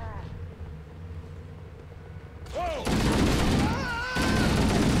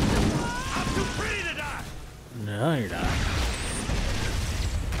 No, you're not.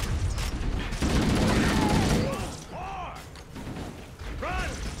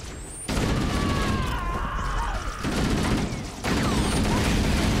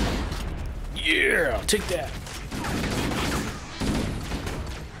 Yeah, take that.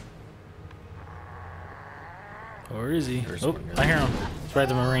 Where is he? Oh, I hear him. It's right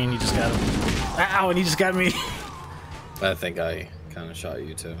the Marine. You just got him. Ow, and he just got me. I think I kind of shot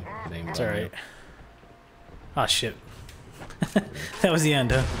you too. It's alright. Oh shit. That was the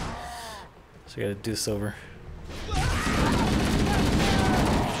end, huh? So I gotta do this over.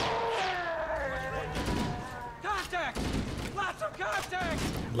 Contact! Lots of contact!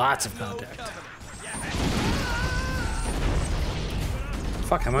 Lots of contact.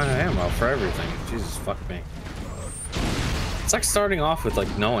 Fuck, I'm out of ammo for everything. Jesus, fuck me. It's like starting off with like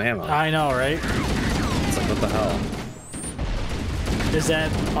no ammo. I know, right? It's like, what the hell? Is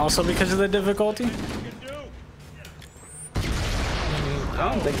that also because of the difficulty? I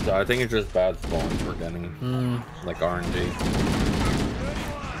don't think so. I think it's just bad spawns we're getting. Like RNG.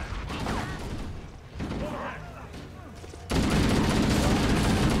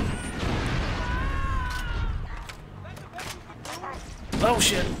 Oh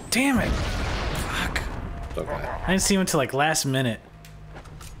shit! Damn it! Fuck. Okay. I didn't see him until like last minute.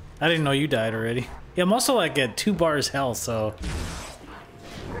 I didn't know you died already. Yeah, I'm also like at 2 bars health, so.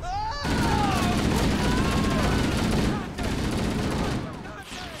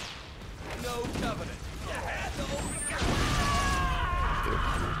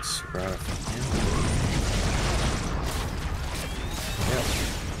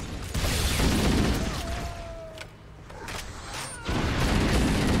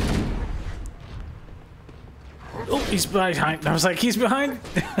 Oh, he's behind. I was like, he's behind.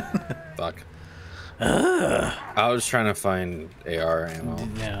 Fuck. I was trying to find AR ammo.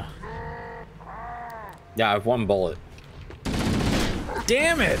 Yeah. Yeah, I have 1 bullet.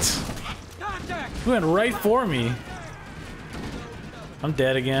 Damn it! He went right for me. I'm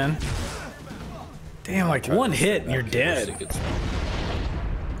dead again. Damn, like 1 hit and you're dead.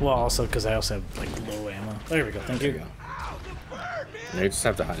 Well, also because I also have like low ammo. There we go. Thank you. You just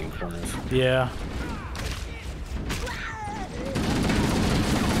have to hide in corners. Yeah.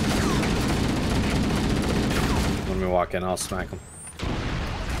 Let me walk in. I'll smack him.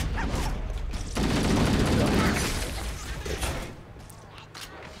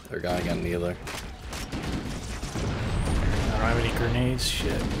 Their guy got neither. I don't have any grenades.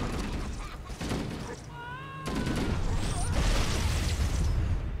 Shit.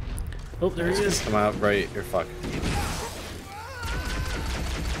 Oh, there he is. Come out right. You're fucked.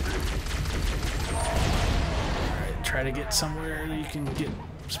 Alright, try to get somewhere that you can get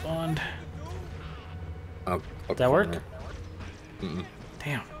spawned. Oh, Did that work? Mm-mm.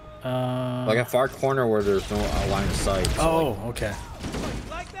 Damn. Like a far corner where there's no line of sight. So oh, like, okay.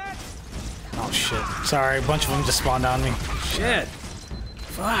 Oh shit. Sorry, a bunch of them just spawned on me. Shit.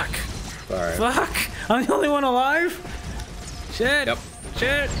 Fuck. Sorry. Fuck. I'm the only one alive? Shit. Yep.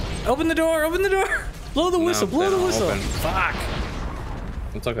 Shit. Open the door. Open the door. Blow the whistle. No, blow the they don't whistle. open. Fuck.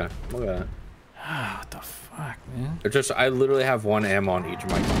 It's okay. Look at it. Ah, what the fuck, man? It's just I literally have 1 ammo on each of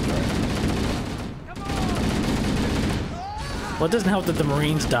my guns right. Well, it doesn't help that the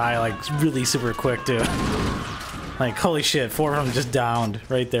Marines die like really super quick too. Like holy shit, 4 of them just downed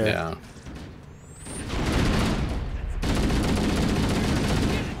right there. Yeah.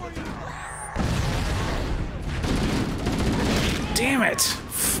 Damn it!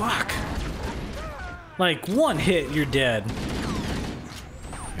 Fuck. Like 1 hit, you're dead.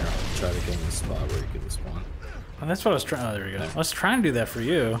 Here, I'll try to get in the spot where you can spawn. Well, that's what I was trying. Oh, there we go. I was trying to do that for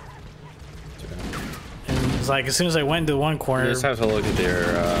you. And it's like as soon as I went into 1 corner, You just have to look at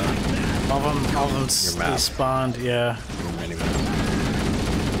their all of them map. they spawned. Yeah.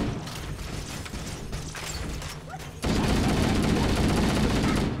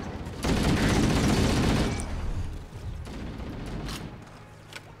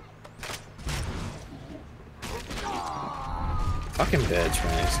 Fucking bitch,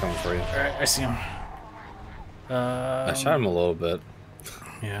 man. He's coming for you. Alright, I see him. I shot him a little bit.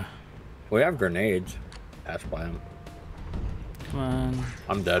 Yeah. We have grenades. Pass by him. Come on.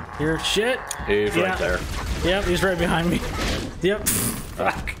 I'm dead. Here, shit. He's right there. Yep, he's right behind me. Yep.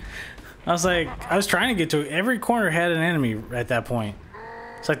 Fuck. I was like, I was trying to get to it. Every corner had an enemy at that point.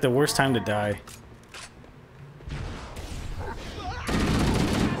 It's like the worst time to die.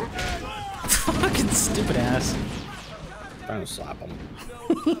 Fucking stupid ass. I'm trying to slap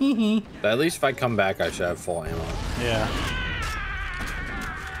him. But at least if I come back, I should have full ammo. Yeah.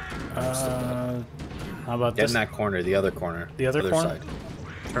 How about Get this? in that corner, the other corner. The other corner? side.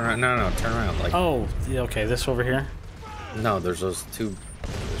 Turn around. No, turn around. Like. Oh, yeah, okay. This over here. No, there's those 2.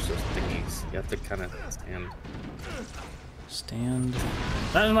 There's those thingies. You have to kind of stand. Stand.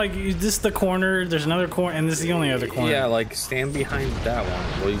 I'm like, this is the corner. There's another corner, and this is the only other corner. Yeah, like stand behind that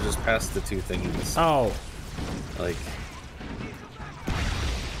one. Well, you just passed the 2 things. Oh. Like.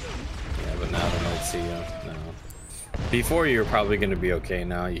 Yeah, but now they don't see you. No. Before you were probably going to be okay.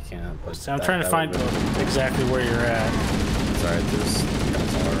 Now you can't. But So I'm trying to find exactly where you're at. Sorry, there's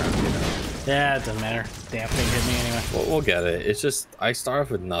guys all around you now. Yeah, it doesn't matter. Damn thing hit me anyway. We'll get it. It's just I start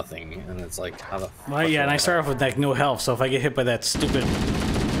off with nothing, and it's like how the. Well, yeah, and I start off with like no health. So if I get hit by that stupid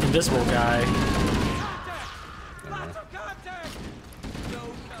invisible guy.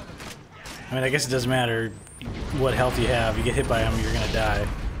 I mean, I guess it doesn't matter what health you have. You get hit by him, you're gonna die.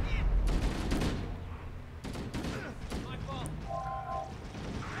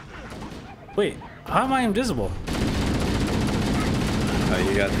 Wait, how am I invisible? Oh,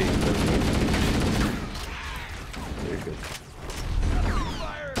 you got the invisible. Very good.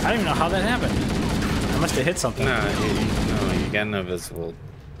 I don't even know how that happened. I must have hit something. Nah, you get an invisible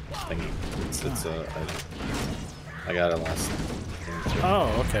thingy. It's I got it last time.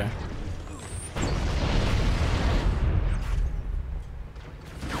 Oh, okay.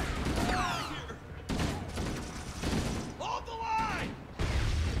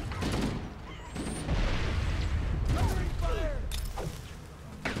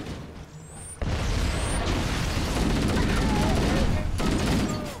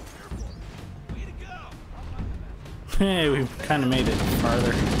 Hey, we kind of made it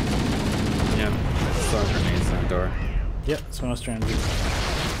farther. Yeah. Throwing grenades in that door. Yep, that's what I was trying to do.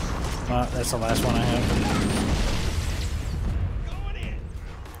 That's the last one I have.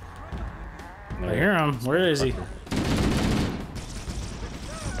 I hear him. Where is he?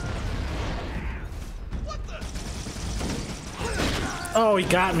 Oh, he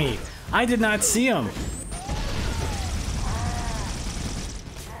got me. I did not see him.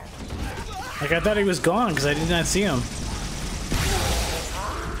 Like, I thought he was gone because I did not see him.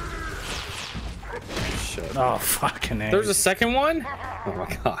 Shit. Oh, fucking A. There's a second one? Oh my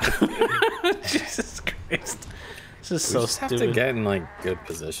god. Jesus Christ. This is We so just stupid. have to get in like good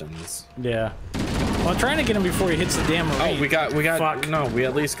positions. Yeah. Well, I'm trying to get him before he hits the damn marine. Oh, we got. Fuck. No, we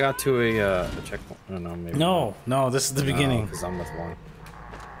at least got to a checkpoint. Oh, no, maybe. No, this is the beginning. Because I'm with one.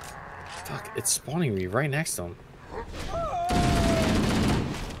 Fuck, it's spawning me right next to him. Fuck.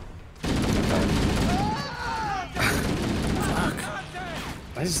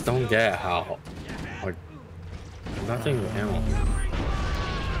 I just don't get how. Like, nothing ammo.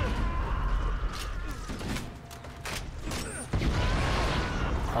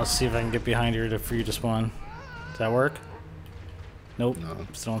 I'll see if I can get behind here for you to spawn. Does that work? Nope. No.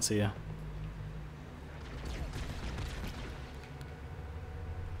 Still don't see you.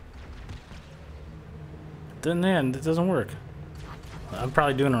 Then it doesn't work. I'm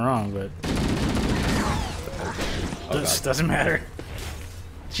probably doing it wrong, but doesn't matter.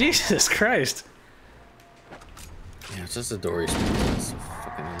 Jesus Christ. Yeah, it's just a door respawn. It's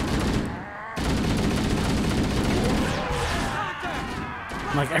fucking.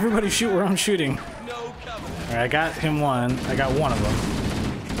 I'm like, everybody shoot where I'm shooting. Alright, I got him one. I got one of them.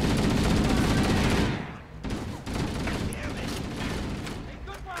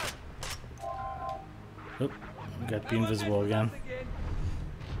 Oop, got to be invisible again.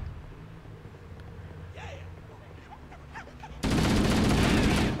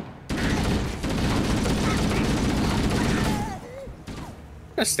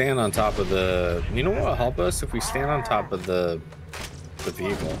 Stand on top of the. You know what will help us if we stand on top of the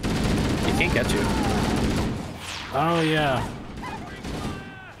vehicle? He can't get you. Oh yeah.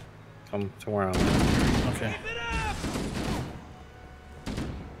 Come to where I'm at. Okay.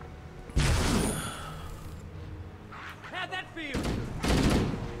 How'd that feel?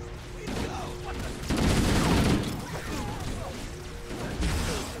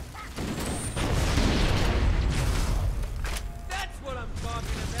 That's what I'm talking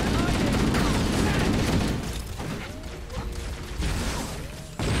about.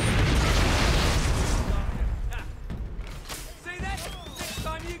 See that? Next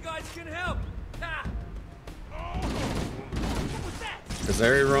time you guys can help. What was that? Because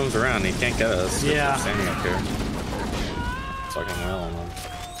there he roams around. He can't get us. Yeah. We're standing up here. Fucking well on him.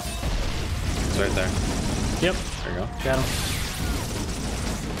 He's right there. Yep. There you go. Got him.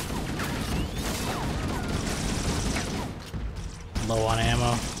 Low on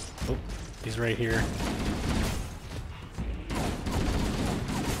ammo. Oh, he's right here.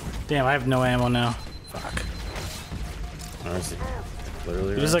 Damn, I have no ammo now. Fuck. Where is he?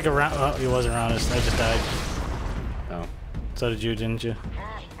 Literally. He was right? like around. Oh, he wasn't around us. I just died. Oh. So did you, didn't you?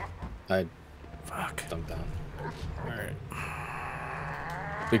 I Fuck. dumped down. Alright.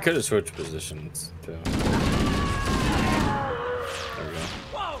 We could have switched positions too. There we go.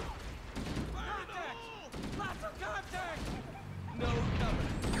 Whoa! Contact! Lots of contact! No cover.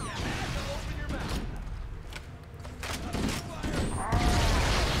 Open your mouth.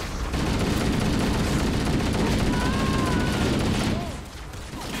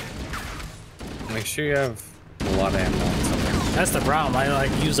 Make sure you have a lot of ammo on something. That's the problem. I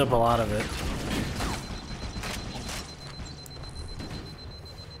like use up a lot of it.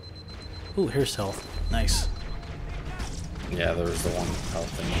 Ooh, here's health. Nice. Yeah, there was the one health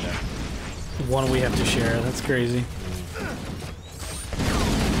thing there. One we have to share. That's crazy.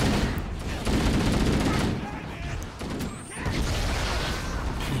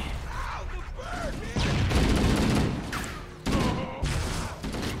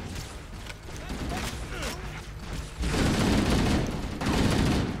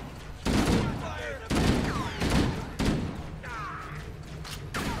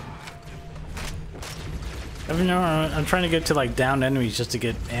 Every now and then, I'm trying to get to like downed enemies just to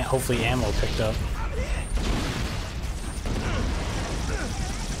get hopefully ammo picked up.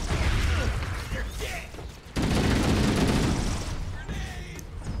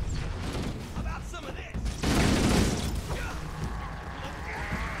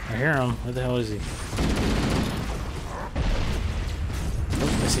 I hear him. Where the hell is he? Oh,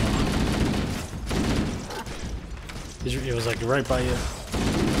 I see him. It was like right by you.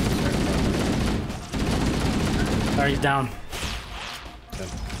 Alright, he's down. Okay.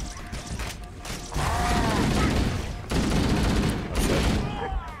 Oh shit.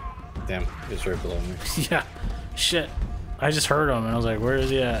 Damn, he's right below me. Yeah. Shit. I just heard him and I was like, where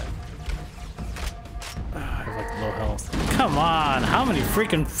is he at? I have like low health. Come on, how many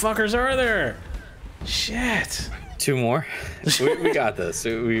freaking fuckers are there? Shit. 2 more. we got this.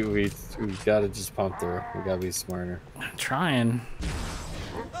 We gotta just pump through. We gotta be smarter. I'm trying.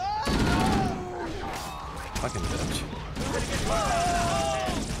 Fucking bitch.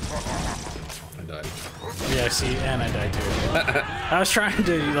 I died. Yeah, see, and I died too. I was trying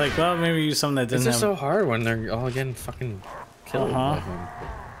to like, well, maybe use something that didn't It's just have... so hard when they're all getting fucking killed by him.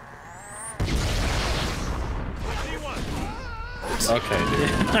 Okay,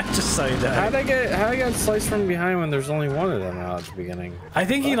 dude. I just saw you die. How'd I get sliced from behind when there's only one of them out at the beginning? I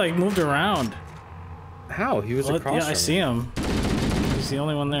think he like moved around. How? He was across. Yeah, I from see him. He's the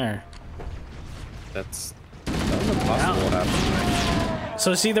only one there. That was impossible to happen.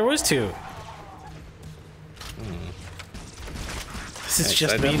 So see, there was 2. This is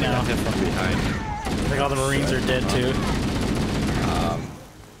just me now. Got hit from behind. I think all the Marines are dead too.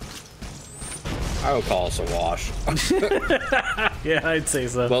 I would call us a wash. Yeah, I'd say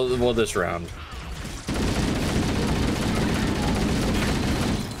so. Well, this round.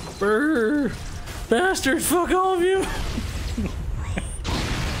 Brrr. Bastards, fuck all of you.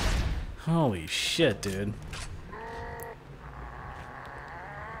 Holy shit, dude.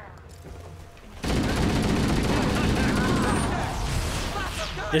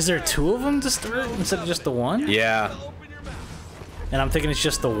 Is there 2 of them to start instead of just the 1? Yeah. And I'm thinking it's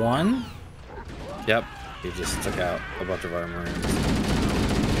just the 1? Yep. He just took out a bunch of our Marines.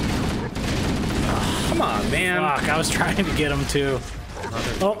 Oh, come on, man. Fuck, I was trying to get him too.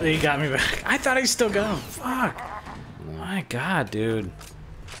 Oh, he got me back. I thought I still got him. Fuck. My god, dude.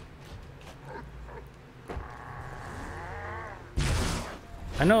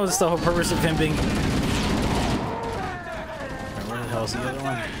 I know it's the whole purpose of him being... Where the hell is the other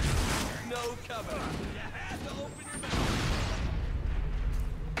one?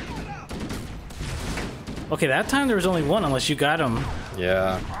 Okay, that time there was only 1 unless you got him.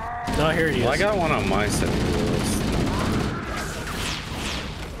 Yeah. Oh, here he is. Well, I got one on my side of the list.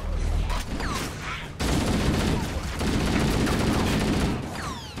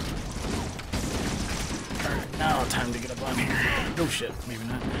 Alright, now time to get up on here. Oh shit, maybe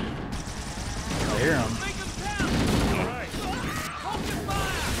not. I hear him.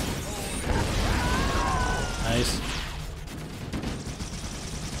 Nice.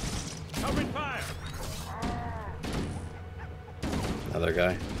 Another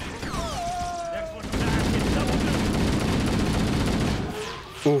guy.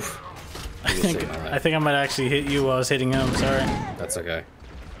 Oof. I think I might actually hit you while I was hitting him. Sorry. That's okay.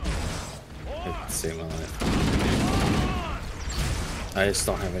 It's saved my life. I just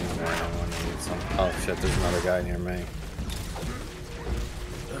don't have any more. I need some. Oh shit! There's another guy near me.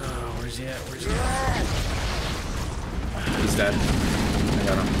 Where's he at? Where's he at? He's dead. I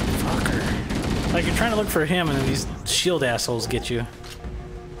got him. Fucker. Like you're trying to look for him, and then these shield assholes get you.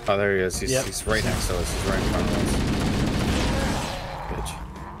 Oh, there he is. He's right next to us. He's right in front of us. Bitch.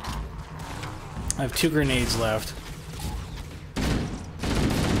 I have 2 grenades left.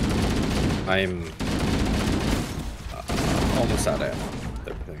 I'm almost out of ammo.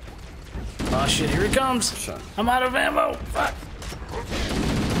 Everything. Oh shit! Here he comes. Shot. I'm out of ammo. Fuck.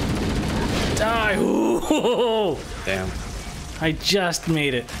 Die. Ooh. Damn. I just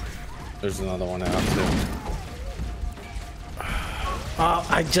made it. There's another one out too. Oh,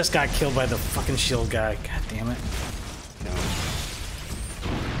 I just got killed by the fucking shield guy. God damn it.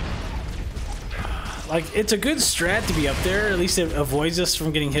 Like, it's a good strat to be up there. At least it avoids us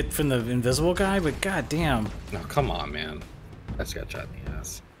from getting hit from the invisible guy, but god damn. No, come on, man. I just got shot in the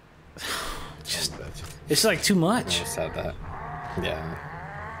ass. Just, it's like too much. I just had that. Yeah.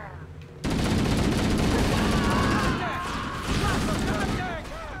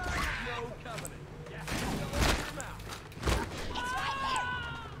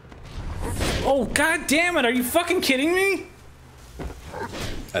 Oh, god damn it. Are you fucking kidding me?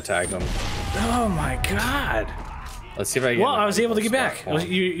 I tagged him. Oh my god. Let's see if I can. Well, I was able to get back. Cool.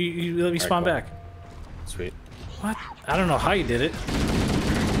 You let me spawn cool. back. Sweet. What? I don't know how you did it.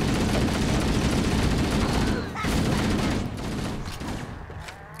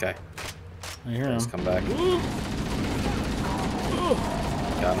 Okay. I hear him. Let's come back.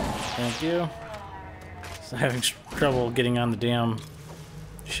 Got him. Thank you. So having trouble getting on the damn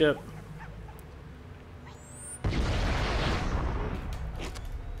ship.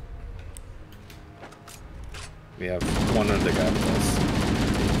 We have one other guy with us.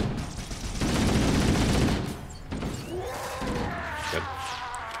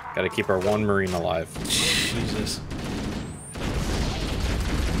 Gotta keep our one Marine alive. Jesus.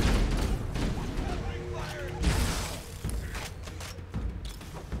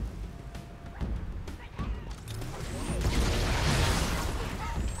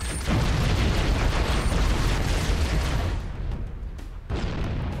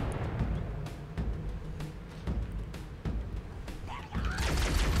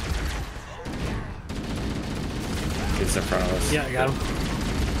 It's in front of us. Yeah, I got him.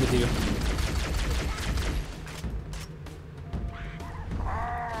 With you.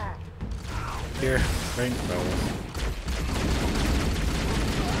 Here, right.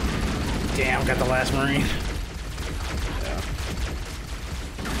 Damn, got the last Marine. Yeah.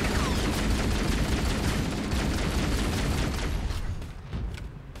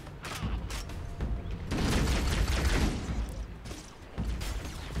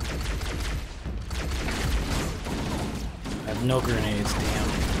 I have no grenades, damn.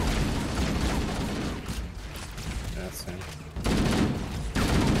 That's him.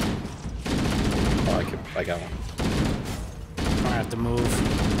 Oh, I got one. I have to move.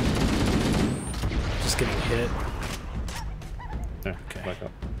 Just getting hit. There, Okay. back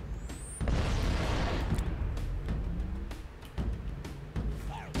up.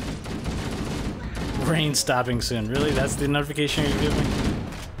 Rain stopping soon. Really? That's the notification you're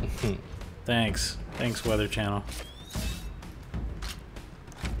giving me? Thanks. Thanks, Weather Channel.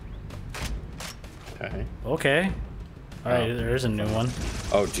 Okay. Okay. Alright, Oh. there's a new one.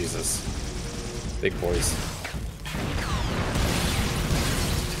 Oh, Jesus. Big boys.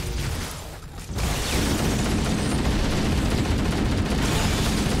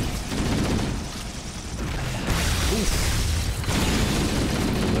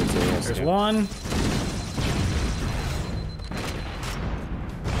 There's one.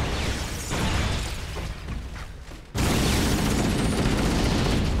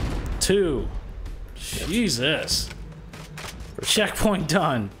 Two. Jesus. Checkpoint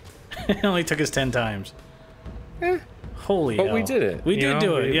done. It only took us 10 times. Holy But hell. we did it. We you did know?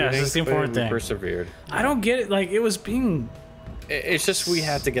 do it. Yes, we that's the important we thing. persevered. I don't get it. Like, it was being... It's just we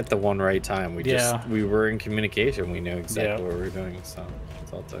had to get the one right time. We were in communication. We knew exactly what we were doing. So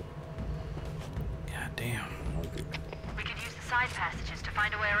that's all it took. God damn. We could use the side passages to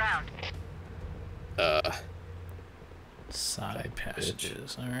find a way around. Side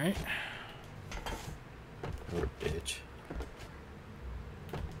passages. Alright. Or bitch.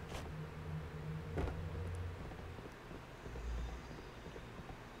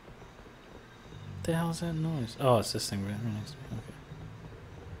 What the hell is that noise? Oh, it's this thing right next to me. Okay.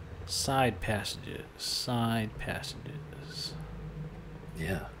 Side passages. Side passages.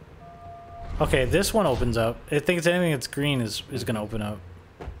 Yeah. Okay, this one opens up. I think it's anything that's green is going to open up.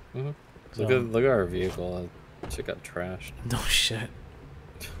 Mm-hmm. So, Look at our vehicle. That shit got trashed. no shit.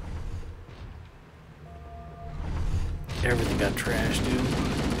 Everything got trashed, dude.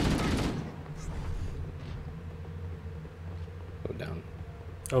 Go down.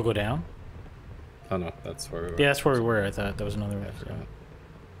 Oh, go down? Oh no, that's where we were. Yeah, that's where we were. I thought that was another way. I forgot.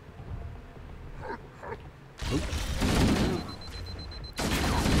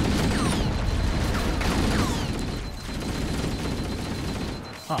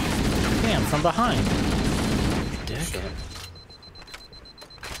 Oh, damn, from behind. Dick. Shut up.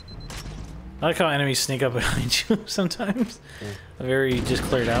 I like how enemies sneak up behind you sometimes. Yeah. Very just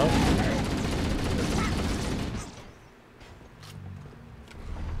cleared out.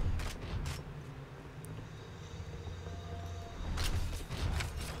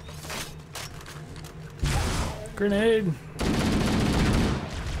 Grenade.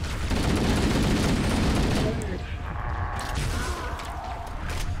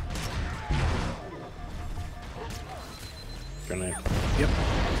 Grenade. Yep.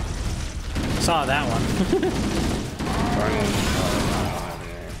 Saw that one.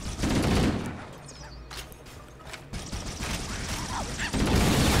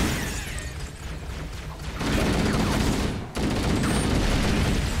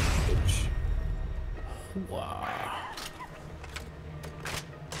 Wow.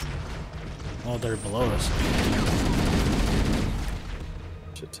 Oh, they're below us.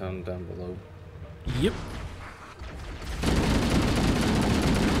 Shit ton down below. Yep.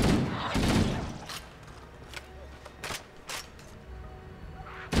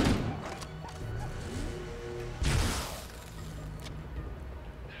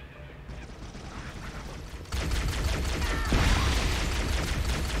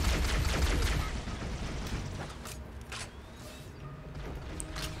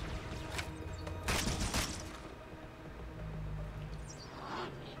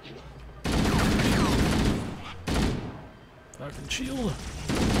 Fucking shield.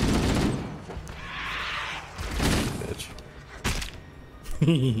 What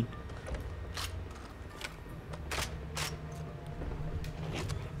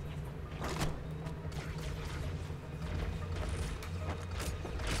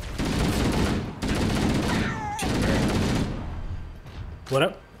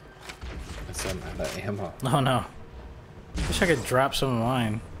up? I said I'm out of ammo. Oh no. Wish I could drop some of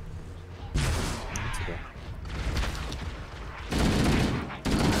mine.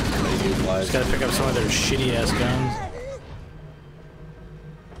 Just gotta pick up some of their shitty ass guns.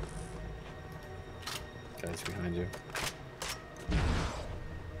 Guys behind you.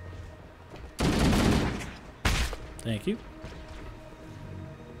 Thank you.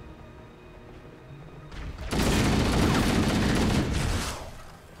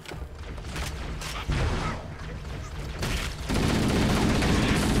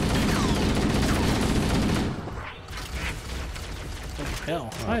 Hell,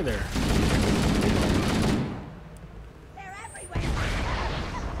 hi there.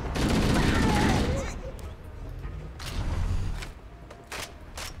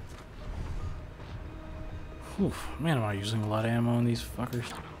 Oof, man, am I using a lot of ammo on these fuckers.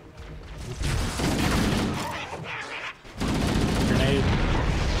 Grenade.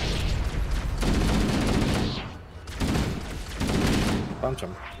 Punch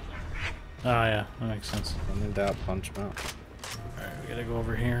him. Oh yeah, that makes sense. When in doubt, punch him out. Alright, we gotta go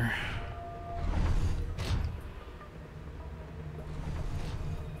over here.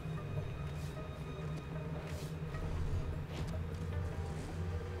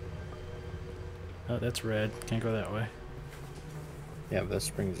 Oh, that's red. Can't go that way. Yeah, this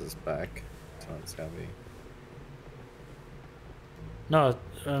brings us back. So it's gotta be. No,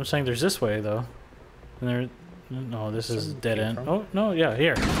 I'm saying there's this way though. And there. No, this is dead end. Oh no, yeah,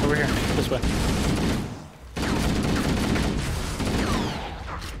 here, over here, this way.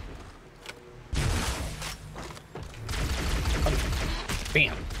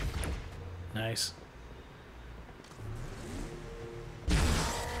 Bam. Nice.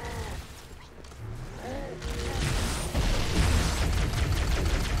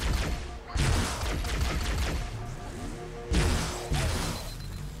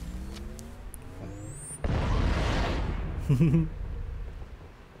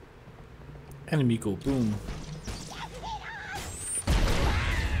 Enemy go boom.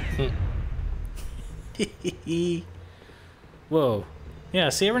 Whoa. Yeah,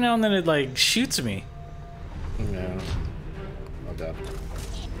 see, every now and then it like shoots me. Yeah. Oh god.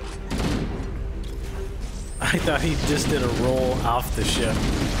 I thought he just did a roll off the ship.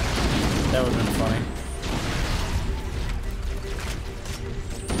 That would have been funny.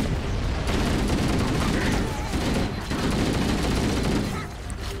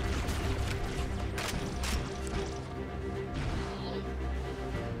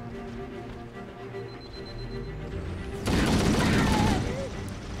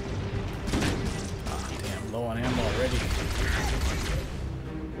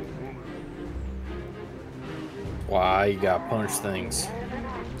 Why you gotta punch things?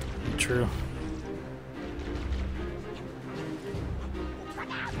 True.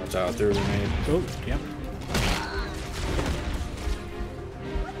 Watch out, through the grenade. Oh, yep.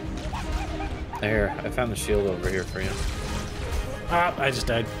 Here, I found the shield over here for you. Ah, I just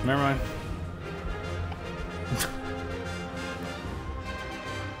died. Never mind.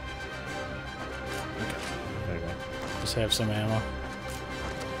 There you go. Just have some ammo.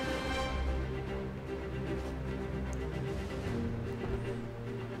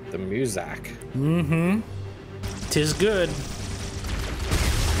 The Muzak. Mm-hmm. 'Tis good.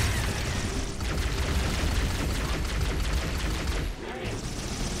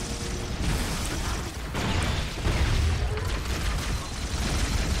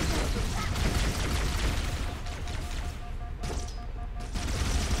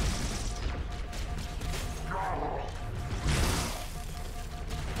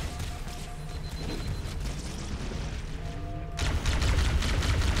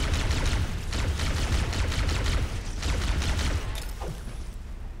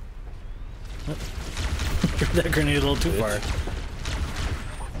 That grenade a little too far.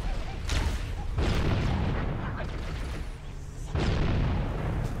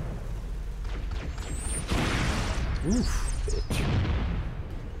 Oof.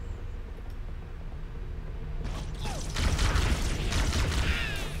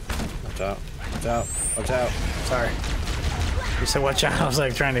 Watch out. Watch out. Watch out. Sorry. You said watch out. I was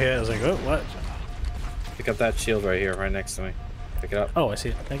like trying to hit. I was like, oh, what? Pick up that shield right here, right next to me. Pick it up. Oh, I see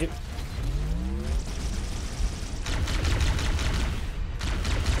it. Thank you.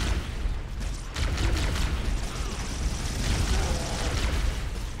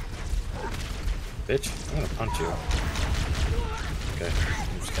 Bitch, I'm gonna punch you. okay.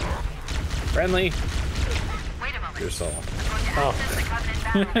 I'm just kidding. Friendly. Wait a moment. You're so. Oh.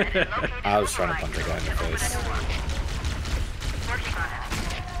 I was trying to punch a guy in the face. Working on it.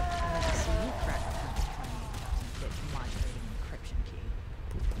 So you cracked the modulating encryption key.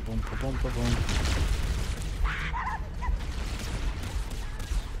 Boom, boom, boom, boom.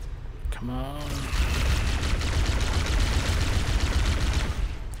 Come on.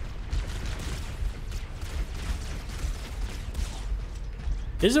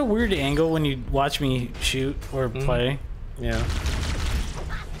 This is a weird angle when you watch me shoot or play. Yeah.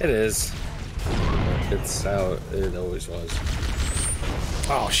 It is. It's how it always was.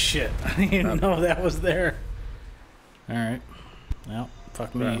 Oh shit. I didn't even know that was there. Alright. Well,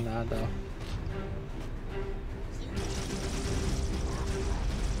 fuck me. Granado.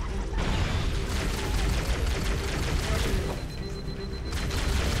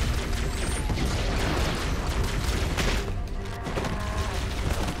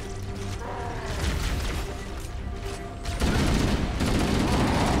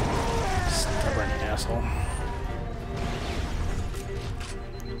 Stubborn asshole.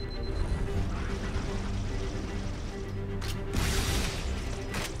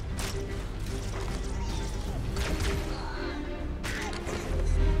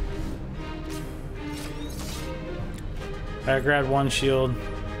 I grabbed one shield,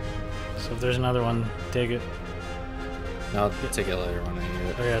 so if there's another one, take it. No, I'll take it later when I need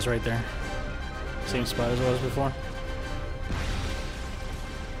it. Oh yeah, it's right there. Same spot as it was before.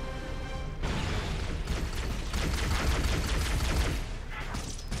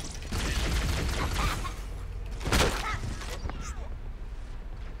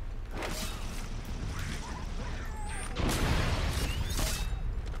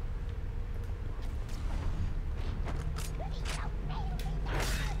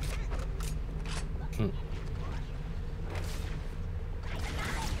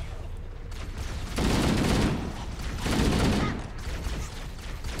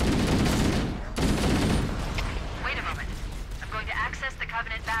 Wait a moment. I'm going to access the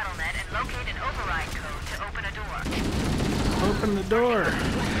Covenant BattleNet and locate an override code to open a door. Open the door.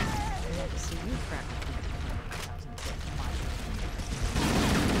 So you cracked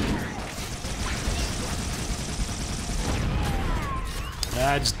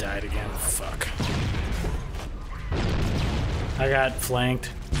I just died again. Fuck. I got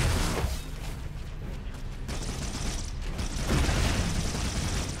flanked.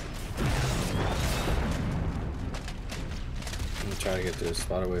 I'm gonna try to get to a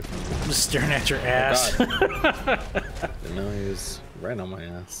spot away from him. I'm just staring at your ass. Didn't know he was right on my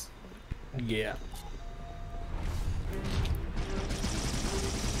ass. Yeah.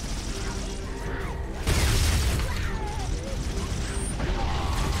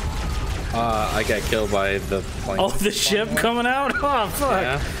 I got killed by the plane. Oh, the ship coming out? Oh, fuck.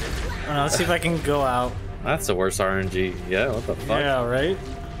 Yeah. Let's see if I can go out. That's the worst RNG. Yeah, what the fuck? Yeah, right?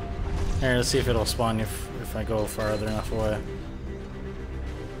 Here, let's see if it'll spawn you if I go farther enough away.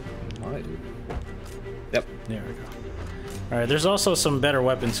 Might. Yep. There we go. Alright, there's also some better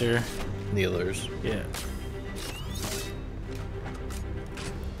weapons here. Kneelers. Yeah.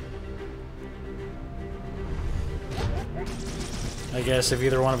 I guess if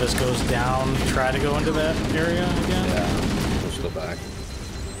either one of us goes down, try to go into that area again. Yeah. Let's go back.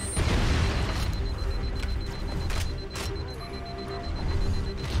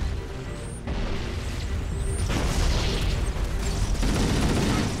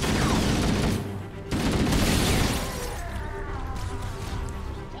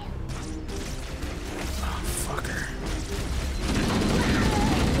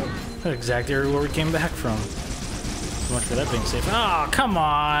 That's exactly where we came back from. So much for that being safe. Oh, come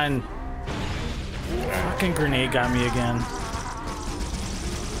on! Fucking grenade got me again.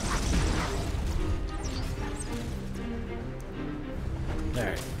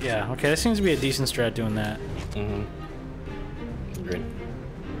 Alright, yeah, okay, that seems to be a decent strat doing that. Mm-hmm. Great.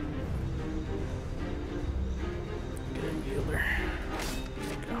 Get a healer. There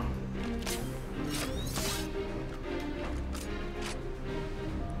we go.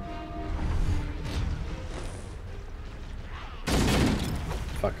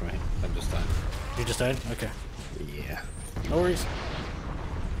 Fuck me. I just died. You just died? Okay. Yeah. No worries.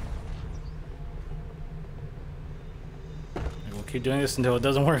 We'll keep doing this until it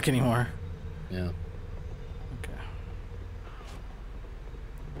doesn't work anymore. Yeah. Okay.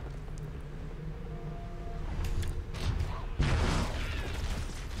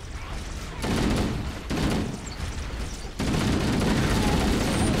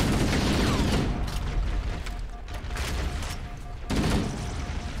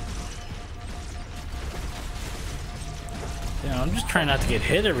 I'm just trying not to get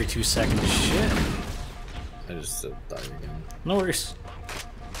hit every 2 seconds. Shit. I just died again. No worries.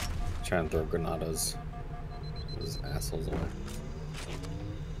 Trying to throw granadas. Those assholes away.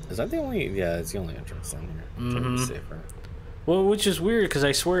 Is that the only? Yeah, it's the only entrance down here. Mm-hmm. Safer. Well, which is weird because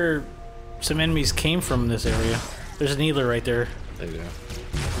I swear some enemies came from this area. There's a needler right there. They do.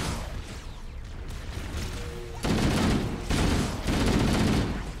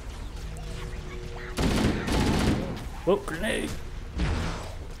 Oh, grenade.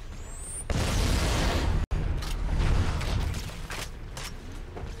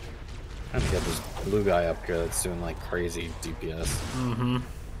 I'm trying to get this blue guy up here that's doing like crazy DPS. Mm-hmm.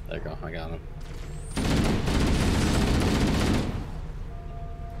 There you go, I got him.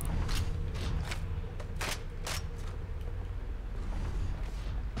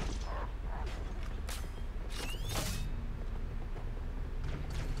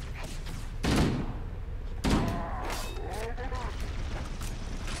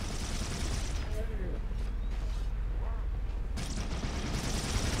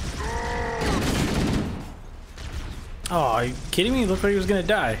 Oh, are you kidding me? He looked like he was gonna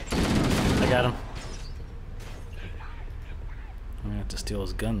die. I got him. I'm gonna have to steal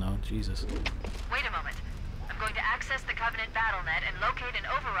his gun though. Jesus. Wait a moment. I'm going to access the Covenant BattleNet and locate an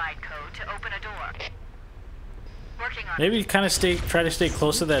override code to open a door. Working on Maybe kind of try to stay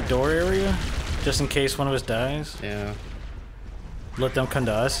close to that door area, just in case one of us dies. Yeah. Let them come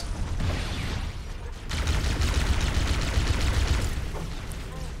to us.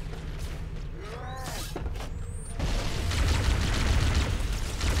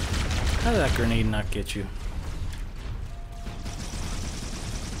 How did that grenade not get you?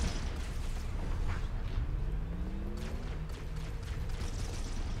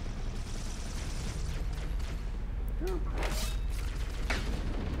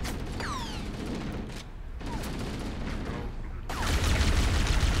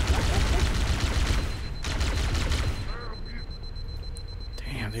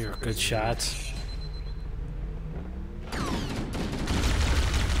 Damn, they were good shots.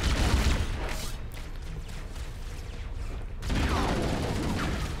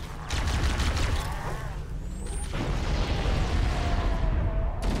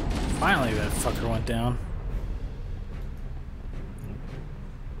 Finally, that fucker went down.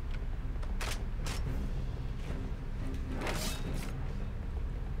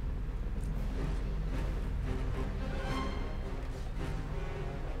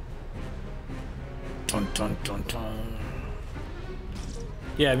 Dun, dun, dun, dun.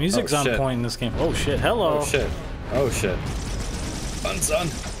 Yeah, music's on point in this game. Oh shit! Hello. Oh shit! Oh shit! Fun, son.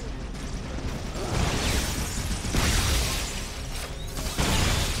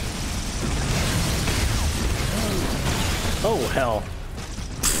 Oh hell!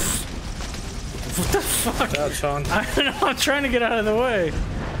 What the fuck? Out, Sean. I don't know. I'm trying to get out of the way.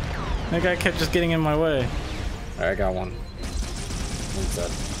 That guy kept just getting in my way. Alright, I got one. One's dead.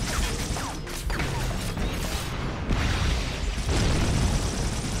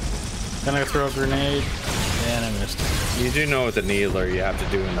 Then I throw a grenade, and I missed. You do know with the needler, you have to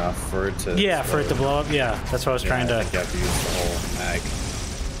do enough for it to. Yeah, for it to blow up. Yeah, that's what I was trying to. I think you have to use the whole mag.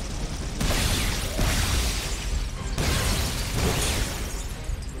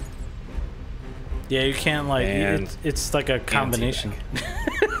 Yeah, you can't like. It's like a combination.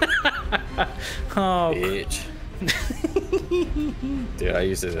 Oh, bitch. Dude, I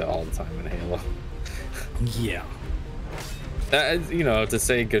use it all the time in Halo. Yeah. You know, to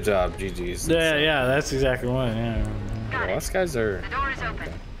say good job, GG's. Yeah, that's exactly what. Yeah. Well, these guys are. The door is open.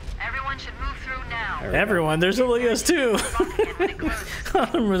 Okay. Everyone should move through now. Everyone? There's only us two.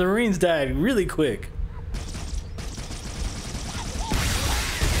 The Marines died really quick.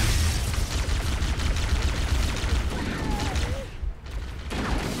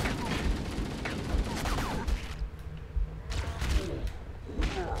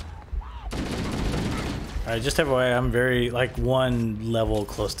 Alright, just FYI, I'm very, like, one level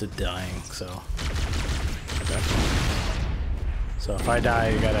close to dying, so. Okay. So if I die,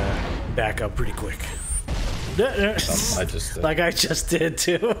 you gotta back up pretty quick. I just like I just did,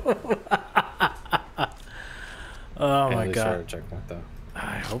 too. Oh my god. Checkpoint, though.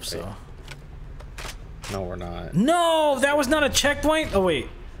 I hope so. No, we're not. No, that was not a checkpoint? Oh, wait.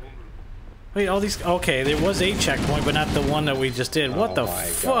 Wait, all these... Okay, there was a checkpoint, but not the one that we just did. What the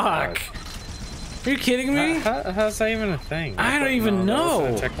fuck? God. Are you kidding me? How's that even a thing? I don't even know.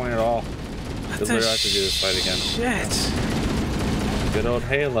 That wasn't a checkpoint at all. Because we're about to do this fight again. Shit. Good old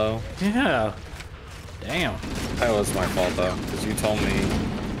Halo. Yeah. Damn. That was my fault, though, because you told me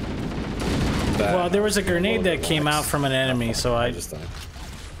that... Well, there was a grenade that came out from an enemy, so I... just died.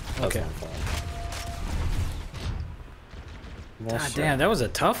 Okay. God damn, that was a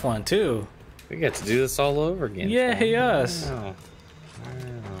tough one too. We get to do this all over again. Yeah, yes. Wow.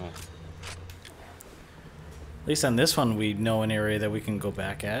 At least on this one, we know an area that we can go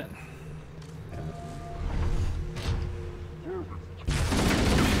back at. Maybe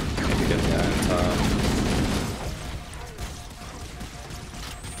get that on top.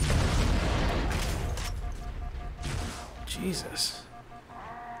 Jesus.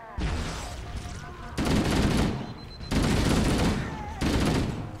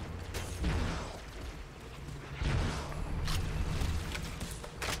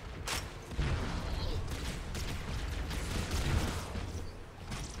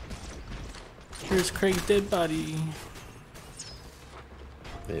 Here's Craig's dead body.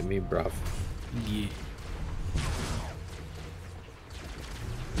 Hit me, bruv. Yeah.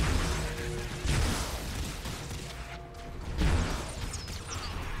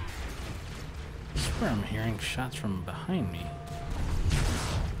 I swear I'm hearing shots from behind me.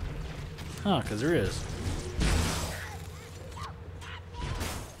 Oh, because there is.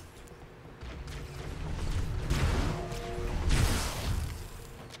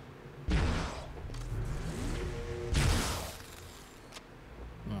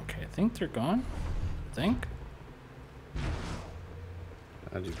 Okay, I think they're gone. I think.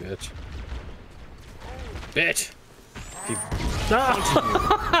 How'd you, bitch? Bitch! Keep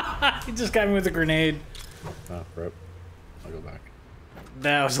He just got me with a grenade. Oh, rip. I'll go back.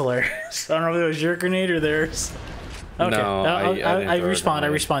 That was hilarious. I don't know if it was your grenade or theirs. Okay, No, I didn't respawned. I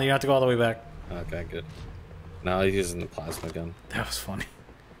respawned. You don't have to go all the way back. Okay, good. No, I was using the plasma gun. That was funny.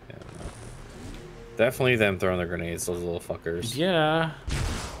 Yeah, no. Definitely them throwing their grenades, those little fuckers. Yeah.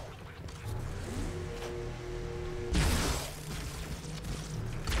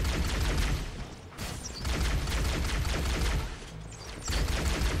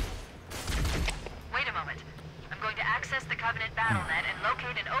 Wait a moment. I'm going to access the Covenant BattleNet and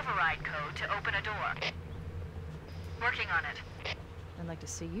locate an override code to open a door. Working on it. I'd like to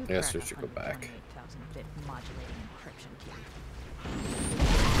see you Yes, crack we should a go back. 128,000-bit modulating encryption key.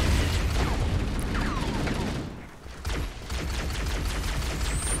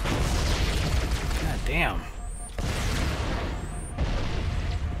 God damn.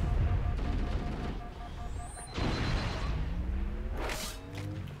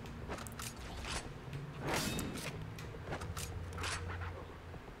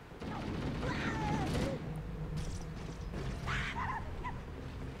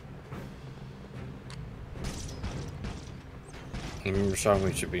 I remember showing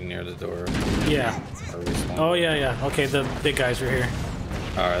we should be near the door. Yeah. Or respawn. Oh, yeah, yeah. Okay, the big guys are here.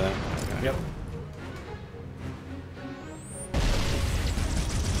 Alright then. Okay. Yep.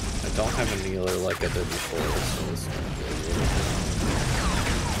 I don't have a kneeler like I did before, so this might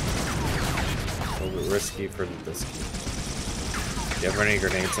be a little bit risky for the biscuit. Do you have any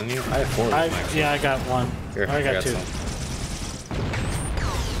grenades on you? I have 4 of them, actually. Yeah, I got one. Here, I got 2. some.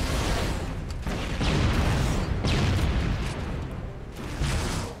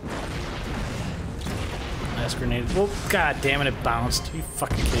 Last grenade. Oh, god damn it, it bounced. You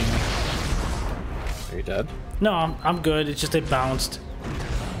fucking kidding me? Are you dead? No, I'm good. It's just it bounced.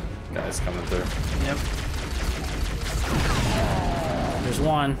 Guys coming through. Yep. There's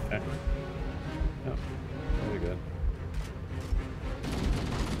one. Okay. Yep. Really good.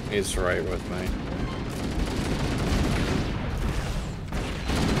 He's right with me.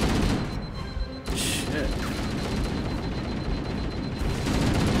 Shit.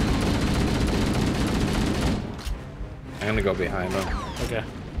 I'm gonna go behind him. Okay.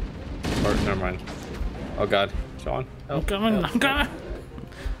 Or, never mind. Oh god. Sean. I'm coming. Help. I'm coming.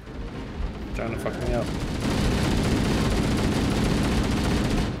 Trying to fuck me up.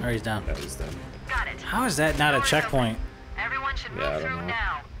 Alright, he's down. Yeah, he's dead. Got it. How is that not a checkpoint? Everyone should move Yeah, I don't through know.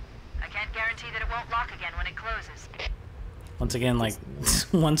 now. I can't guarantee that it won't lock again when it closes. Once again, like,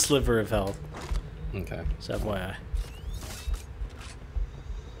 one sliver of health. Okay. So FYI.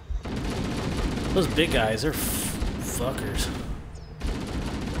 Those big guys, they're fuckers.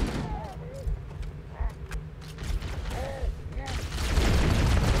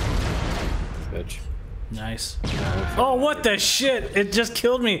 Bitch. Nice. Oh, what the shit? It just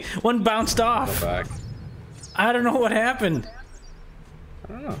killed me. One bounced Go off. back. I don't know what happened.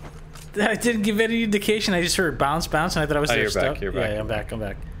 I don't know. I didn't give any indication. I just heard bounce, bounce, and I thought I was Oh, there you're back, stuck. you're back, Yeah, you're I'm back. I'm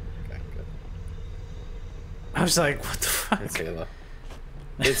back. Okay, good. I was like, what the fuck? It's Halo.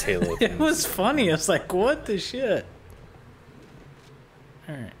 It's Halo. It things. was funny. I was like, what the shit?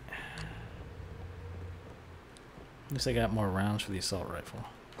 Alright. At least I got more rounds for the assault rifle.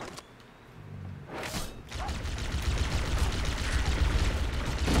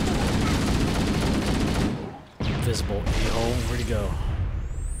 Invisible a-hole. Where'd he go?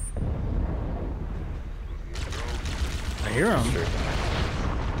 I hear him. Sure.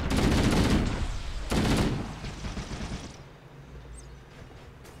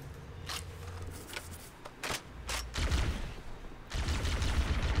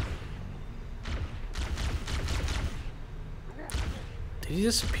 Did he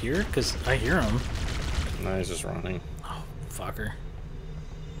disappear? Because I hear him. No, he's just running. Oh, fucker.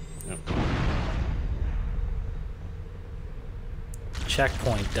 Yep.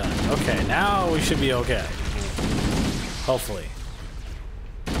 Checkpoint done. Okay, now we should be okay. Hopefully.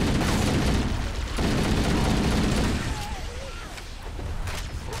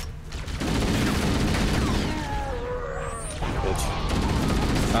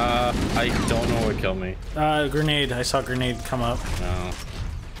 I don't know what killed me. Grenade. I saw grenade come up. No.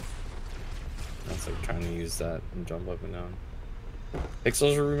 That's like trying to use that and jump up and down.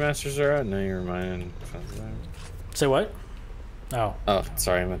 Pixels remasters are out? No, you're reminding. Say what? Oh. Oh,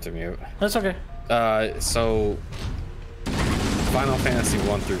 sorry, I meant to mute. That's okay. So Final Fantasy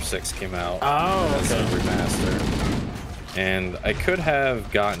 1 through 6 came out as a remaster. And I could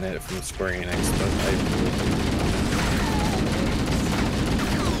have gotten it from Square Enix, but I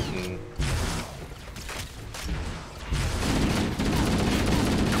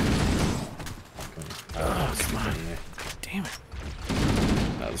Damn it.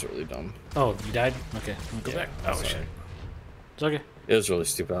 That was really dumb. Oh, you died? Okay, let me go back. Oh, sorry. shit. It's okay. It was really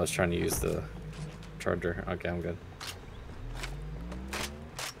stupid. I was trying to use the charger. Okay, I'm good.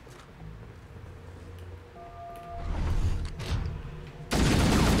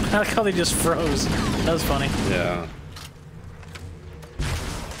 I like how they just froze. That was funny. Yeah.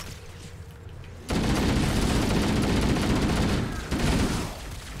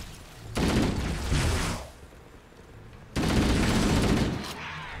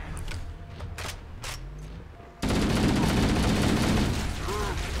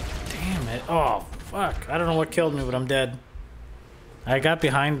 Oh, fuck. I don't know what killed me, but I'm dead. I got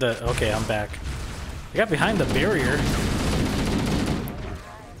behind the... Okay, I'm back. I got behind the barrier.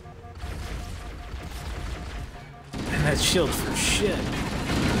 And that shield for shit.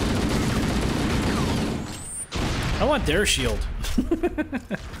 I want their shield.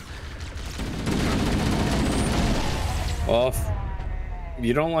 Well, if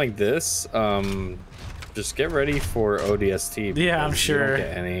you don't like this, just get ready for ODST. Yeah, I'm sure. You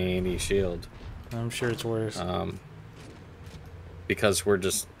don't get any shield. I'm sure it's worse. Because we're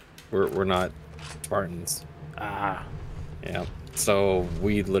not Spartans. Ah. Yeah. So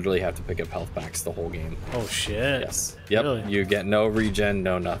we literally have to pick up health packs the whole game. Oh shit. Yes. Yep. Really? You get no regen,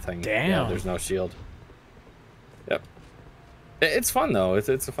 no nothing. Damn. Yeah, there's no shield. Yep. It's fun though. It's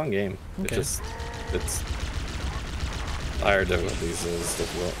a fun game. Okay. It's higher difficulties is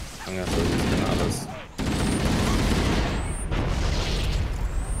difficult. I'm gonna throw these granadas.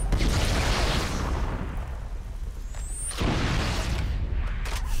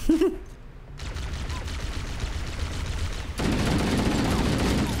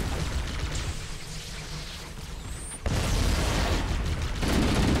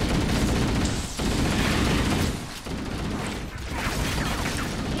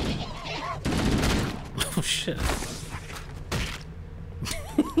 Oh shit.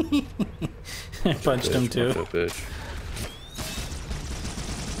 I punched him too.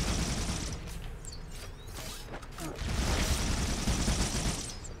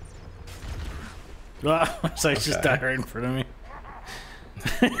 So I just died right in front of me.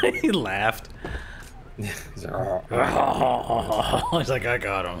 He laughed. He's like, I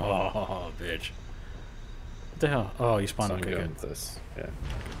got him. Oh, bitch. What the hell? Oh, you spawned. Okay, good. This. Yeah.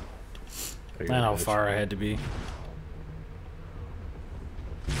 I don't know how far I had to be.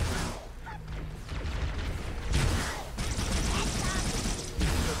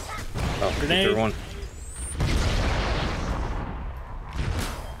 Oh, grenade. One.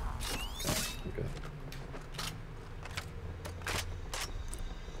 Okay.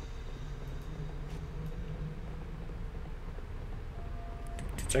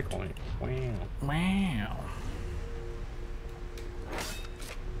 Checkpoint. Wow. Wow.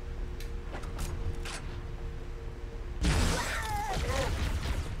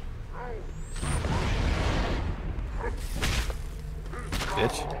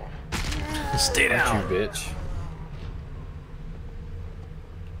 Bitch. Stay down. You bitch.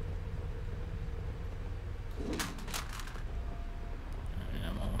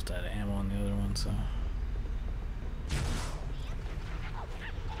 I'm almost out of ammo on the other one, so.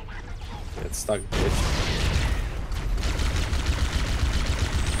 Get stuck, bitch.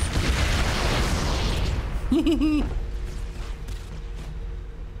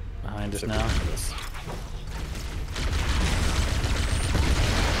 Behind us now.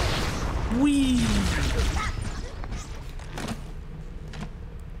 Whee!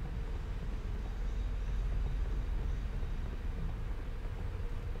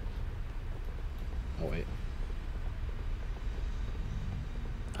 Oh, wait.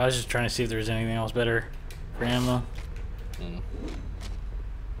 I was just trying to see if there's anything else better for ammo.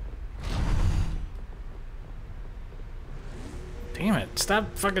 Damn it,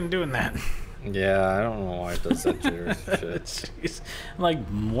 stop fucking doing that. Yeah, I don't know why it does that shit. Jeez. Like,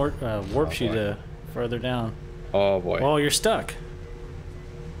 warps you to further down. Oh, boy. Oh, you're stuck.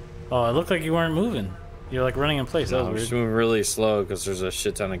 Oh, it looked like you weren't moving. You're like running in place. No, That I'm was just weird. moving really slow because there's a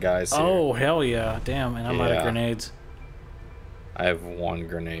shit ton of guys here. Oh, hell yeah. Damn, and I'm out of Yeah. grenades. I have 1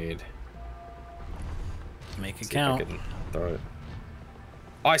 grenade. Make it See if I count. can throw it.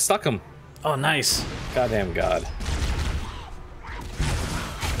 Oh, I stuck him. Oh, nice. Goddamn God.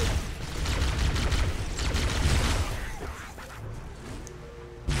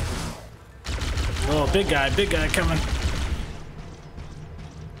 Oh, big guy coming.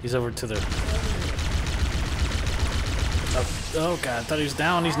 He's over to the... Oh God, I thought he was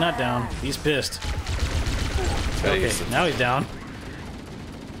down. He's not down. He's pissed. Okay, now he's down.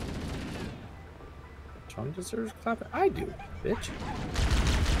 John deserves clapping. I do, bitch.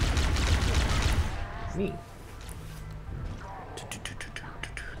 Me.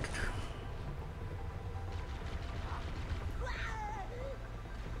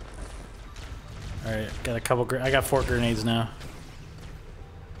 All right, got a couple. I got 4 grenades now.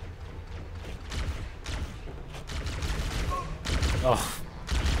 Oh,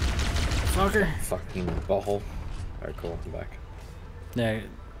 fucker! Fucking butthole. Alright, cool. I'm back. Yeah,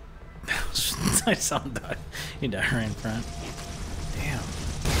 I saw him die. He died right in front. Damn.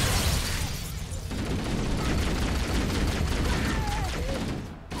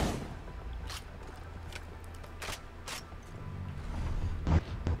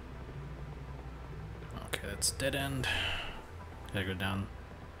 Okay, that's dead end. Gotta go down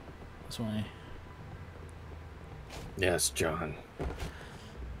this way. Yes, John.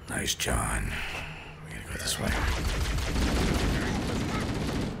 Nice, John. We gotta go this way.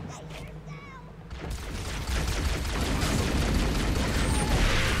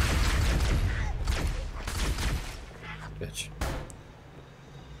 Bitch.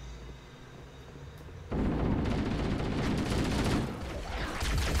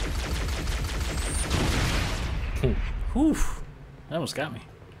 Whew. That almost got me.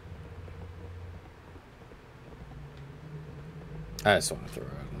 I just want to throw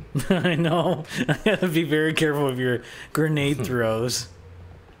it at him. I know. I gotta be very careful of your grenade throws.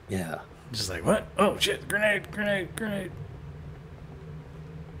 Yeah. Just like, what? Oh shit, grenade, grenade, grenade.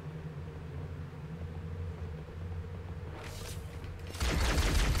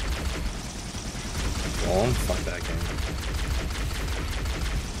 Well, fuck that game.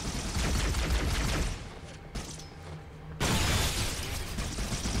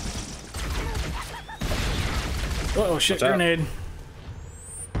 Oh shit, Watch out. grenade.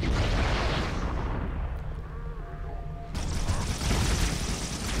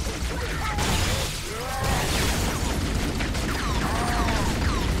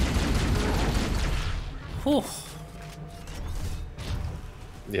 Whew.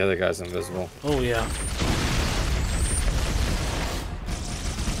 The other guy's invisible. Oh yeah.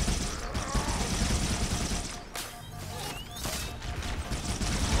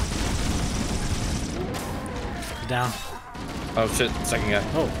 Down. Oh shit, second guy.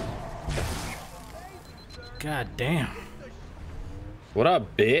 Oh. God damn. What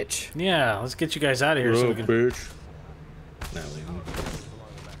up, bitch? Yeah, let's get you guys out of here so we can. Bitch. Nah, leave him.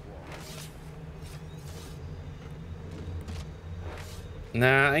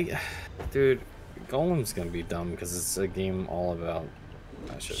 Nah, dude, Golem's gonna be dumb because it's a game all about.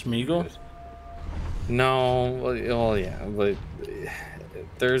 Smeagol? No, well, yeah, but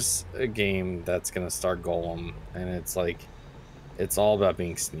there's a game that's gonna start Golem, and it's like, it's all about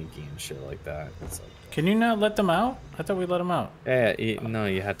being sneaky and shit like that. It's like, Can you not let them out? I thought we let them out. yeah, no,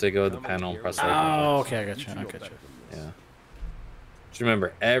 you have to go to the panel and press. Oh, okay, I got you. I got you. Yeah. Just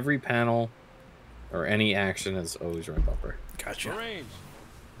remember, every panel or any action is always right bumper. Gotcha. Marines,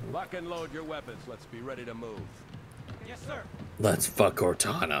 lock and load your weapons. Let's be ready to move. Yes, sir. Let's fuck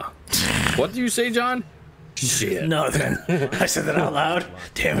Cortana. What do you say, John? Shit. Nothing. I said that out loud.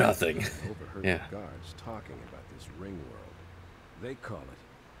 Damn it. Nothing. Overheard Yeah. the guards talking about this ring world. They call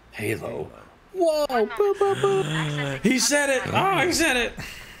it Halo. Whoa. Boop, boop, boop. He said it. Oh, he said it.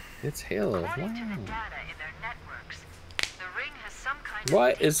 It's Halo. According to the Wow. data in their networks, the ring has some kind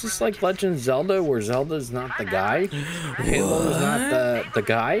What? of Is this like Legend of Zelda where Zelda's not the guy? Halo's not the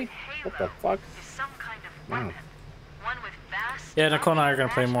guy? What the fuck? is some kind of Wow. weapon. One with vast Yeah, Nicole and I are gonna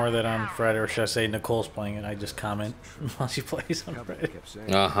play more of that on Friday, or should I say Nicole's playing it? I just comment while she plays on Friday.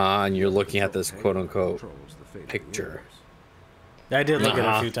 And you're looking at this quote-unquote picture. I did look at it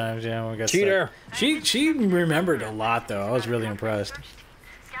a few times. Yeah, when we got cheater. Stuck. She remembered a lot though. I was really impressed.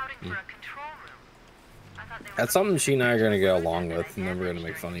 That's something she and I are gonna get along with, and then we're gonna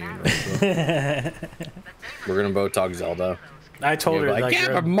make fun of you. We're gonna both talk Zelda. I told her like,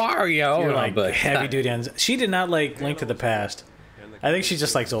 yeah, but Mario. You're like heavy duty ends. She did not like Link to the Past. I think she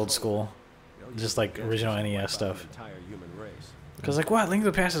just likes old school, just like original NES stuff. Cause like what, Link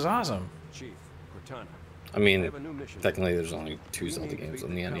to the Past is awesome. I mean, technically there's only 2 Zelda games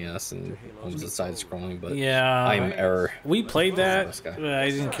on the NES, and one's a side-scrolling, but yeah, I'm error. We played that, but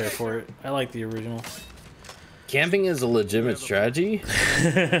I didn't care for it. I like the original. Camping is a legitimate strategy.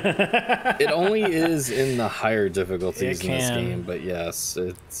 It only is in the higher difficulties in this game, but yes,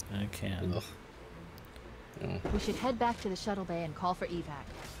 it's... I can. Yeah. We should head back to the shuttle bay and call for evac.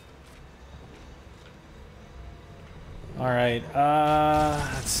 Alright,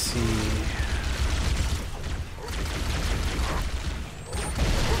 let's see.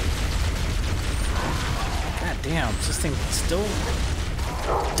 God damn, does this thing still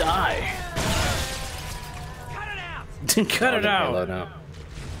die? Cut it out.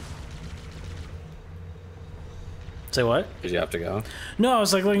 Say what? Did you have to go? No, I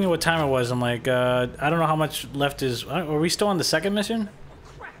was like looking at what time it was. I'm like, I don't know how much left is. Are we still on the second mission?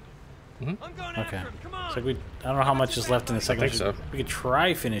 Okay. It's like I don't know how much is left in the second mission. So. We could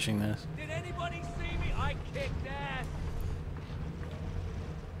try finishing this. Did anybody see me? I kicked ass.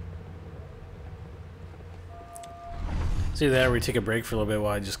 See that? We take a break for a little bit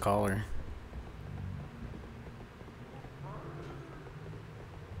while I just call her.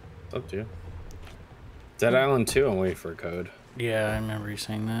 It's up to you. Dead Island 2, I'm waiting for a code. Yeah, I remember you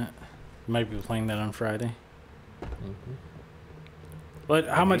saying that. You might be playing that on Friday. But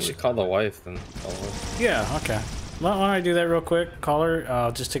how much? You call the wife, then call her. Yeah, okay. Well, why don't I do that real quick? Call her.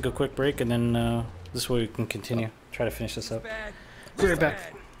 I'll just take a quick break, and then this way we can continue. Try to finish this up. Be right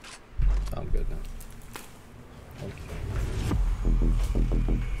back. I'm good now.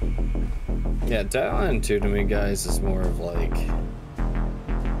 Yeah, Dead Island 2 to me, guys, is more of like...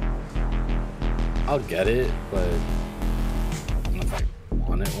 I'll get it, but I don't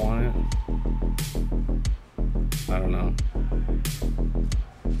know if I want it. I don't know.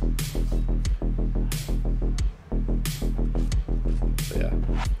 But yeah,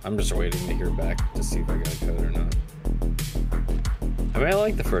 I'm just waiting to hear back to see if I got a code or not. I mean, I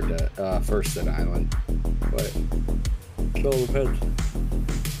like the first Dead Island, but it all depends.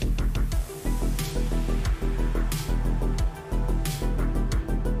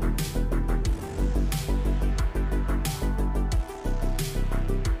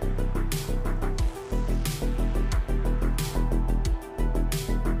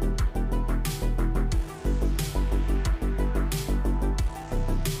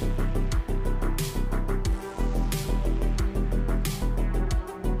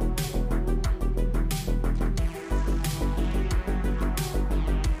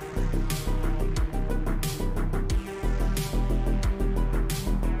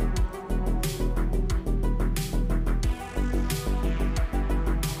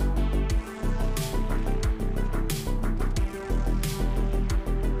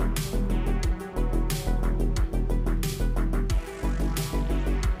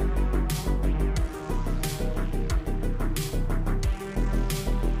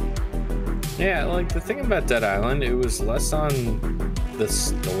 Yeah, like the thing about Dead Island, it was less on the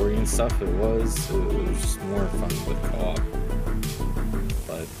story and stuff. It was just more fun with co-op.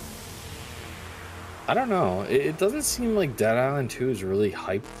 But I don't know. It doesn't seem like Dead Island 2 is really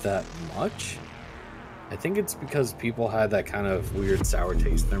hyped that much. I think it's because people had that kind of weird sour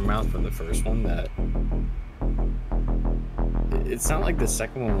taste in their mouth from the first one that it's not like the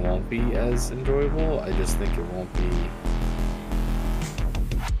second one won't be as enjoyable. I just think it won't be.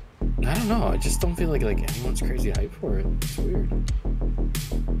 I don't know. I just don't feel like anyone's crazy hype for it. It's weird.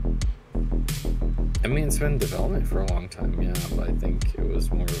 I mean, it's been in development for a long time, yeah, but I think it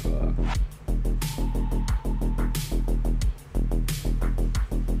was more of a.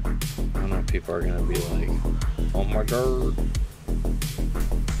 I don't know. People are gonna be like, "Oh my god!"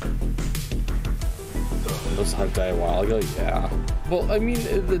 Those hype died a while ago, yeah. Well, I mean,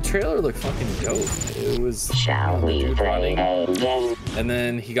 the trailer looked fucking dope. It was. Shall we play a game? And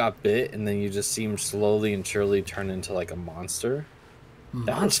then he got bit, and then you just see him slowly and surely turn into like a monster.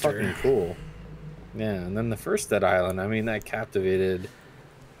 That was fucking cool. Yeah, and then the first Dead Island, I mean, that captivated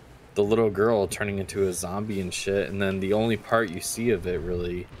the little girl turning into a zombie and shit. And then the only part you see of it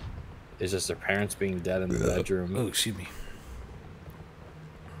really is just her parents being dead in the bedroom. Oh, excuse me.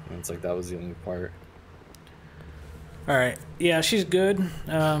 And it's like that was the only part. All right. Yeah, she's good.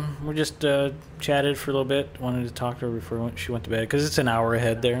 We're just chatted for a little bit. Wanted to talk to her before she went to bed because it's an hour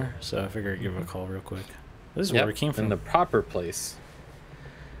ahead there. So I figured I'd give her a call real quick. This is where we came from. In the proper place.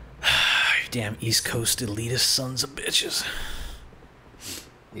 Damn East Coast elitist sons of bitches.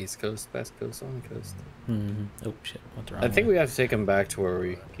 East Coast, West Coast, on the coast. Mm-hmm. Oh shit! What's wrong? I think we have to take him back to where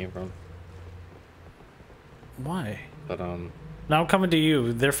we came from. Why? But Now I'm coming to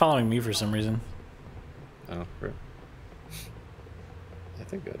you. They're following me for some reason. Oh, right. I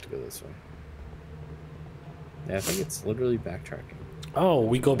think we have to go this way. Yeah, I think it's literally backtracking. Oh,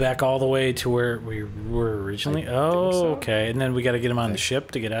 we go back all the way to where we were originally. Oh, so. okay. And then we got to get him on the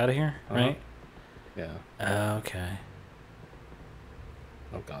ship to get out of here, right? Yeah. Okay.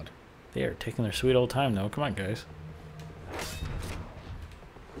 Oh God. They are taking their sweet old time, though. Come on, guys.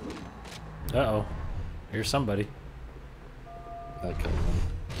 Uh-oh. Here's somebody. That killed him.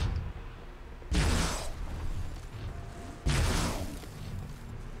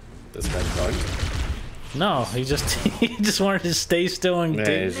 This guy's bugged. No, he just wanted to stay still and,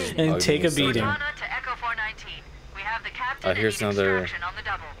 take a beating. Here's another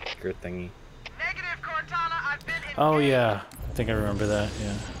grit thingy. Oh yeah, I think I remember that.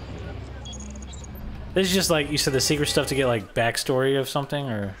 Yeah. This is just like you said, the secret stuff to get like backstory of something,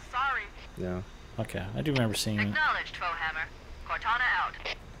 or. Sorry. Yeah. Okay, I do remember seeing it. Acknowledged, Foehammer. Cortana out.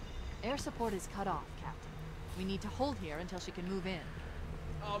 Air support is cut off, Captain. We need to hold here until she can move in.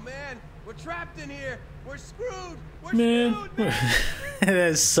 Oh man, we're trapped in here. We're screwed. We're Man, screwed, man. that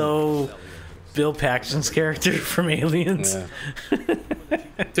is so Bill Paxton's character from Aliens. Yeah.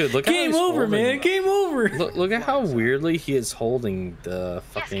 Dude, look. Game over, man. Game over. Look at how weirdly he is holding the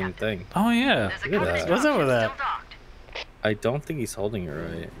fucking thing. Oh yeah. Look at that. What's up with that? I don't think he's holding it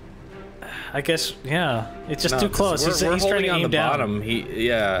right. I guess, yeah. It's just No, too close. We're He's trying holding to on aim the down. bottom.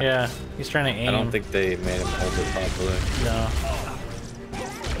 Yeah, he's trying to aim. I don't think they made him hold it properly. No.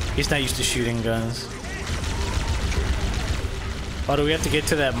 He's not used to shooting guns. Oh, do we have to get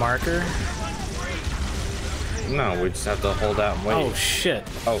to that marker? No, we just have to hold out and wait. Oh, shit.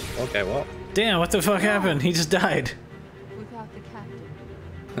 Oh, okay, well. Damn, what the fuck happened? He just died. Without the captain,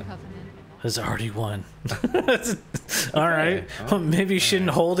 Covenant Has already won. Alright. Well, maybe you shouldn't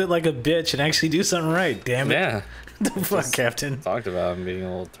hold it like a bitch and actually do something right, damn it. Yeah. The fuck, Captain? Talked about him being a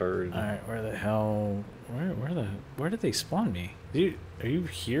little turd. Alright, where the hell... Where did they spawn me? Are you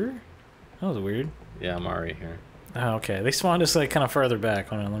here? That was weird. Yeah, I'm already here. Oh, okay. They spawned us like kind of further back.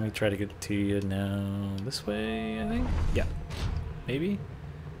 Hold on, let me try to get to you now. This way, I think? Yeah. Maybe?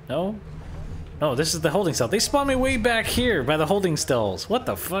 No? No, this is the holding cell. They spawned me way back here by the holding stalls. What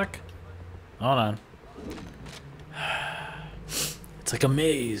the fuck? Hold on. It's like a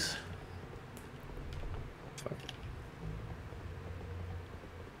maze.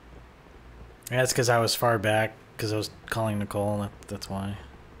 Yeah, that's because I was far back, because I was calling Nicole, that's why.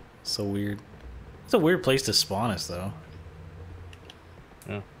 So weird. It's a weird place to spawn us, though.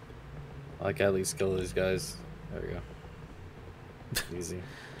 Yeah. I like at least kill these guys. There we go. Easy.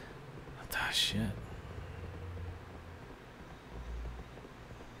 Ah, shit.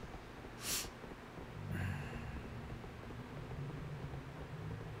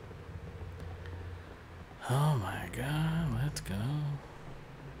 Oh my god, let's go.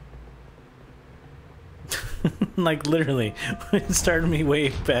 Like literally, it started me way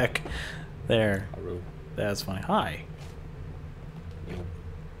back there. That's funny. Hi.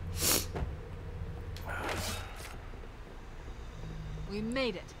 We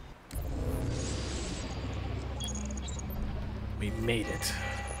made it. We made it.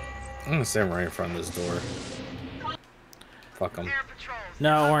 I'm gonna stand right in front of this door. Fuck him.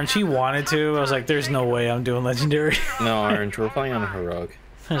 No, Orange, he wanted to. I was like, there's no way I'm doing Legendary. No, Orange, we're playing on Heroic.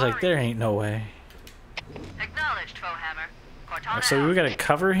 I was like, there ain't no way. Acknowledged, Foehammer. Cortana So we out. gotta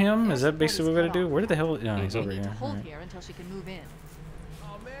cover him? Is that basically what we gotta do? Where the hell? No, he's over We need here. to hold Alright. here until she can move in.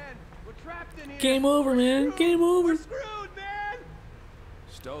 Oh man, we're trapped in here. Game over, man. Game over. We're screwed, man.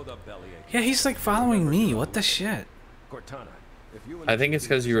 Stow the bellyache. Yeah, he's like following me. What the shit? Cortana, if you I think it's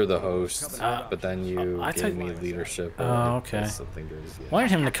because you were the host, but then you I gave thought- me leadership. or Oh, okay. Something to do. I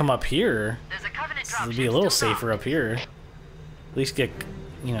wanted him to come up here. There's a Covenant So it'd dropship be a little still docked. safer up here. At least get,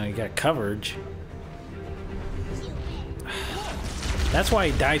 you know, you got coverage. That's why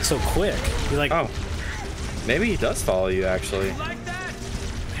he died so quick. He like, Oh, maybe he does follow you actually. like that.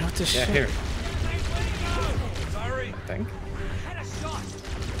 man, what the Yeah, shit? here. Sorry. I think. Had a shot.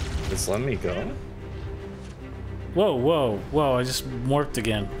 Just let me go. Whoa, whoa, whoa! I just morphed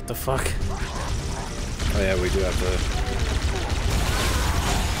again. What the fuck? Oh yeah, we do have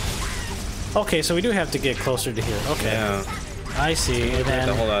to. Okay, so we do have to get closer to here. Okay. Yeah. I see. And I had then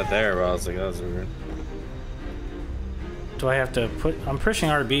to hold out there, but I was like, that was weird. do I have to put? I'm pushing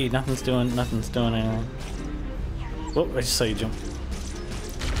RB. Nothing's doing anything. Oh, I just saw you jump.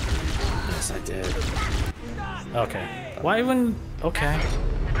 Yes, I did. Okay. Why even? Okay.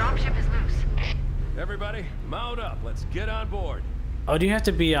 The dropship is loose. Everybody, mount up. Let's get on board. Oh, do you have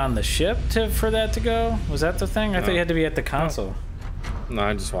to be on the ship for that to go? Was that the thing? I thought you had to be at the console. No,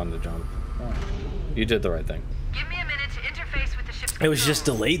 I just wanted to jump. Oh. You did the right thing. Give me a minute to interface with the ship's It was just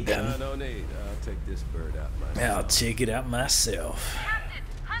delayed then. No need. I'll take this bird out myself. Yeah, I'll take it out myself. Captain,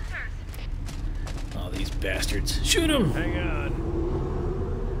 hunters. Oh, these bastards. Shoot them! Hang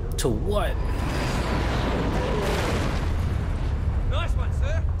on. To what? Nice one,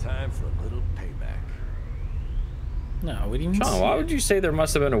 sir. Time for a little payback. No, what do you mean? Sean, why would you say there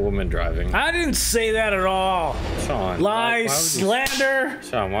must have been a woman driving? I didn't say that at all. Sean. Lies, slander.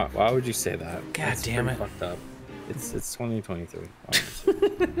 Sean, why would you say that? God That's damn it. fucked up. It's 2023.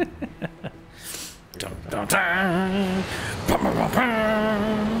 Dun, dun, dun. Bum, bum, bum,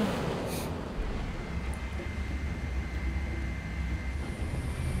 bum.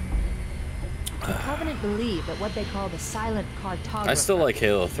 The Covenant believe that what they call the silent cartographer I still like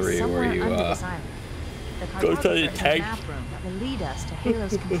Halo 3 where you under this island. The go to the cartographer has a tank. map room that will lead us to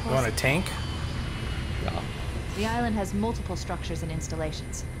Halo's control You want a center. tank? Yeah. The island has multiple structures and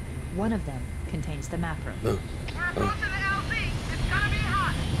installations. One of them contains the map room. We're approaching the LZ. It's gonna be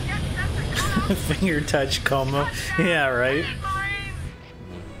hot. Get set to go out. Finger touch coma. Yeah, right. Marines.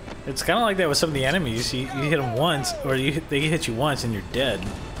 It's kind of like that with some of the enemies. You hit them once, or they hit you once and you're dead.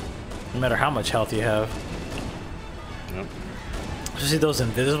 No matter how much health you have. Yep. Especially those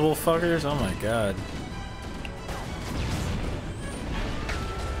invisible fuckers. Oh my god.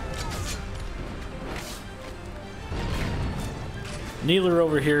 Kneeler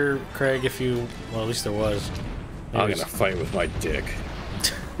over here, Craig, if you... Well, at least there was. I'm gonna fight with my dick.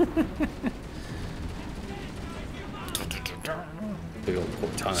 Big old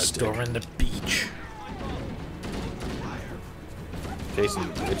Cortana dick. Storming the beach. Jason, you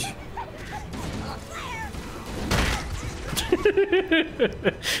bitch.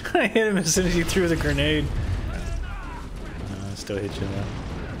 I hit him as soon as he threw the grenade. I still hit you though.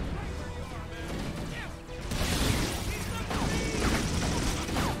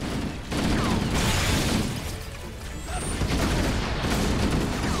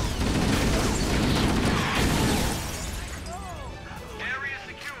 Area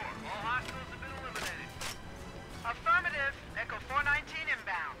secure. All hostiles have been eliminated. Affirmative. Echo 419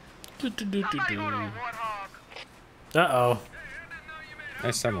 inbound. Somebody order a warthog. Uh-oh.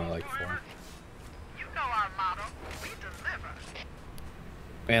 Nice summer like 4. You know our motto. We deliver.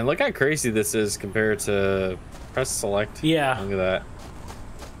 Man, look how crazy this is compared to press select. Yeah. Look at that.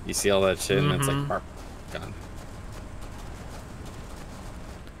 You see all that shit and it's like bark, gone.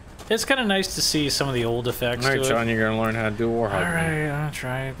 It's kind of nice to see some of the old effects. Alright, to Sean, it. you're gonna learn how to do Warhawk. Alright, I'll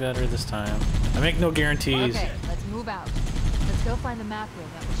try better this time. I make no guarantees. Okay, let's move out. Let's go find the map room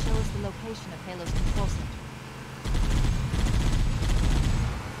that will show us the location of Halo's control center.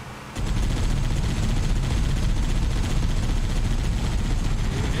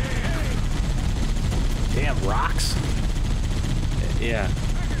 Damn rocks. Yeah.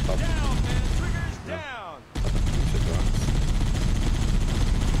 Down, man. Triggers down.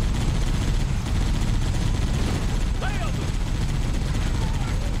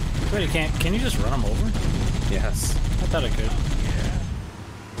 Wait, can you just run them over? Yes. I thought I could.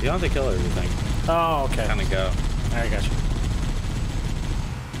 You don't have to kill everything. Oh, okay. Kind of go. Alright, gotcha.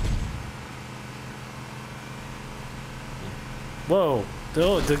 Whoa.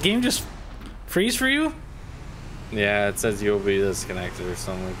 The game just freeze for you? Yeah, it says you'll be disconnected or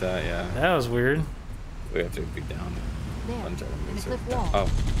something like that. Yeah. That was weird. We have to be down. There, Bunch of in the enemies cliff right wall. there. Oh.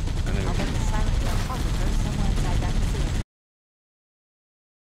 I I'll know. get the silent cartographer somewhere inside that facility.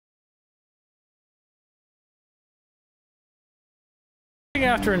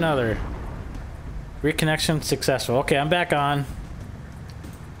 After another. Reconnection successful. Okay, I'm back on.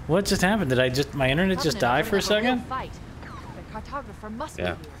 What just happened? Did my internet just die for a second? Fight. The cartographer must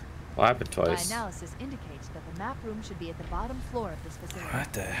Yeah. be here. Well, happened My twice. analysis indicates that the map room should be at the bottom floor of this facility.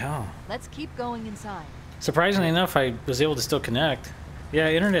 What the hell? Let's keep going inside. Surprisingly enough, I was able to still connect. Yeah,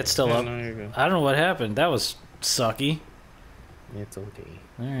 internet's still Yeah, up. no, you're good. I don't know what happened. That was sucky. It's okay.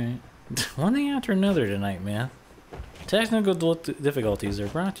 Alright. One thing after another tonight, man. Technical difficulties are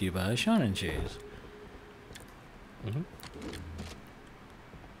brought to you by Seannshades.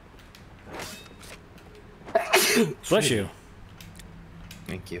 Bless you.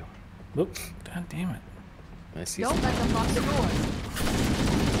 Thank you. Whoop. God damn it. I see. Don't let them lock the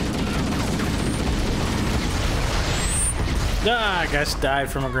doors. Ah, I guess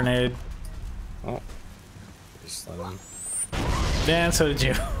died from a grenade. Oh. Just let him. Dan, so did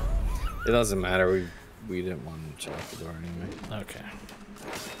you. It doesn't matter. We didn't want to check the door anyway. Okay.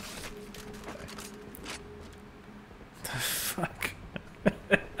 The fuck?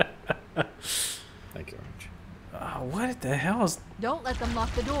 Thank you, Orange. Oh, what the hell is... Don't let them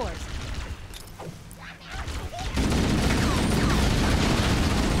lock the doors.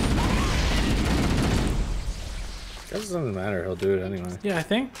 It doesn't matter. He'll do it anyway. Yeah, I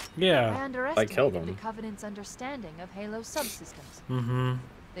think. Yeah. I killed him. The Covenant's understanding of Halo subsystems. Mm-hmm.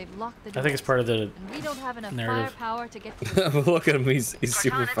 They've locked the doors. I think it's part of the and we don't have enough narrative. firepower to get through. Look at him. He's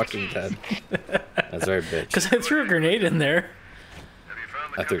super fucking dead. That's right, bitch. Because I threw a grenade in there.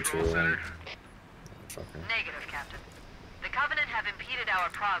 I threw two in. Negative, Captain. The Covenant have impeded our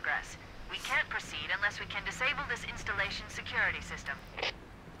progress. We can't proceed unless we can disable this installation's security system.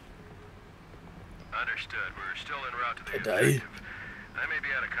 Understood. We're still en route to the Die. objective. I may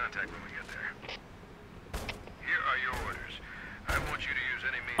be out of contact when we get there. Here are your orders. I want you to use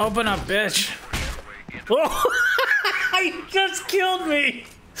any means... Open up, bitch. Oh! You just killed me!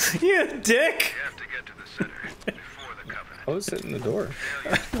 You dick! You have to get to the center before the Covenant. I was hitting the door.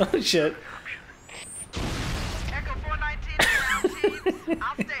 Oh, shit. Echo 419,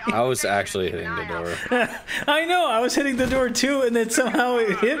 I'll stay on I was station actually and keep hitting an the eye out. door. I know, I was hitting the door too, and then somehow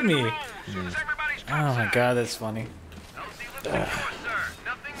it hit me. Oh my god, that's funny.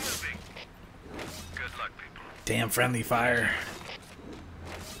 Damn friendly fire.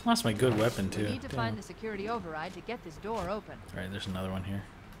 Lost my good weapon too. We need to find the security override to get this door open. Alright, there's another one here.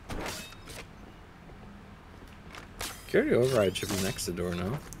 Security override should be next to the door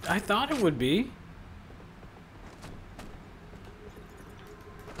now. I thought it would be.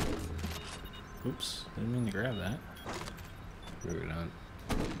 Oops, didn't mean to grab that. Maybe not.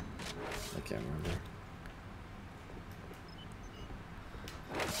 I can't remember.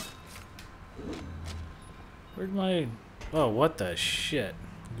 Where'd my... Oh, what the shit.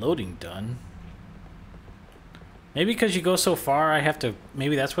 Loading done. Maybe because you go so far, I have to...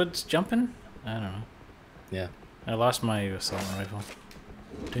 Maybe that's what's jumping? I don't know. Yeah. I lost my assault rifle.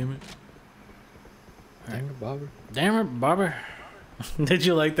 Damn it. Damn it, Bobber. Damn it, Bobber. Did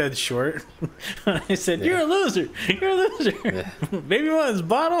you like that short? I said, Yeah. you're a loser. You're a loser. Yeah. Baby one's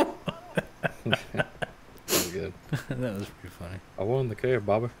bottle. Pretty good. That was pretty funny. I won the care,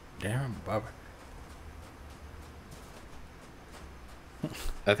 Bobber. Damn it, Bobber.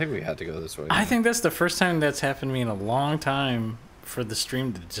 I think we had to go this way. I think that's the first time that's happened to me in a long time for the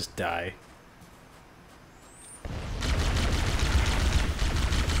stream to just die.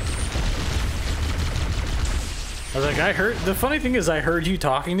 I was like, I heard... The funny thing is I heard you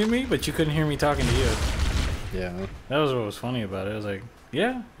talking to me, but you couldn't hear me talking to you. Yeah. That was what was funny about it. I was like,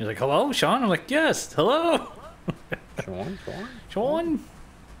 yeah. You're like, hello, Sean? I'm like, yes, hello. Sean? Sean?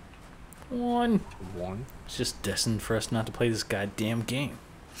 Sean. It's just destined for us not to play this goddamn game.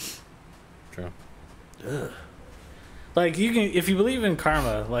 True. Ugh. Like, you can... If you believe in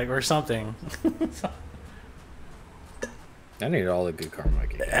karma, like, or something... I need all the good karma I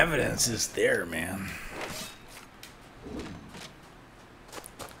can get. The evidence is there, man.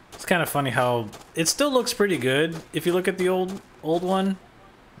 It's kind of funny how it still looks pretty good if you look at the old one,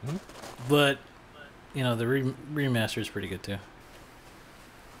 but you know the remaster is pretty good too.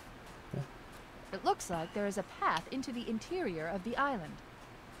 It looks like there is a path into the interior of the island.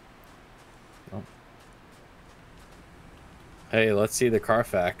 Oh. Hey, let's see the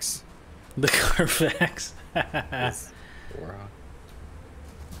Carfax. The Carfax.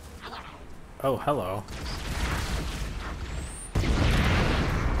 Oh, hello.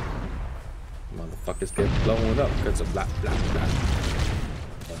 Motherfuckers get blown up because of blah, blah, blah.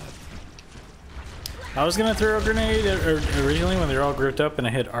 I was gonna throw a grenade originally when they're all grouped up, and I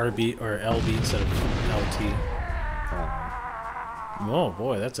hit RB or LB instead of LT. Oh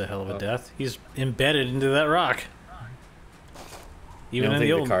boy, that's a hell of a death. He's embedded into that rock. Even in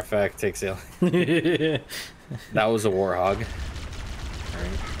the old Carfax takes it. That was a warhog.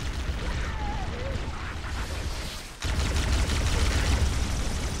 Right.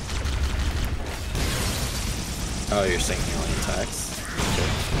 Oh, you're saying alien attacks? Okay.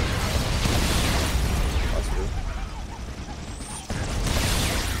 Possible.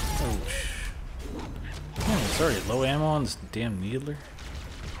 Oh, sorry, low ammo on this damn needler.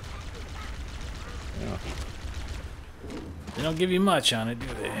 Yeah. They don't give you much on it, do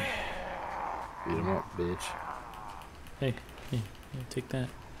they? Beat him up, bitch. Hey, take that.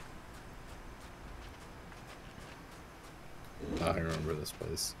 Oh, I remember this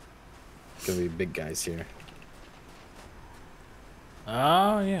place. Gonna be big guys here.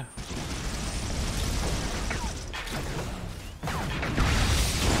 Oh, yeah.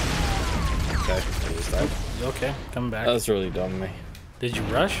 Okay, I just died. Okay, coming back. That was really dumb of me. Did you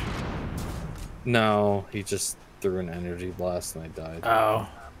rush? No, he just threw an energy blast and I died. Oh.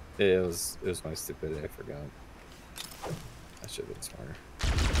 It was my stupidity. I forgot. I should have been smarter.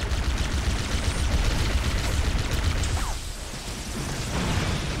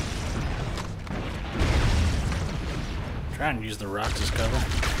 Try and use the rocks as cover.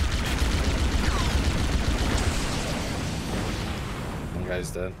 One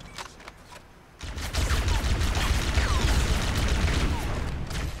guy's dead.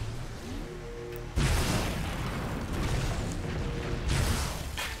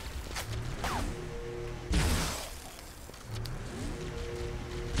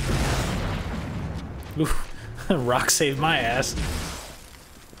 Oof. Rock saved my ass.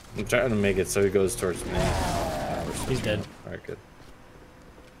 I'm trying to make it so he goes towards me. He's dead. Alright, good.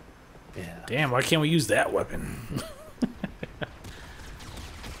 Yeah. Damn, why can't we use that weapon?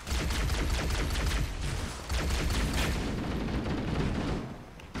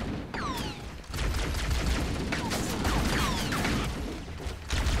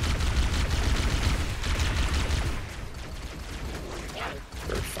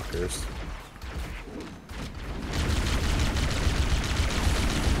 Bird fuckers.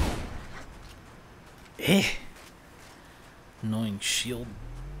 Eh. Annoying shield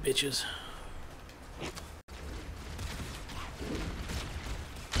bitches.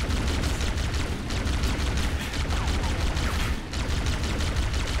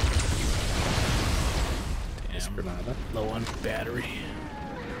 Damn. Granada. Low on battery.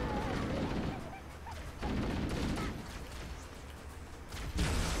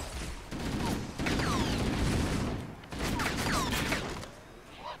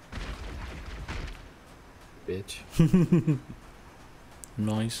 Bitch.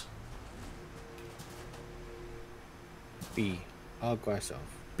 Noise. B. Aggressive.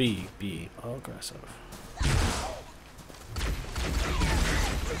 B. Aggressive.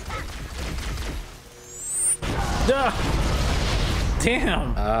 Duh!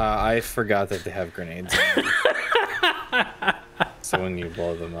 Damn! I forgot that they have grenades. So when you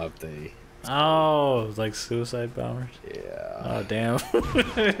blow them up, they... Oh, it's like suicide bombers? Yeah. Oh, damn. So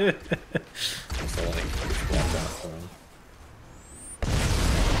like, just walk off them.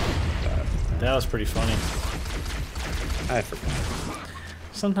 That was pretty funny. I forgot.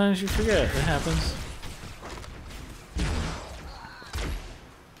 Sometimes you forget. It happens.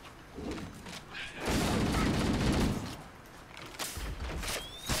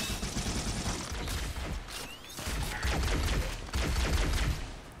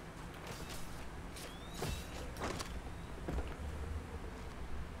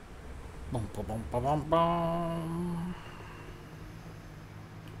 Bum, bum, bum, bum, bum, bum.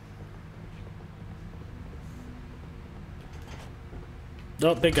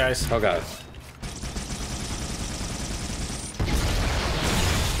 Oh, big guys. Oh god.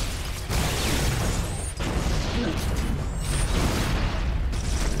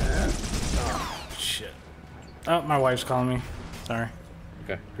 Shit. Oh, my wife's calling me. Sorry.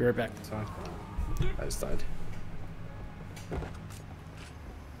 Okay. Be right back. Sorry. I just died.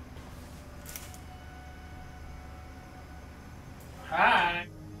 Hi.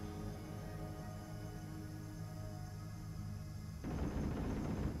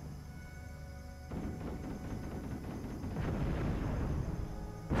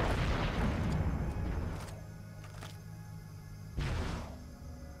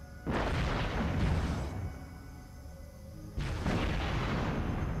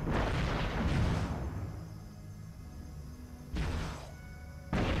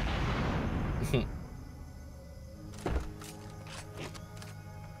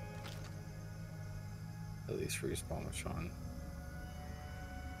 At least respawn with Sean.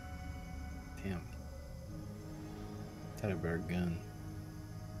 Damn. Had a better gun.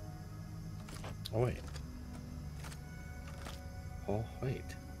 Oh wait. Oh wait.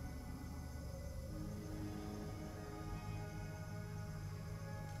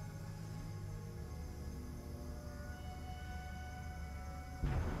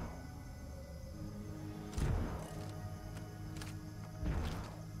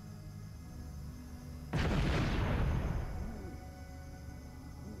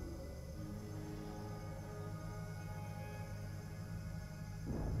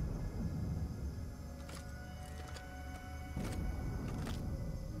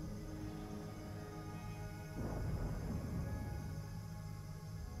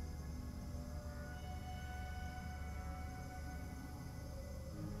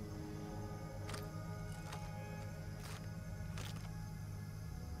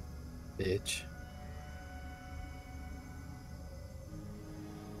 Bitch.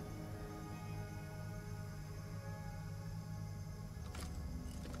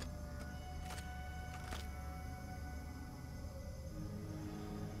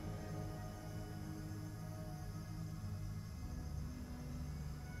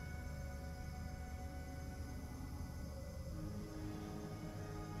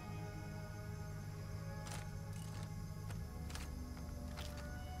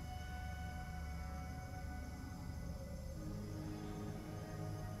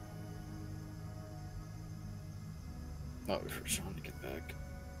 Oh, for Sean to get back.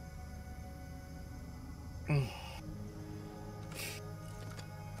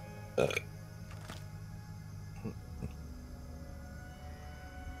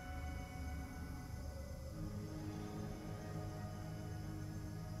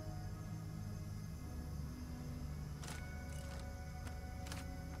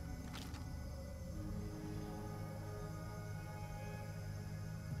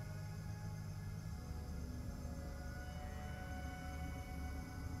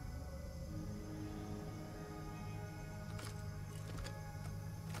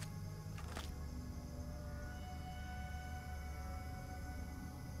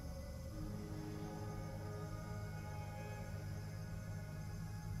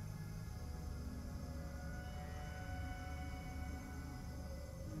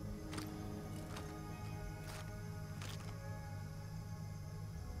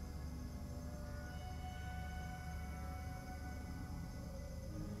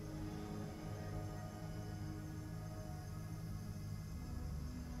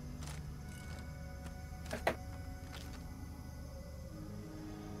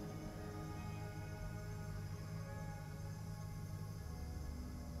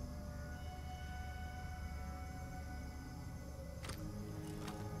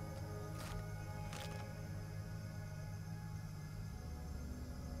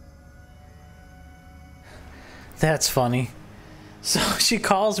 That's funny. So she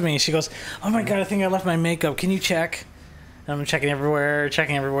calls me. She goes, "Oh my god, I think I left my makeup. Can you check?" And I'm checking everywhere.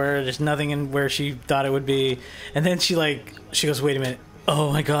 There's nothing in where she thought it would be. And then she goes, "Wait a minute.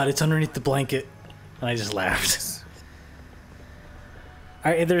 Oh my god, it's underneath the blanket." And I just laughed.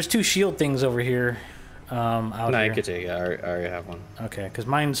 All right, there's 2 shield things over here. Out No, here. you could take it. I already have one. Okay, because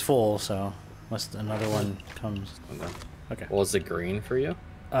mine's full, so unless another one comes. Okay. Well, is it green for you?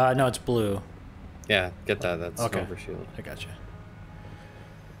 No, it's blue. Yeah, get that. That's okay. over shield. I gotcha.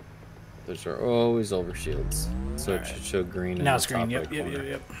 Those are always over shields. So it should show green. Now in it's the green. top Yep. right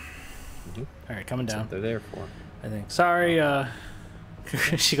corner. All right, coming down. That's what they're there for. I think. Sorry.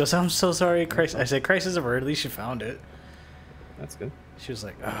 She goes, "I'm so sorry, Christ." I said, "Crisis averted. At least you found it." That's good. She was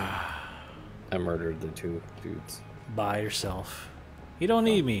like, "Ah." I murdered the 2 dudes. By yourself. You don't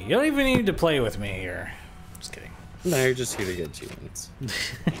need me. You don't even need to play with me here. Just kidding. No, you're just here to get achievements.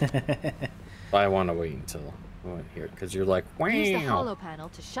 But I want to wait until we went here because you're like, wow. Use the hollow panel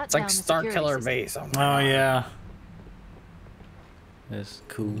to shut It's down like the Star security Killer system. Base. Oh yeah. That's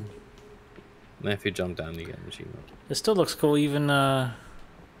cool. And if you jump down, you get an achievement. It still looks cool, even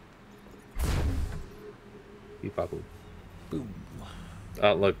Beep, bop, boop. Boom.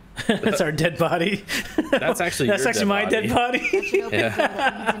 Oh, look. That's our dead body. That's actually That's your actually my dead body.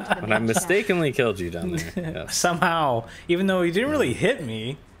 Yeah. And I mistakenly killed you down there. Yes. Somehow, even though he didn't really hit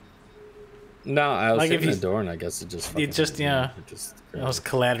me. No, I was Like, hitting if the door, and I guess it just. It just yeah. It just that was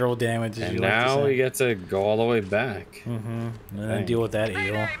collateral damage. As and you like to now say. we get to go all the way back. Mm-hmm. And then deal with that eel.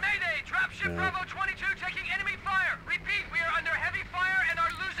 Mayday! Dropship Bravo 22 taking enemy fire. Repeat, we are under heavy fire and are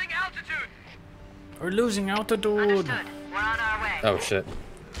losing altitude. We're losing altitude. Understood. We're on our way. Oh shit!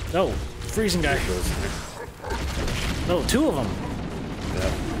 Oh, freezing guy. No, 2 of them.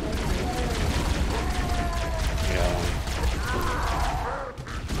 Yeah. Yeah.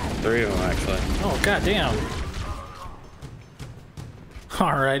 3 of them actually. Oh goddamn.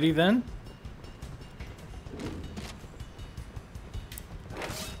 Alrighty then.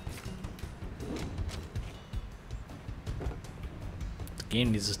 The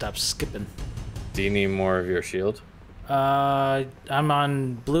game needs to stop skipping. Do you need more of your shield? I'm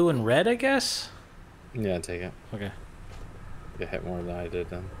on blue and red, I guess. Yeah, take it. Okay. You hit more than I did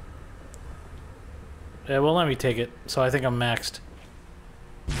then. Yeah, well, let me take it. So I think I'm maxed.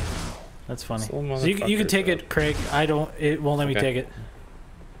 That's funny. Some So you can take it, Craig. I don't. It won't let me take it.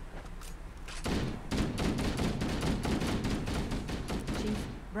 Chief,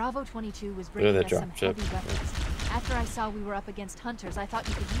 Bravo 22 was Look bringing at us that some drop ship. heavy weapons. After I saw we were up against hunters, I thought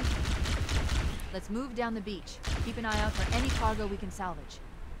you could use them. Let's move down the beach. Keep an eye out for any cargo we can salvage.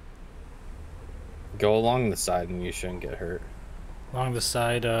 Go along the side and you shouldn't get hurt. Along the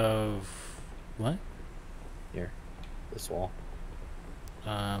side of what? Here, this wall.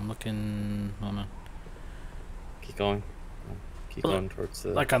 I'm looking. Hold on. Keep going. Keep going towards the.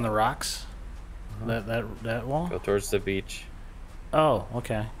 Like on the rocks. That wall. Go towards the beach. Oh,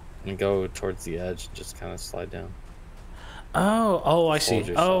 okay. And go towards the edge. Just kind of slide down. Oh, I see. Hold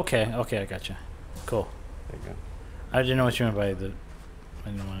yourself. Oh, okay, I gotcha. Cool. There you go. I didn't know what you meant by the. I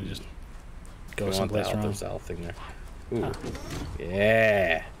didn't want to just go You want the someplace wrong. There's Al thing there. Ooh.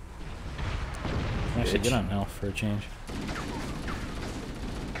 Yeah. Actually, Bitch. get on Elf for a change.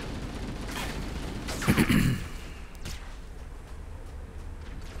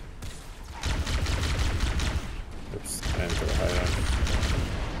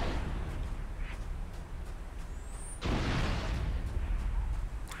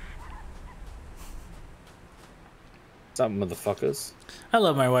 What's up, motherfuckers? I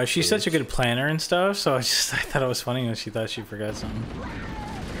love my wife. She's such a good planner and stuff, so I thought it was funny when she thought she forgot something.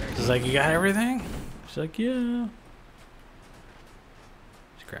 She's like, you got everything? She's like, yeah.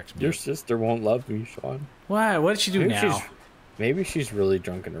 She cracks me Your up. sister won't love me, Sean. Why? What did she do now? Maybe she's really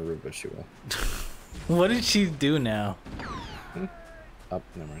drunk in her room, but she will. What did she do now? Oh,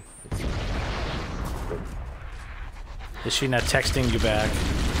 never mind. Is she not texting you back?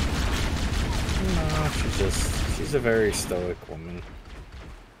 No, she's a very stoic woman.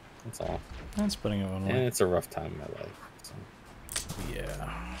 That's all. That's putting it one way. And it's a rough time in my life. So.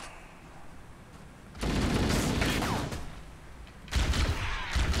 Yeah.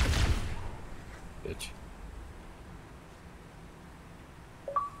 Bitch.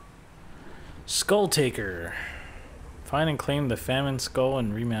 Skull Taker. Find and claim the Famine Skull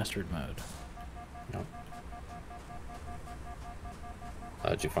in remastered mode. No.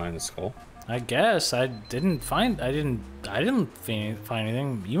 Did you find the skull? I guess I didn't find. I didn't find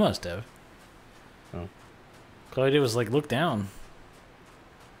anything. You must have. Oh. All I did was like look down.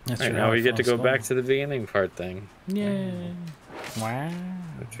 That's right, now we get to go back to the beginning part thing. Yeah. Wow.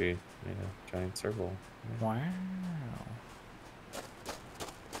 Which we made a giant circle. Wow.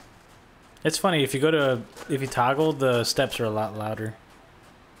 It's funny if you toggle, the steps are a lot louder.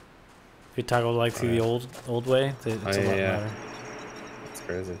 If you toggle like to the old way, it's a lot louder. That's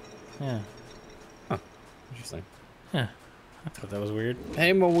crazy. Yeah. Huh. Interesting. Yeah. I thought that was weird.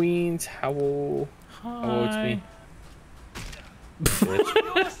 Hey, Maweens. How? Hi. Oh, it's me.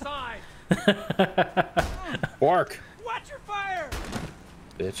 Bark. Watch your fire.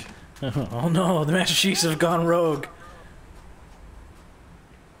 Bitch. Oh no, the Master Chiefs have gone rogue.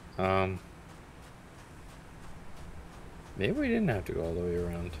 Maybe we didn't have to go all the way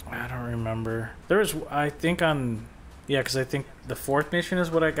around. I don't remember. There was, I think on, yeah, because I think the 4th mission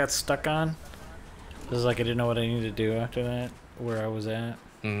is what I got stuck on. It was like I didn't know what I needed to do after that, where I was at.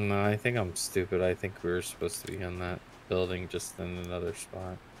 No, I think I'm stupid. I think we were supposed to be on that building, just in another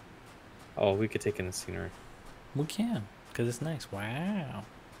spot. Oh, we could take in the scenery. We can, because it's nice. Wow.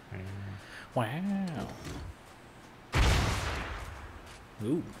 Wow.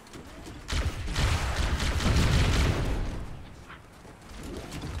 Ooh.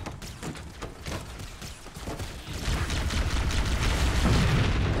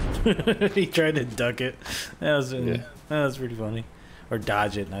 He tried to duck it. That was pretty funny. Or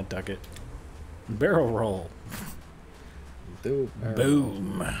dodge it, not duck it. Barrel roll.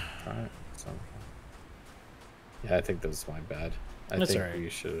 Boom. Alright. Yeah, I think that was my bad. That's think alright. we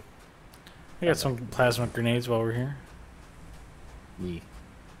should. I got some plasma grenades while we're here. Me.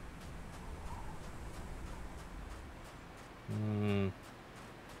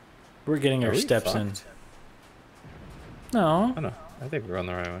 We're getting our steps in. No. Oh, no. I think we're on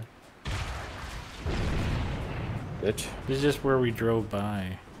the right way. Bitch. This is just where we drove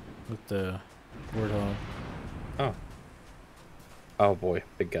by with the warthog. Oh. Oh boy,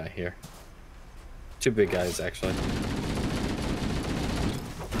 big guy here. 2 big guys, actually.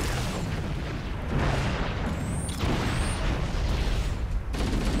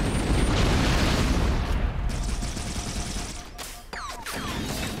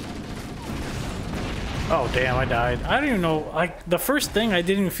 Oh damn, I died. I don't even know, like, the first thing I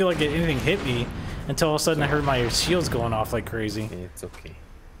didn't even feel like anything hit me until all of a sudden I heard my shields going off like crazy. It's okay.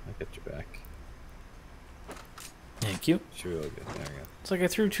 I'll get you back. Thank you. Should be really good. There we go. It's like I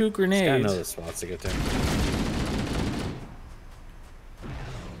threw 2 grenades. I know the spots to get to.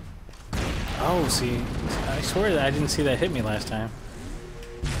 Oh, see, I swear that I didn't see that hit me last time.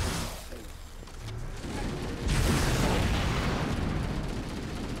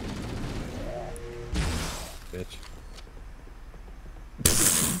 Bitch.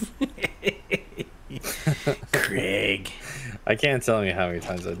 Craig. I can't tell you how many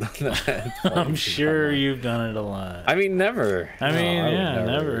times I've done that. I'm sure you've done it a lot. I mean, never. I mean, I would yeah,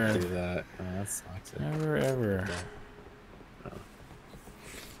 never do that. Oh, that's toxic. Never, ever.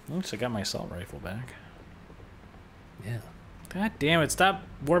 Oops, I got my assault rifle back. Yeah. God damn it, stop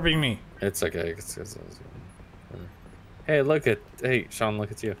warping me. It's okay. Hey, look at... Hey, Sean,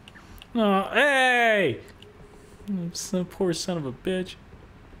 look at you. Oh, hey! Some poor son of a bitch.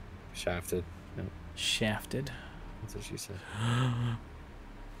 Shafted. Yep. Shafted. That's what she said.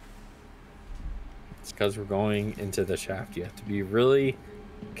 It's because we're going into the shaft. You have to be really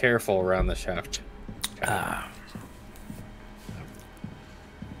careful around the shaft. Ah.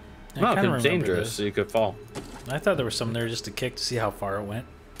 No, it's dangerous, so you could fall. I thought there was something there just to kick to see how far it went.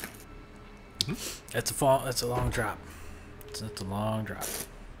 It's a fall. It's a long drop. It's a long drop.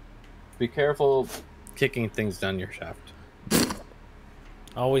 Be careful kicking things down your shaft.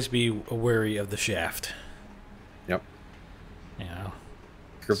 Always be wary of the shaft. Yep. You know.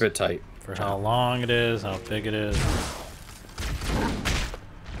 Grip it tight. For how long it is, how big it is.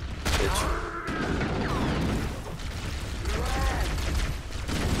 Bitch.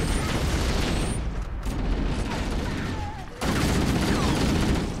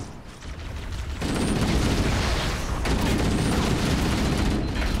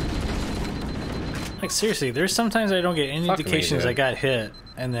 Like seriously, there's sometimes I don't get any indications I got hit,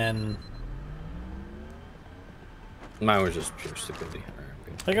 and then mine was just pure stupidity.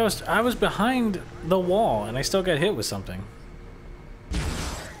 Like I was behind the wall, and I still got hit with something.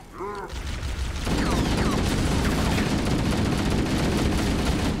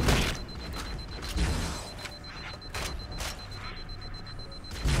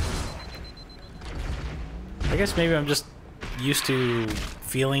 I guess maybe I'm just used to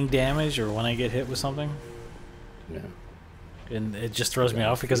feeling damage or when I get hit with something. Yeah. And it just throws me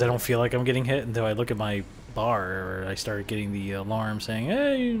off because I don't feel like I'm getting hit until I look at my bar or I start getting the alarm saying,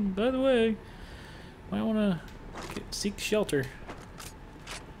 hey, by the way, might want to seek shelter.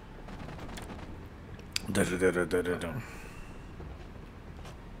 I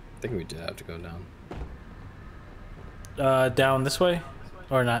think we did have to go down. Down this way?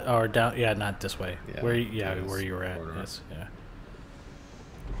 Or not, or down, yeah, not this way. Yeah, where you were at. Yes, yeah.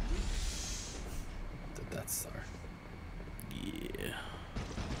 The Death Star. Yeah.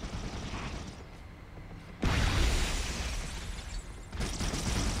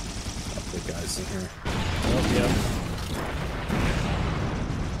 Couple of guys in here. Oh, yeah.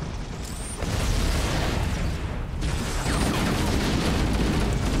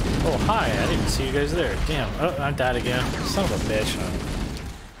 Oh, hi, I didn't see you guys there. Damn, oh, I died again. Son of a bitch.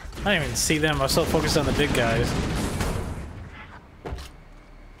 I didn't even see them. I was so focused on the big guys.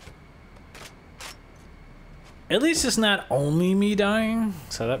 At least it's not only me dying,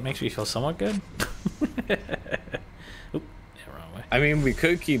 so that makes me feel somewhat good. Oop, yeah, wrong way. I mean, we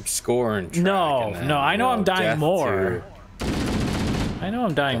could keep scoring. No, no, I know I'm dying more. I know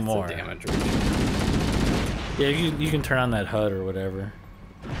I'm dying more. Damage. Yeah, you can turn on that HUD or whatever.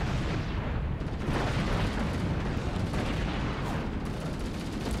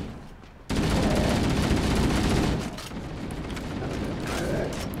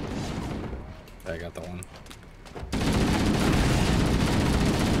 I got the one.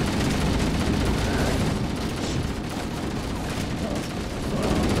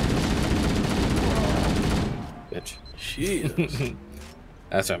 Bitch. Shit.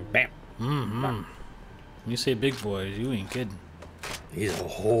 That's a bam. Mm-hmm. You say big boys, you ain't kidding. He's a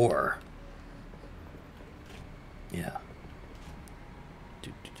whore. Yeah.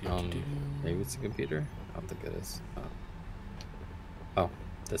 Maybe it's a computer? I don't think it is. Oh,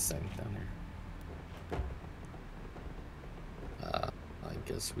 this thing down here. I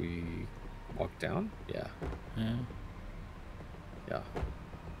guess we walk down? Yeah. Yeah.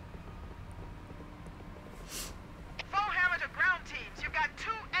 Full hammer to ground teams. You've got 2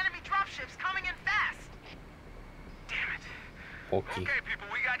 enemy dropships coming in fast. Damn it. Okay. Okay, people,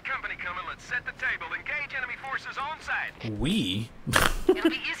 we got company coming. Let's set the table. Engage enemy forces on site. We? It'll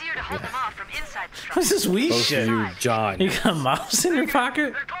be easier to hold them off from inside the structure. What's this we Both shit? of you, John. You got a mouse in your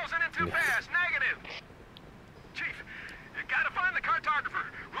pocket? They're closing in too fast. Negative. Chief, you gotta find the cartographer.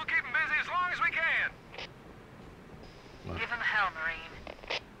 We'll keep him busy as long as we can. Give him hell,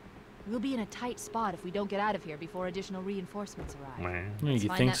 Marine. We'll be in a tight spot if we don't get out of here before additional reinforcements arrive. You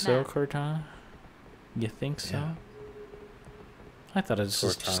think so, Cortana? You think so? Yeah. I thought it was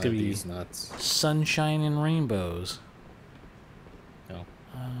just gonna be nuts. sunshine and rainbows. No.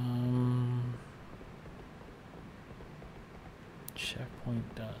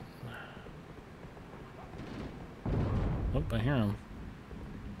 Checkpoint done. Oh, I hear him.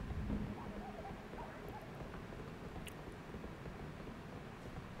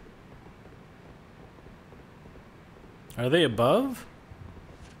 Are they above?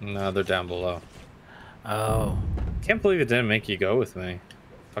 No, they're down below. Oh. Can't believe it didn't make you go with me.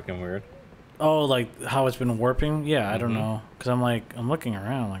 Fucking weird. Oh, like how it's been warping? Yeah, I don't know. Because I'm looking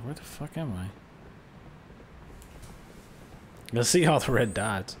around, like, where the fuck am I? I see all the red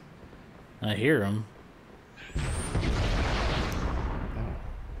dots. I hear them. Oh.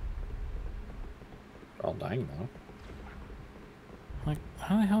 They're all dying now. Like,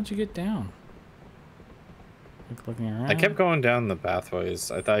 how the hell did you get down? Like, looking around. I kept going down the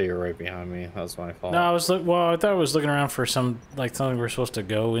pathways. I thought you were right behind me. That was my fault. No, I thought I was looking around for something we're supposed to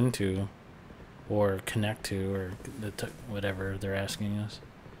go into, or connect to, or whatever they're asking us.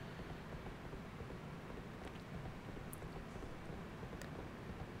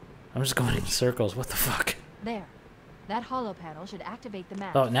 I'm just going in circles. What the fuck? There. That hollow panel should activate the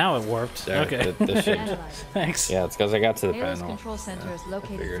map. Oh, now it warped. There, Okay. this shit. Analyze it. Thanks. Yeah, it's because I got to the Halo's panel. control center is figured.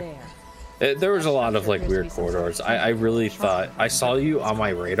 located there. There was a lot of like weird corridors. I really thought I saw you on my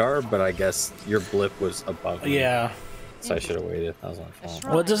radar, but I guess your blip was above me. Yeah. So I should have waited. That was my fault.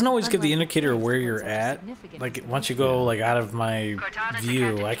 Well, it doesn't always give the indicator where you're at. Like once you go like out of my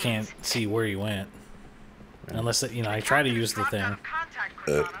view, I can't see where you went. Unless you know, I try to use the thing.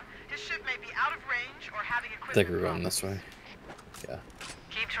 His ship may be out of range or having I think we're going this way. Yeah.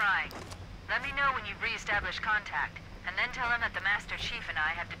 Keep trying. Let me know when you've re-established contact, and then tell him that the Master Chief and I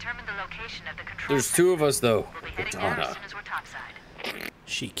have determined the location of the control There's two of us though. We'll be heading there as soon as we're topside.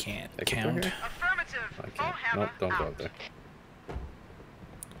 She can't I can count. go here? affirmative. I can't. Nope, don't go up there.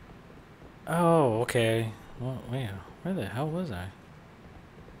 Oh, okay. Well, wait, where the hell was I?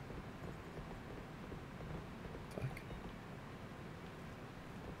 Fuck.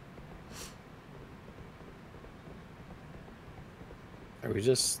 Are we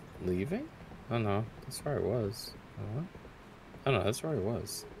just leaving? Oh no, that's where I was. What? Oh no, that's where I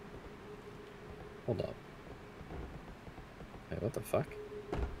was. Hold up. Wait, what the fuck?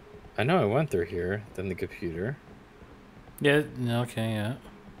 I know I went through here, then the computer. Yeah, okay, yeah.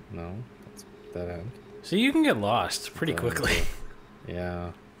 No, that's that end. So you can get lost pretty That quickly. end.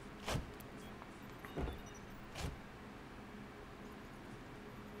 Yeah.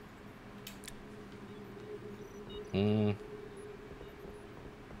 Oh,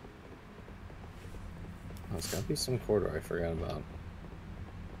 there's gotta be some corridor I forgot about.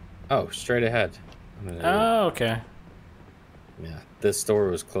 Oh, straight ahead. Oh, okay. Yeah, this door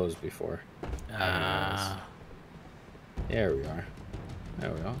was closed before. Ah. There we are.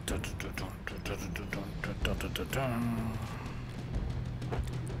 There we are.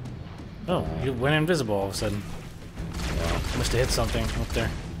 Oh, you went invisible all of a sudden. Yeah. Must have hit something up there.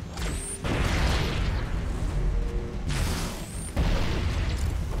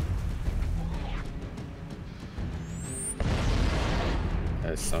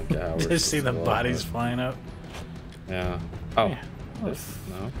 I sunk out. Just see the bodies flying up. Yeah. Oh. Yeah. What This,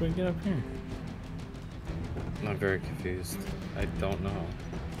 no. How can we get up here? I'm very confused. I don't know.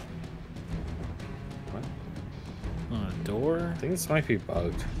 What? On a door? I think this might be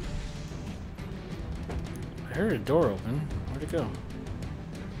bugged. I heard a door open. Where'd it go?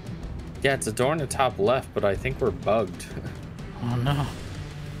 Yeah, it's a door in the top left, but I think we're bugged. Oh no.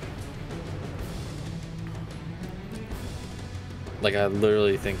 Like, I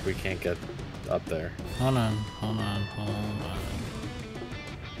literally think we can't get up there. Hold on, hold on, hold on.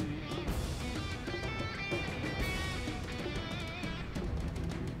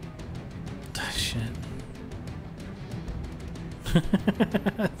 Ah, shit.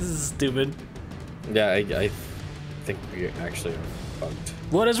 This is stupid. Yeah, I think we actually are bugged.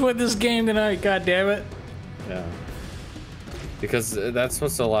 What is with this game tonight? God damn it! Yeah. Because that's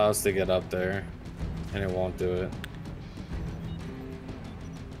supposed to allow us to get up there, and it won't do it.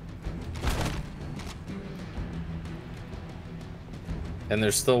 And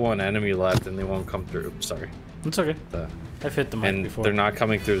there's still one enemy left, and they won't come through. Oops, sorry. It's okay. I've hit the mic And before. they're not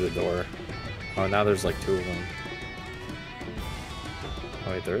coming through the door. Oh, now there's like two of them.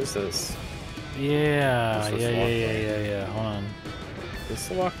 Oh wait, there is this. Yeah, This was yeah. walkway. Hold on. This is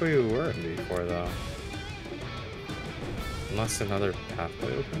the walkway we were in before, though. Unless another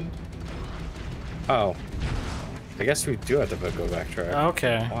pathway opened. Oh. I guess we do have to go backtrack.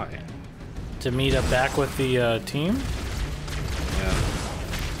 Okay. Why? To meet up back with the team? Yeah.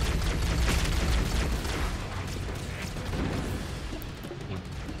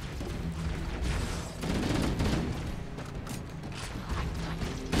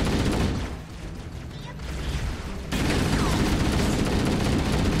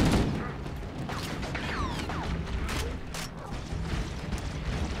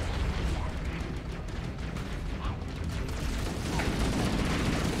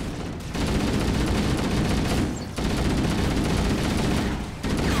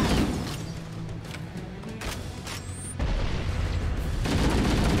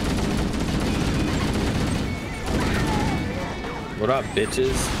 What up,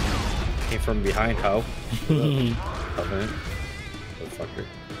 bitches? Came from behind, ho. Covenant. Motherfucker.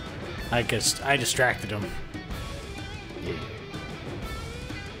 I distracted him. Yeah.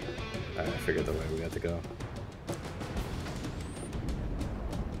 I figured the way we got to go.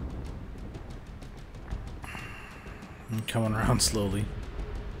 I'm coming around slowly.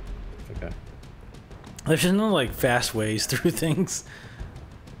 Okay. There's just no like fast ways through things.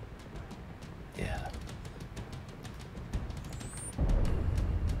 Yeah.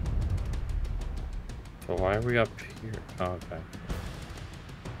 So why are we up here? Oh, okay.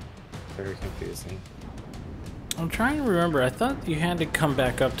 Very confusing. I'm trying to remember. I thought you had to come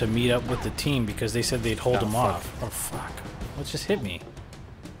back up to meet up with the team because they said they'd hold him off. Oh, fuck. What just hit me?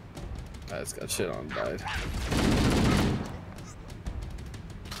 I just got shit on, died.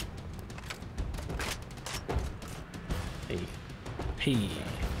 Hey. Hey.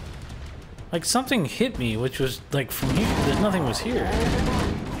 Like something hit me, which was like from here. There's nothing was here.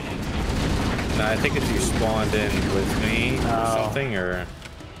 No, I think if you spawned in with me or something, or...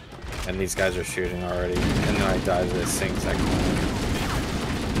 And these guys are shooting already, and then I died at the same second.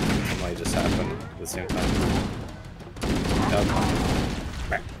 It might just happen at the same time.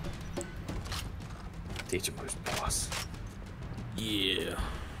 Nope. Teach him who's boss. Yeah.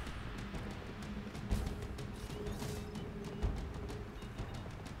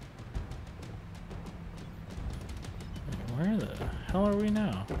 Where the hell are we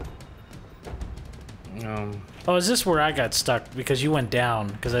now? Oh, is this where I got stuck? Because you went down.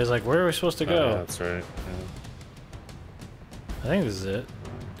 Because I was like, where are we supposed to go? Yeah, that's right. Yeah. I think this is it.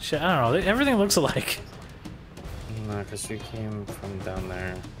 Shit, I don't know. Everything looks alike. No, because you came from down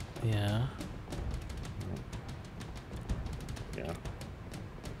there. Yeah. Yeah.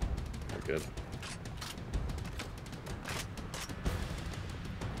 We're good.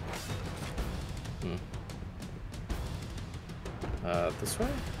 This way?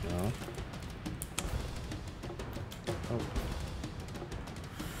 No. Oh.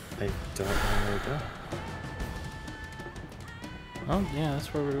 I don't know where to go. Oh, yeah,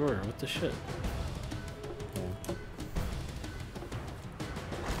 that's where we were. What the shit? Yeah.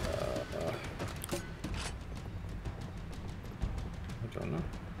 I don't know.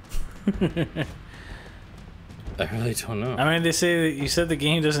 I really don't know. I mean, they say that you said the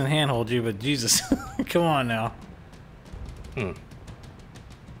game doesn't handhold you, but Jesus, come on now.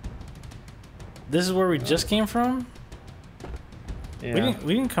 This is where we just came from? Yeah.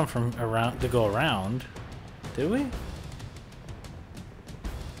 We didn't come from around to go around, did we?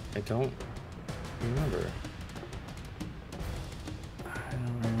 I don't remember. I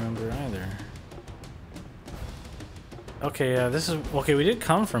don't remember either. Okay, yeah, this is okay. We did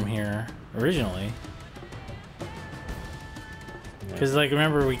come from here originally, because like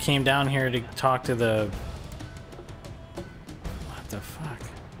remember we came down here to talk to the. What the fuck?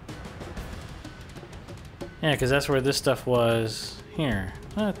 Yeah, because that's where this stuff was. Here.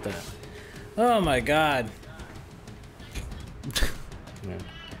 What the? Oh my god. Yeah.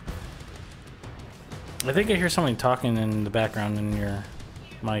 I think I hear somebody talking in the background in your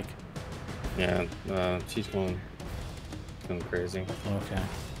mic. Yeah, she's going crazy. Okay.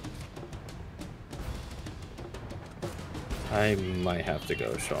 I might have to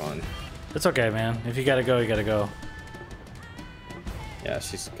go, Sean. It's okay, man. If you gotta go, you gotta go. Yeah,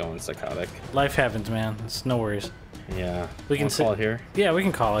 she's going psychotic. Life happens, man. It's no worries. Yeah. We can call it here. Yeah, we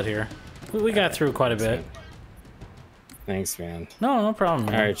can call it here. We got through quite a bit. Man. Thanks, man. No problem,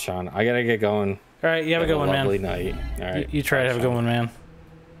 man. All right, Sean. I gotta get going. All right, you have a good one, man. Lovely night. All right. You try to have a good one, man.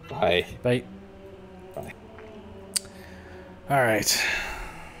 Bye. Bye. Bye. All right.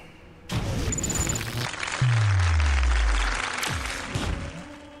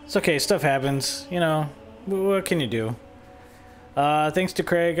 It's okay. Stuff happens. You know, what can you do? Thanks to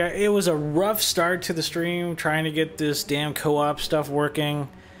Craig. It was a rough start to the stream trying to get this damn co-op stuff working.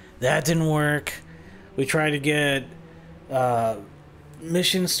 That didn't work. We tried to get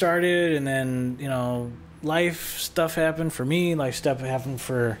missions started, and then, you know, life stuff happened for me. Life stuff happened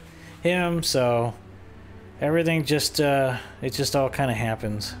for him. So everything just, it just all kind of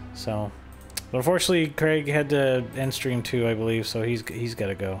happens. So, but unfortunately, Craig had to end stream too, I believe. So he's got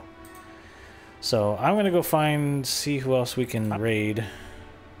to go. So I'm gonna go see who else we can raid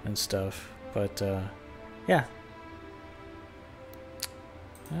and stuff. But yeah.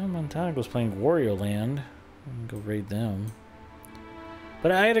 Montago's playing Wario Land. I'm gonna go raid them.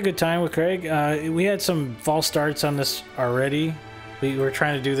 But I had a good time with Craig. We had some false starts on this already. We were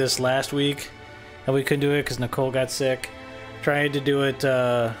trying to do this last week, and we couldn't do it because Nicole got sick. Tried to do it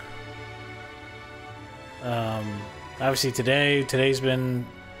obviously today. Today's been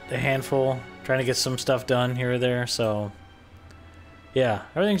a handful. Trying to get some stuff done here or there, so yeah,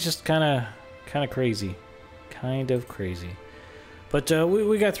 everything's just kind of crazy, but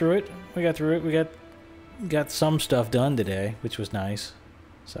we got through it. We got some stuff done today, which was nice.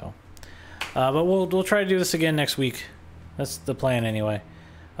 So, but we'll try to do this again next week. That's the plan anyway.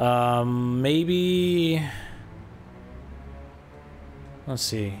 Maybe let's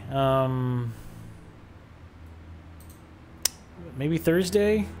see. Maybe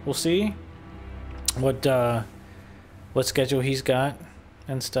Thursday. We'll see what schedule he's got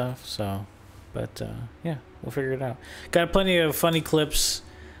and stuff. So, but yeah, we'll figure it out. Got plenty of funny clips,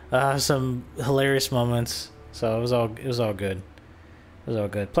 some hilarious moments, So it was all good. It was all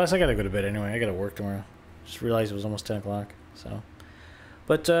good. Plus, I gotta go to bed anyway. I gotta work tomorrow. Just realized it was almost 10 o'clock. So,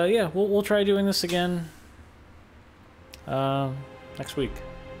 but yeah, we'll try doing this again next week.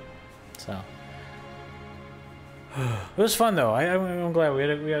 So it was fun though. I'm glad we had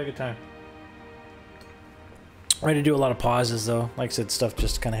a good time. I had to do a lot of pauses though. Like I said, stuff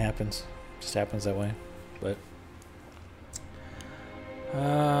just kind of happens. Just happens that way. But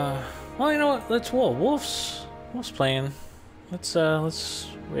well, you know what? Let's Wolf's playing. Let's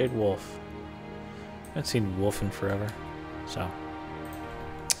raid Wolf. I haven't seen Wolf in forever. So, all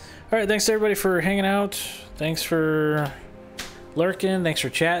right. Thanks everybody for hanging out. Thanks for lurking. Thanks for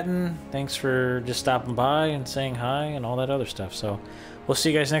chatting. Thanks for just stopping by and saying hi and all that other stuff. So, we'll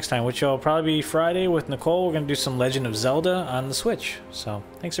see you guys next time, which will probably be Friday with Nicole. We're gonna do some Legend of Zelda on the Switch. So,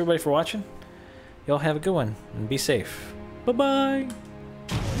 thanks everybody for watching. Y'all have a good one and be safe. Bye bye.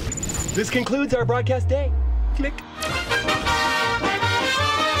 This concludes our broadcast day. Click.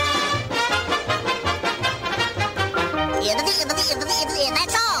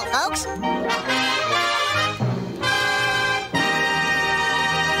 That's all, folks.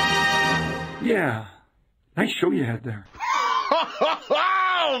 Yeah. Nice show you had there.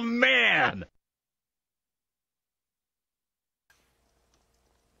 Oh, man!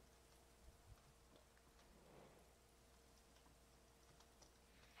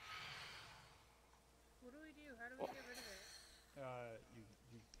 What do we do? How do we get rid of it?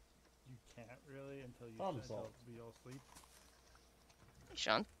 You can't really until we all sleep. Hey,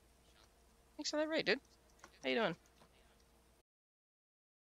 Sean. Thanks for that raid, dude. How you doing?